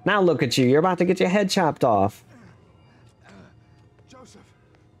 Now look at you, you're about to get your head chopped off. Joseph.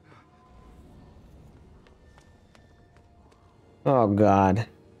 Oh god.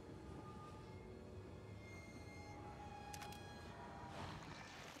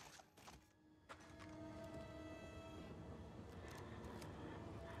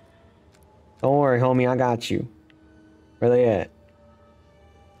 Don't worry, homie, I got you. Where they at?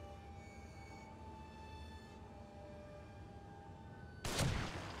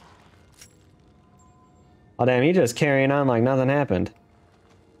 Oh damn, he just carrying on like nothing happened.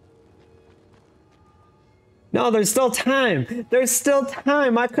 No, there's still time. There's still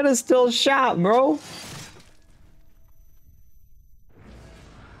time. I could have still shot, bro.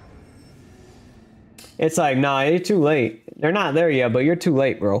 It's like, nah, you're too late. They're not there yet, but you're too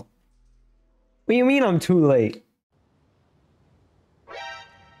late, bro. What do you mean I'm too late?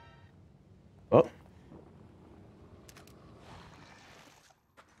 Oh.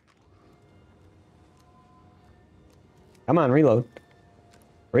 Come on, reload.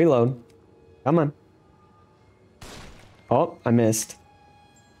 Reload. Come on. Oh, I missed.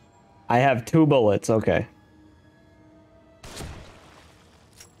 I have 2 bullets, okay.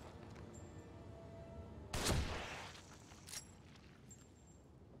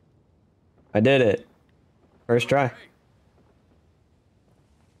 I did it. First try.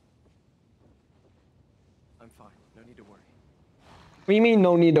 I'm fine. No need to worry. What do you mean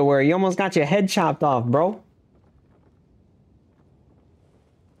no need to worry? You almost got your head chopped off, bro.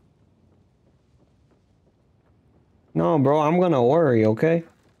 No, bro, I'm gonna worry, okay?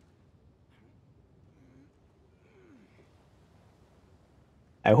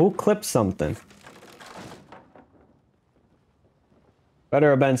 Hey, who clipped something?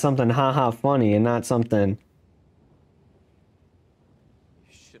 Better have been something haha funny and not something.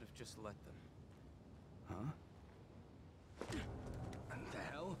 You should have just let them. Huh? What the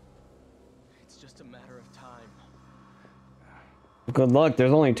hell? It's just a matter of time. Good luck,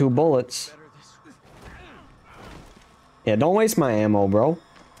 there's only 2 bullets. Better this. Yeah, don't waste my ammo, bro.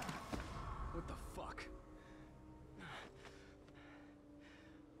 What the fuck?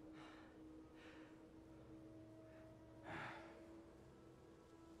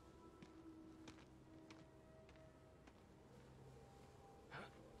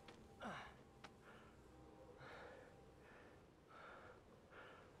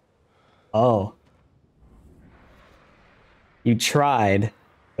 Oh. You tried,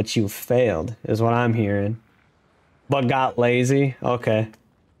 but you failed, is what I'm hearing. But got lazy? Okay.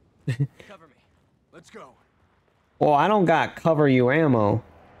 Cover me. Let's go. Well, I don't got cover you ammo.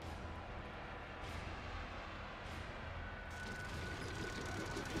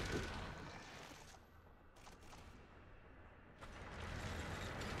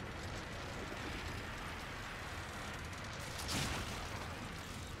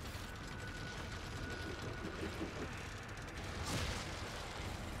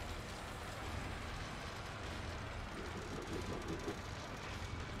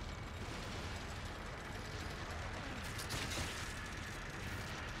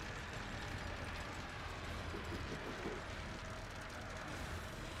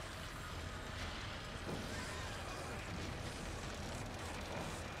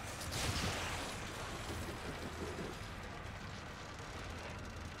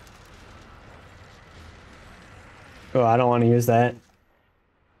 Oh, I don't want to use that.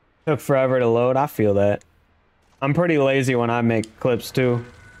 Took forever to load. I feel that. I'm pretty lazy when I make clips too.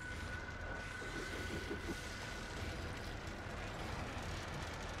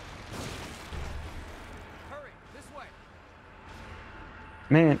 Hurry, this way.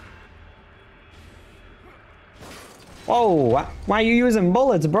 Man. Whoa, why are you using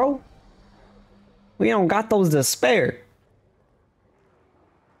bullets, bro? We don't got those to spare.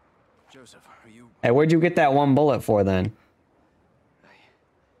 Joseph, are you? Hey, where'd you get that one bullet for then?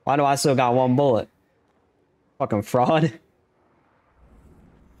 Why do I still got one bullet? Fucking fraud.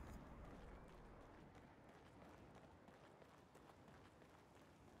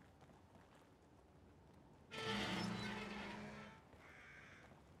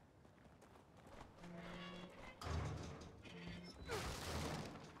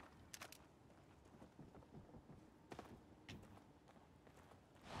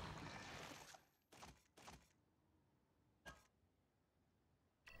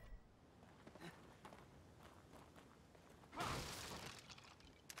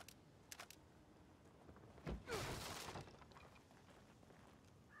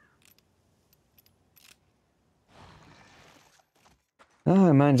 Oh,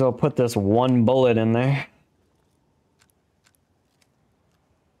 I might as well put this one bullet in there.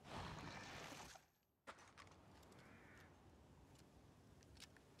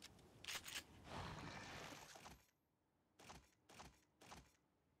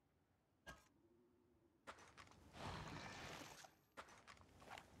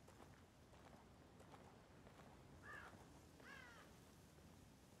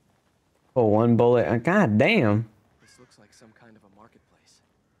 Oh, one bullet. God damn. This looks like some kind of a marketplace.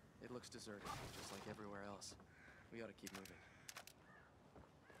 It looks deserted, just like everywhere else. We ought to keep moving.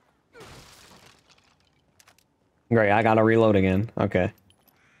 Great, I gotta reload again. Okay.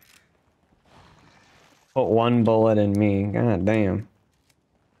 Put one bullet in me. God damn.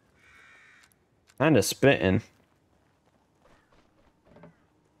 Kinda spitting.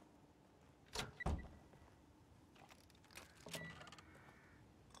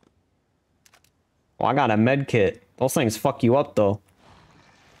 Oh, I got a med kit. Those things fuck you up though.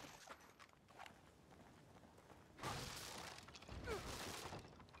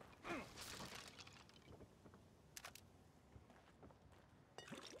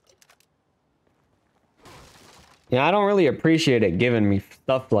 Yeah, I don't really appreciate it giving me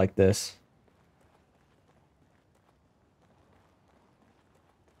stuff like this.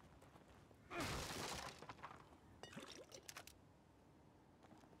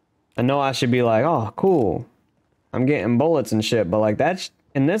 I know I should be like, oh, cool. I'm getting bullets and shit, but like that's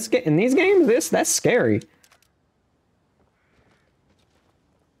in these games, that's scary.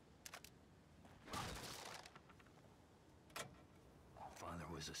 Father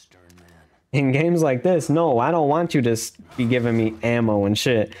was a stern man. In games like this, no, I don't want you to be giving me ammo and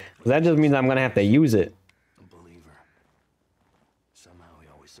shit. 'Cause that just means I'm gonna have to use it. A believer. Somehow he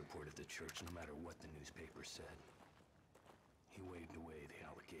always supported the church no matter what the newspaper said. He waved away the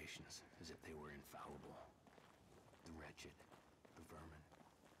allegations as if they were infallible. The wretched, the vermin,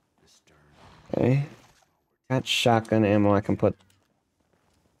 the stern. Okay. Got shotgun ammo I can put.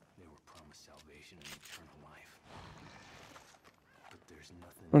 They were promised salvation and eternal life. But there's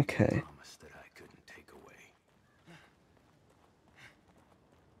nothing in Okay. the promise that I couldn't take away.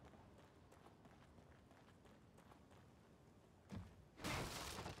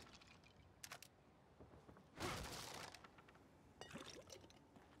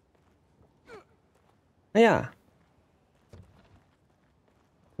 Yeah.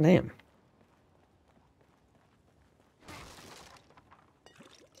 Damn.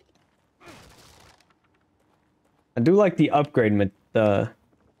 I do like the upgrade with the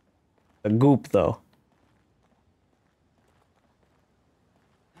goop though.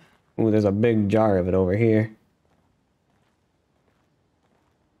 Ooh, there's a big jar of it over here.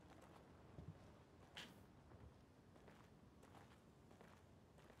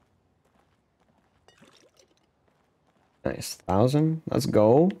 Nice, 1,000. Let's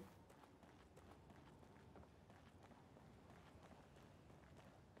go.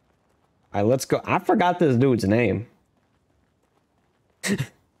 Alright, let's go. I forgot this dude's name.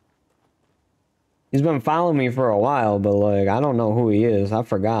 He's been following me for a while, but like, I don't know who he is. I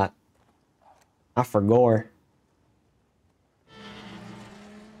forgot. I forgot.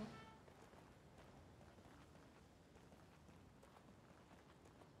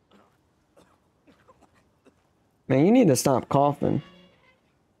 Man, you need to stop coughing.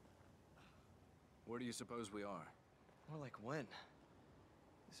 Where do you suppose we are? More like when?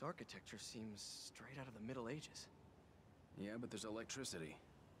 This architecture seems straight out of the Middle Ages. Yeah, but there's electricity.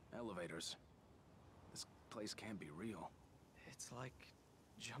 Elevators. This place can't be real. It's like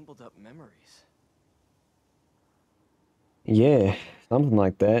jumbled up memories. Yeah, something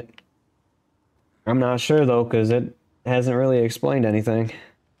like that. I'm not sure though, because it hasn't really explained anything.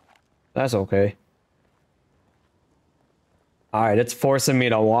 That's okay. Alright, it's forcing me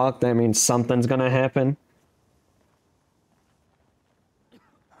to walk. That means something's gonna happen.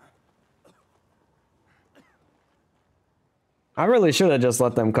 I really should have just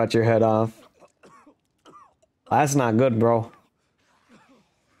let them cut your head off. That's not good, bro.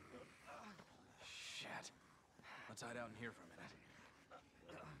 Shit. Let's hide out in here for a minute.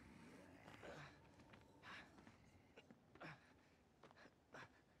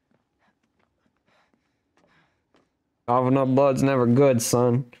 Coughing up blood's never good,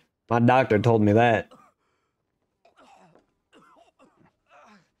 son. My doctor told me that.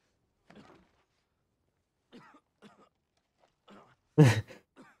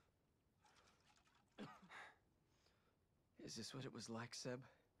 Is this what it was like, Seb?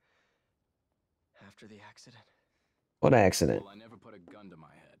 After the accident? What accident? Well, I never put a gun to my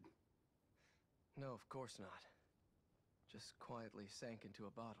head. No, of course not. Just quietly sank into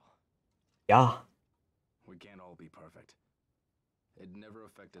a bottle. Yeah. We can't all be perfect. It never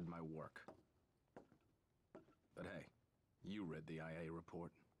affected my work. But hey, you read the IA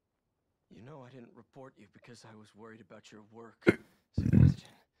report. You know I didn't report you because I was worried about your work, Sebastian.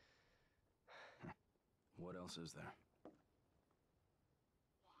 What else is there?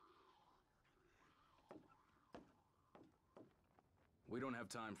 We don't have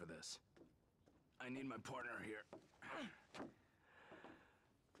time for this. I need my partner here.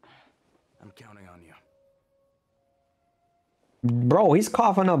 I'm counting on you. Bro, he's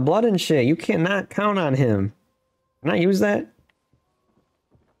coughing up blood and shit. You cannot count on him. Can I use that?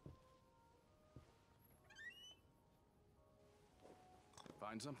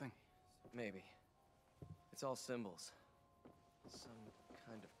 Find something? Maybe. It's all symbols. Some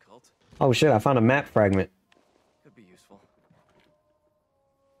kind of cult. Oh shit, I found a map fragment. Could be useful.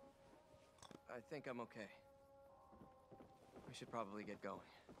 I think I'm okay. We should probably get going.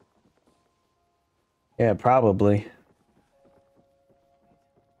 Yeah, probably.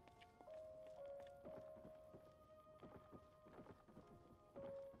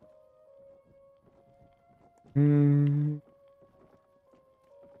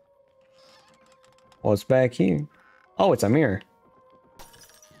 What's back here? Oh, it's a mirror.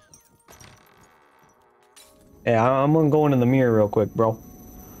 Yeah, I'm gonna go into the mirror real quick, bro.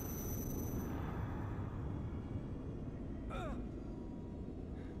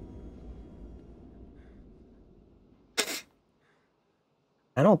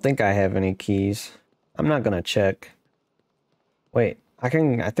 I don't think I have any keys. I'm not gonna check. Wait, I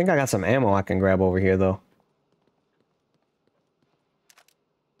think I got some ammo I can grab over here though.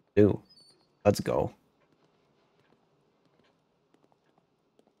 Dude, let's go.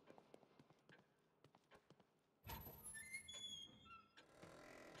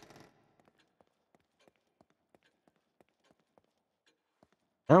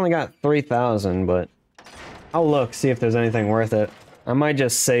 I only got 3,000, but I'll look, see if there's anything worth it. I might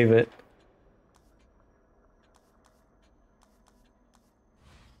just save it.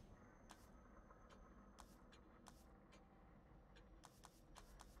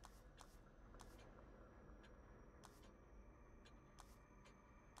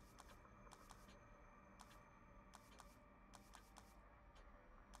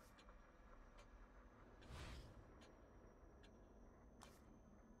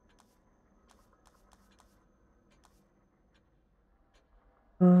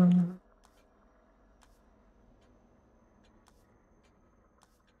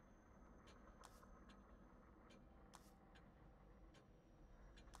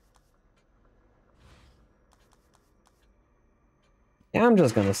 Yeah, I'm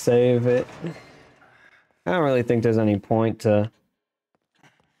just gonna save it. I don't really think there's any point to...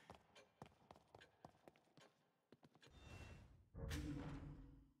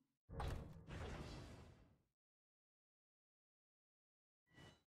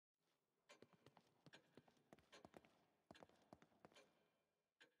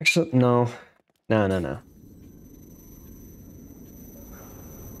 Actually, no. No.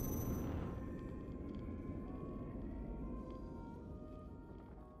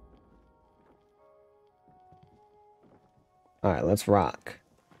 Alright, let's rock.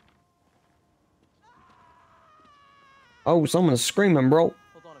 Oh, someone's screaming, bro.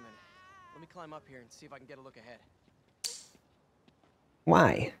 Hold on a minute. Let me climb up here and see if I can get a look ahead.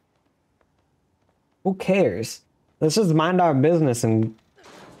 Why? Who cares? Let's just mind our business and...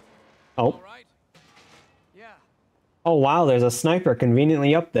 Oh. All right? Yeah. Oh wow, there's a sniper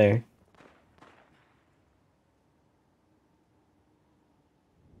conveniently up there.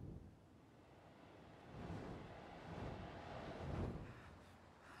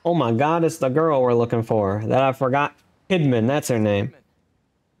 Oh my god, it's the girl we're looking for that I forgot. Kidman, that's her name.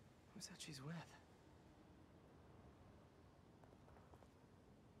 Who's that she's with?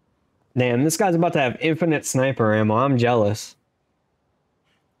 Damn, this guy's about to have infinite sniper ammo. I'm jealous.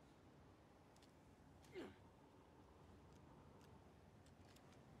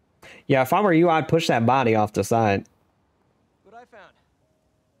 Yeah, if I were you, I'd push that body off the side. What I found.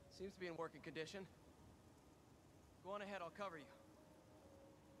 Seems to be in working condition. Go on ahead, I'll cover you.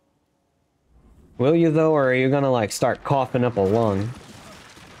 Will you though, or are you gonna like start coughing up a lung?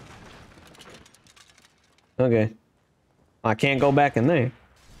 Okay. I can't go back in there.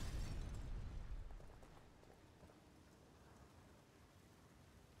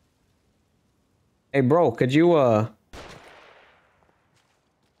 Hey bro, could you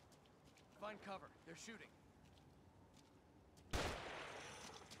Find cover. They're shooting.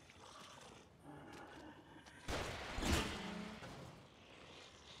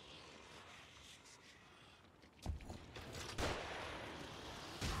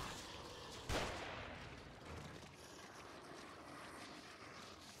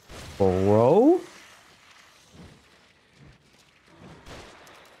 bro?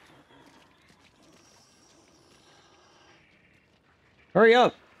 Hurry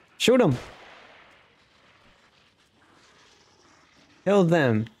up. Shoot him. Kill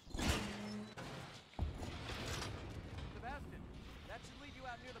them. Sebastian, that should lead you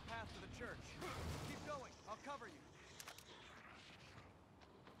out near the path to the church. Keep going. I'll cover you.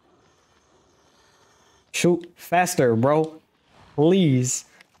 Shoot faster, bro. Please.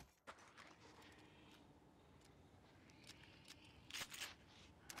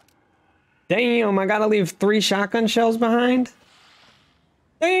 Damn, I gotta leave 3 shotgun shells behind?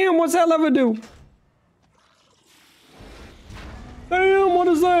 Damn, what's that lever do? Damn, what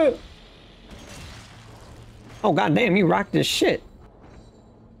is that? Oh, goddamn, you rocked this shit.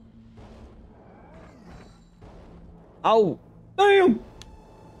 Oh, damn.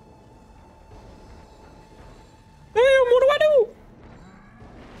 Damn, what do I do?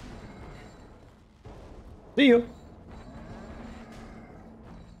 See ya.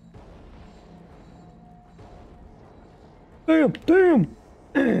 Damn, damn.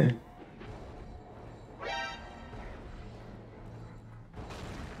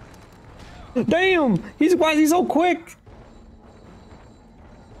 Damn, why is he so quick?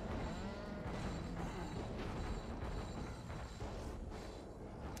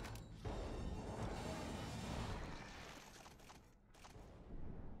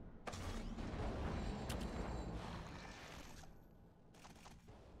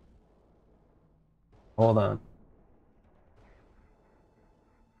 Hold on.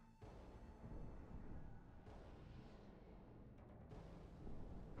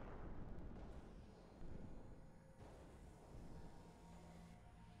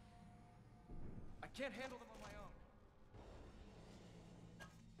 I can't handle them on my own.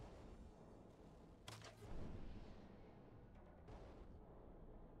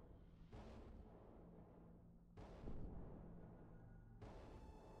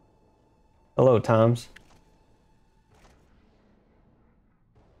 Hello, Toms.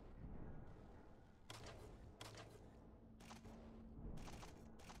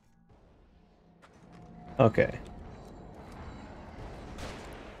 Okay.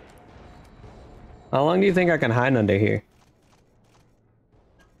 How long do you think I can hide under here?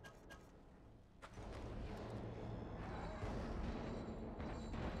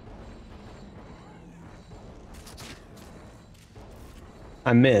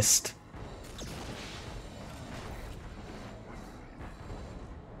 I missed.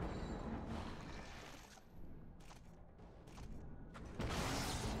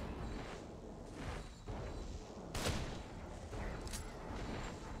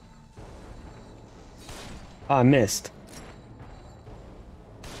 Oh, I missed.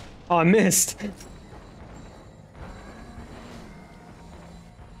 Oh, I missed.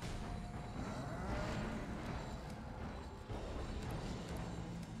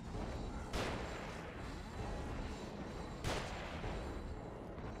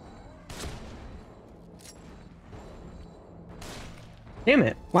 Damn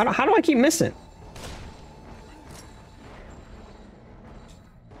it. How do I keep missing?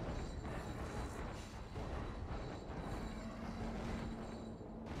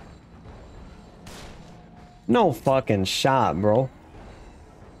 No fucking shot, bro.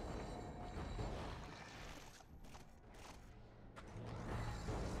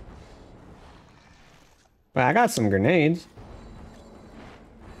 Well, I got some grenades.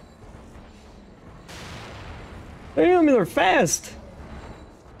 Damn, they're fast.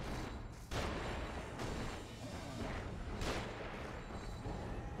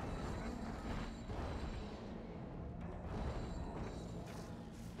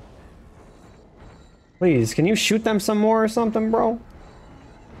 Please, can you shoot them some more or something, bro?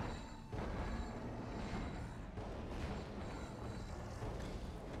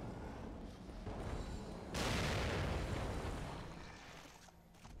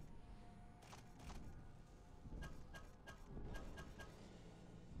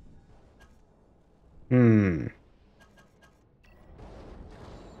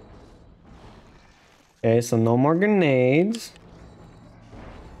 Okay, so no more grenades.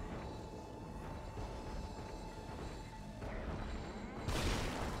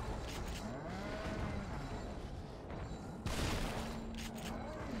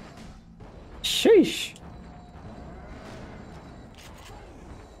 Sheesh.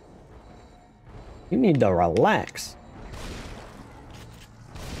 You need to relax.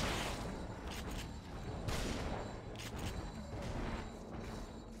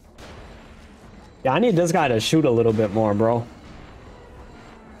 Yeah, I need this guy to shoot a little bit more, bro.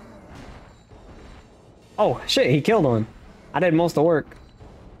 Oh, shit, he killed one. I did most of the work.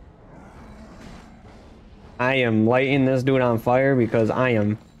 I am lighting this dude on fire because I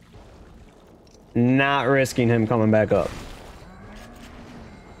am not risking him coming back up.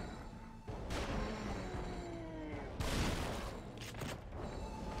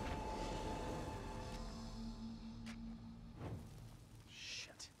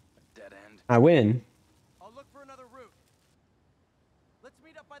 Shit. A dead end. I win. I'll look for another route. Let's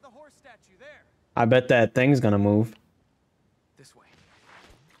meet up by the horse statue there. I bet that thing's gonna move. This way.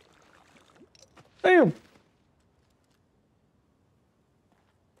 Damn.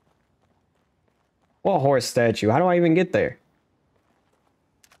 What horse statue? How do I even get there?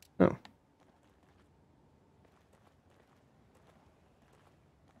 Oh.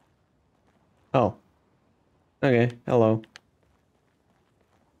 Oh. Okay, hello.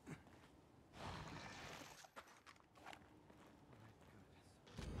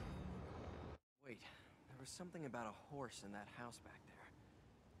 Wait, there was something about a horse in that house back there.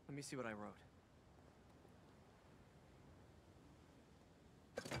 Let me see what I wrote.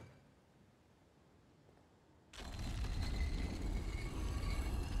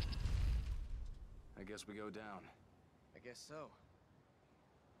 I guess we go down. I guess so.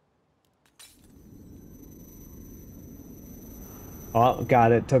 Oh,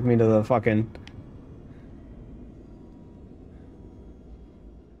 God, it took me to the fucking...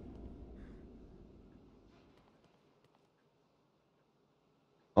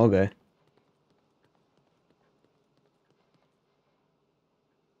 Okay.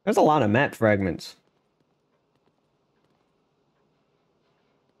 There's a lot of map fragments.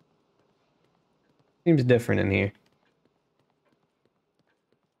 Seems different in here.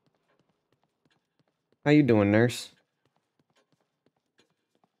 How you doing, nurse?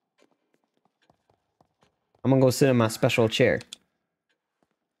 I'm gonna go sit in my special chair.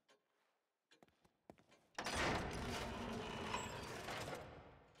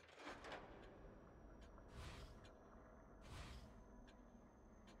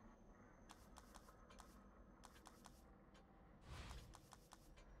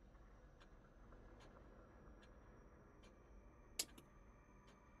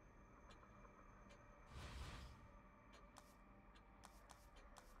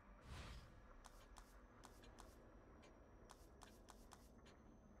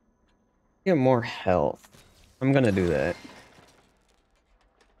 Get more health. I'm gonna do that.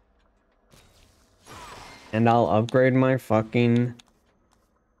 And I'll upgrade my fucking...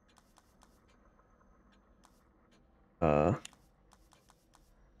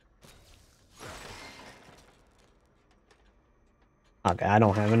 Okay, I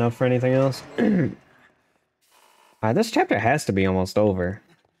don't have enough for anything else. Alright, this chapter has to be almost over.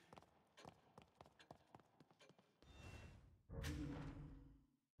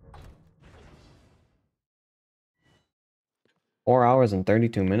 Four hours and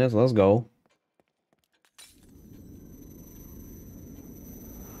 32 minutes. Let's go.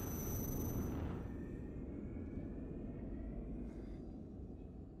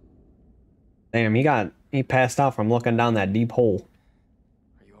 Damn, he passed out from looking down that deep hole.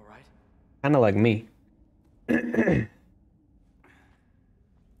 Are you alright? Kind of like me.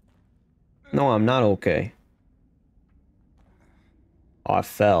 No, I'm not okay. Oh, I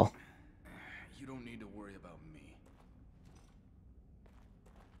fell. You don't need to worry about me.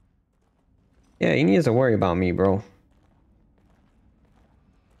 Yeah, he needs to worry about me, bro.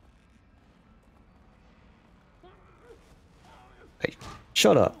 Hey,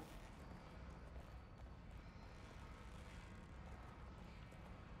 shut up.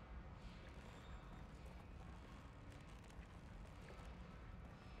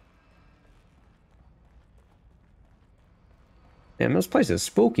 Damn, this place is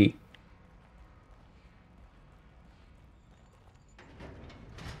spooky.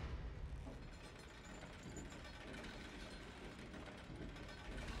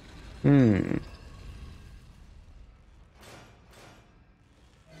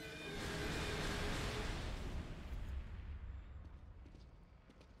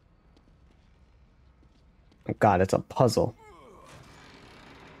 Oh God, it's a puzzle.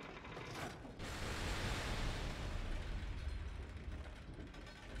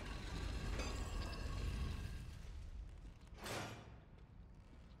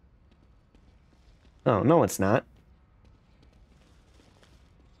 Oh, no, it's not.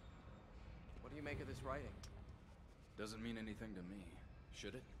 What do you make of this writing? Doesn't mean anything to me.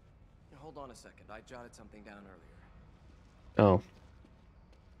 Should it? Hold on a second. I jotted something down earlier. Oh.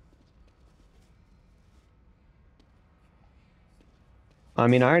 I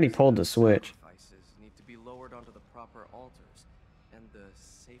mean, I already pulled the switch. Sacrifices need to be lowered onto the proper altars, and the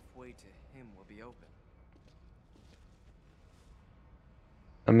safe way to him will be open.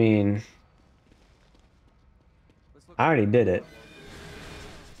 I mean, Let's look I already did it.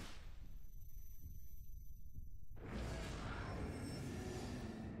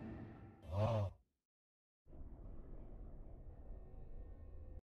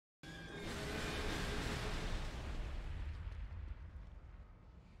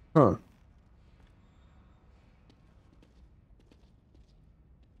 Huh.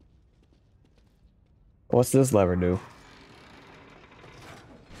 What's this lever do?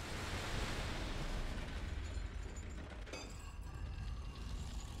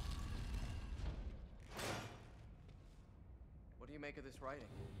 What do you make of this writing?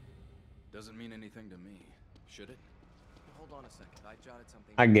 Doesn't mean anything to me. Should it? Hold on a second. I jotted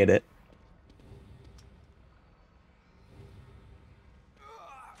something I down. get it.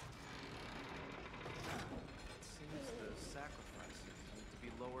 It seems the sacrifices need to be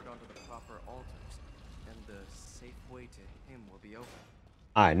lowered onto the proper altars, and the safe way to him will be open.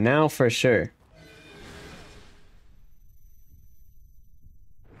 Alright, now for sure.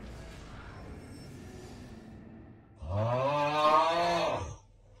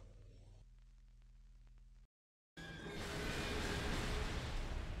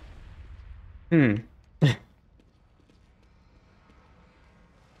 Hmm.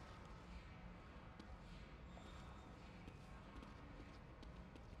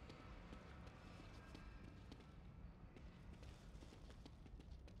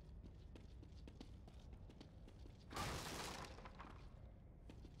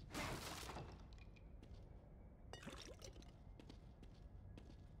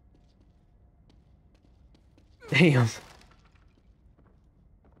 Damn.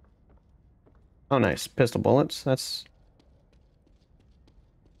 Oh, nice. Pistol bullets. That's...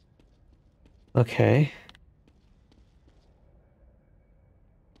 Okay.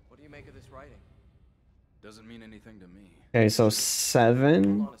 What do you make of this writing? Doesn't mean anything to me. Okay, so Hold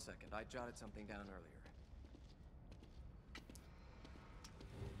 7. on a second. I jotted something down earlier.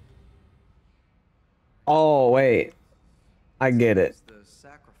 Oh, wait. I get it. The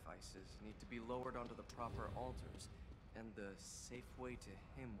sacrifices need to be lowered onto the proper altars, and the safe way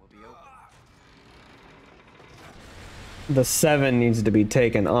to him will be open. The 7 needs to be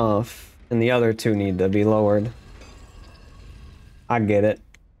taken off, and the other 2 need to be lowered. I get it.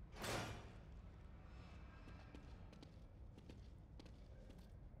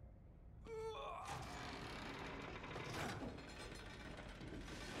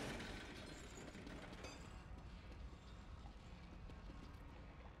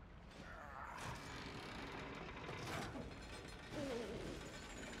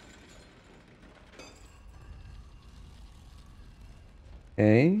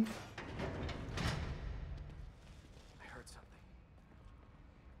 Okay. I heard something.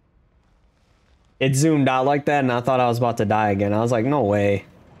 It zoomed out like that, and I thought I was about to die again. I was like, no way. It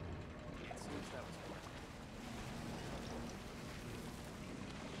seems that was working.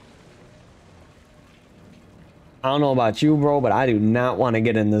 I don't know about you, bro, but I do not want to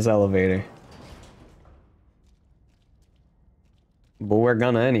get in this elevator. But we're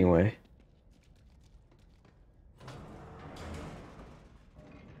gonna anyway.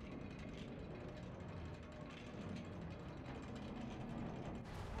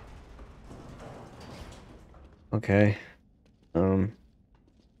 Okay.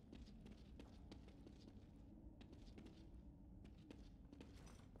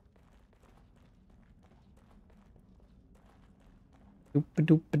 Doopa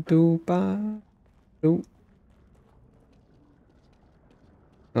doopa doopa. Doop.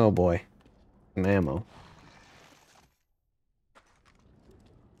 Oh boy. Some ammo.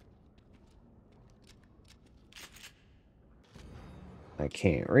 I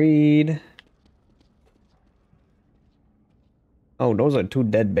can't read. Oh, those are 2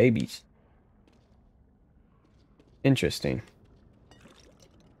 dead babies. Interesting.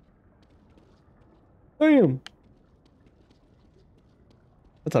 Damn.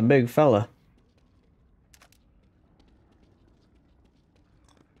 That's a big fella.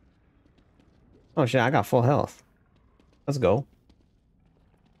 Oh shit, I got full health. Let's go.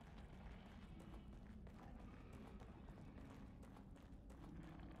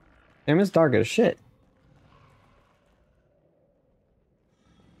 Damn, it's dark as shit.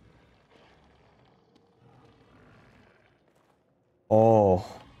 Oh.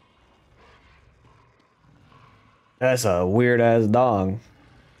 That's a weird ass dog.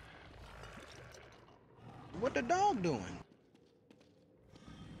 What the dog doing?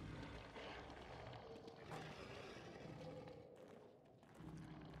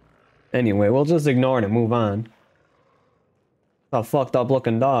 Anyway, we'll just ignore it and move on. A fucked up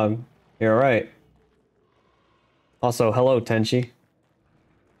looking dog. You're right. Also, hello, Tenchi.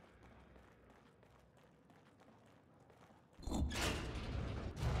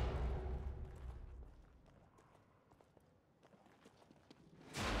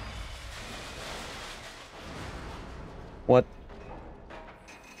 What?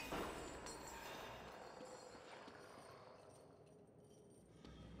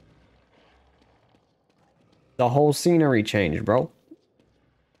 The whole scenery changed, bro.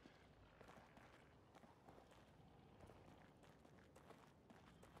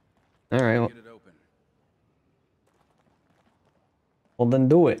 All right. Get it open. Well, then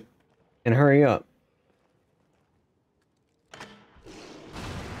do it. And hurry up.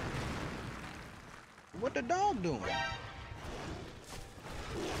 What the dog doing?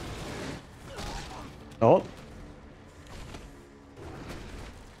 Oh.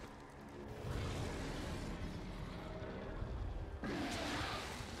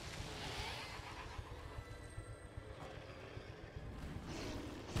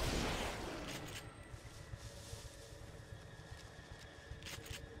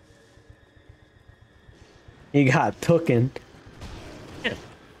 He got tooken.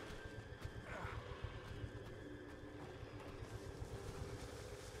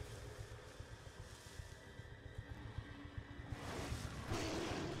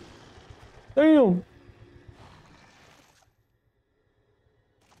 Damn.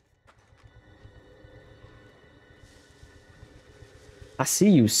 I see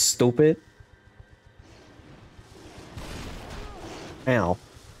you, stupid. Ow.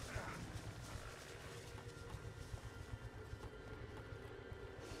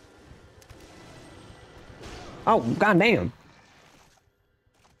 Oh, goddamn.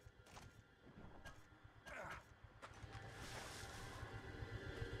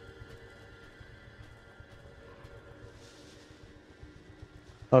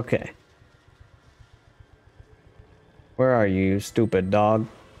 Okay. Where are you, stupid dog?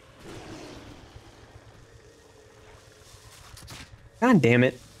 God damn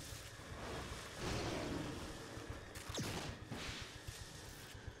it.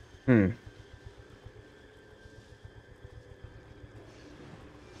 Hmm.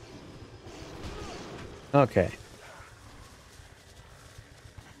 Okay.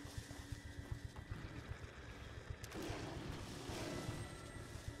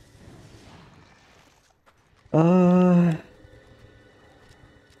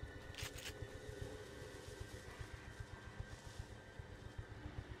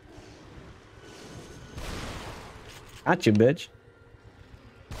 Got you, bitch.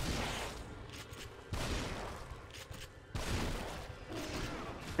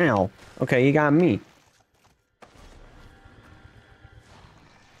 Ow. Okay, you got me.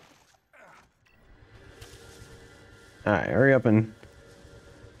 Alright, hurry up and...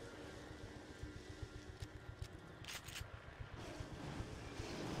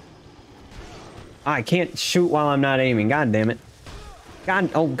 I can't shoot while I'm not aiming. God damn it. God,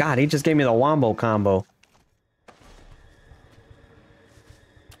 oh god, he just gave me the wombo combo.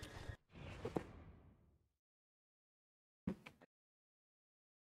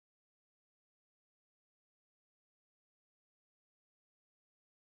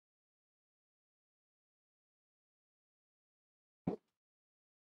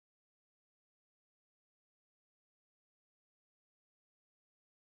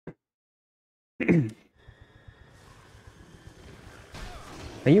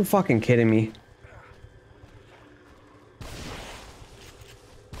 Are you fucking kidding me?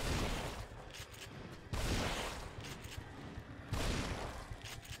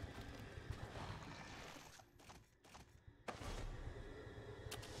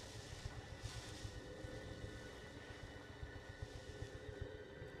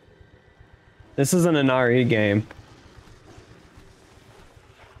 This isn't an RE game.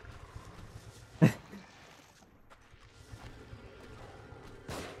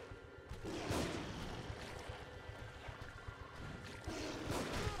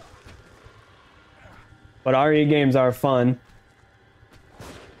 But RE games are fun.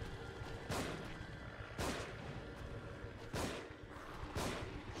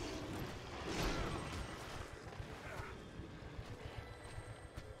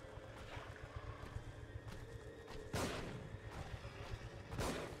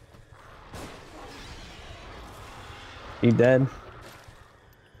 You dead?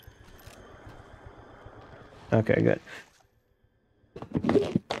 Okay, good.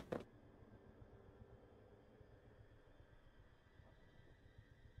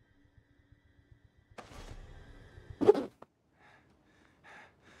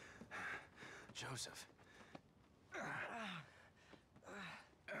 Joseph.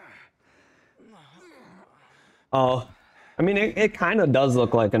 Oh, I mean, it kind of does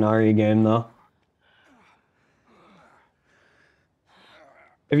look like an RE game, though.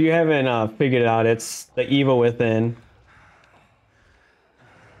 If you haven't figured it out, it's The Evil Within.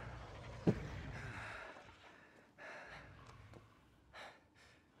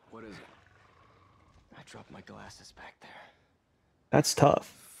 What is it? I dropped my glasses back there. That's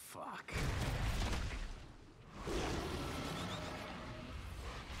tough. Fuck.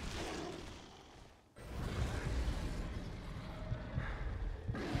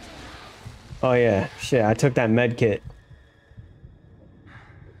 Oh yeah, shit, I took that med kit.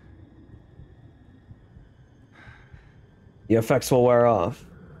 The effects will wear off.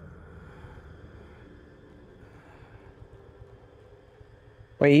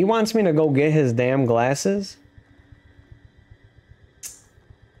 Wait, he wants me to go get his damn glasses?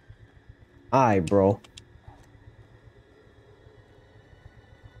 Aye, bro.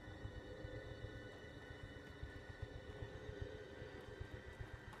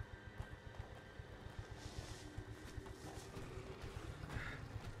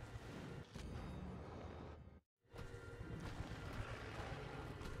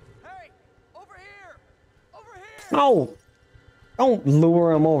 Hey! Over here! Over here! Oh! Don't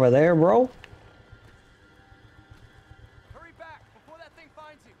lure him over there, bro. Hurry back before that thing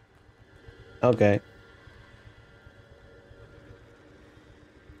finds you. Okay.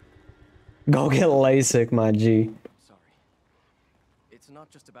 Go get LASIK, my G. Sorry. It's not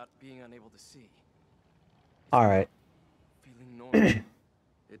just about being unable to see. Alright. Feeling normal.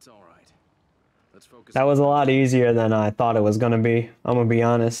 It's all right. Let's focus. That was a lot easier than I thought it was gonna be. I'm gonna be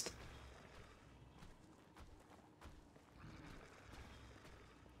honest.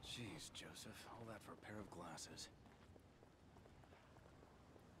 Jeez, Joseph, all that for a pair of glasses.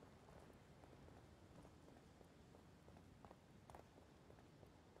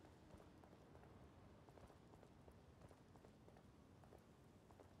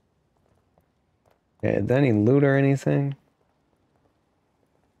 Okay, did any loot or anything?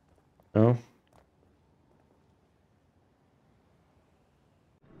 No?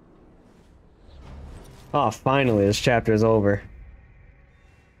 Oh, finally, this chapter is over.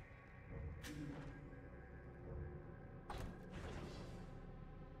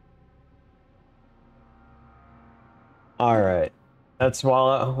 Alright. That's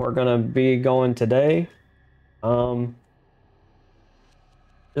while we're gonna be going today.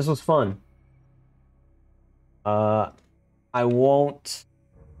 This was fun. I won't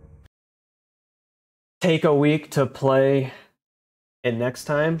take a week to play it next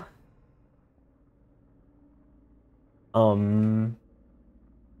time. Me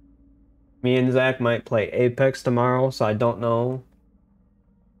and Zach might play Apex tomorrow, so I don't know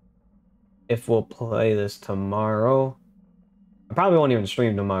if we'll play this tomorrow. I probably won't even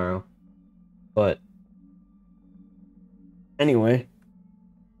stream tomorrow, but anyway.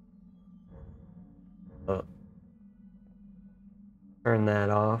 Turn that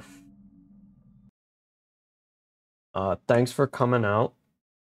off. Thanks for coming out.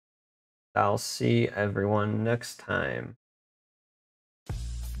 I'll see everyone next time.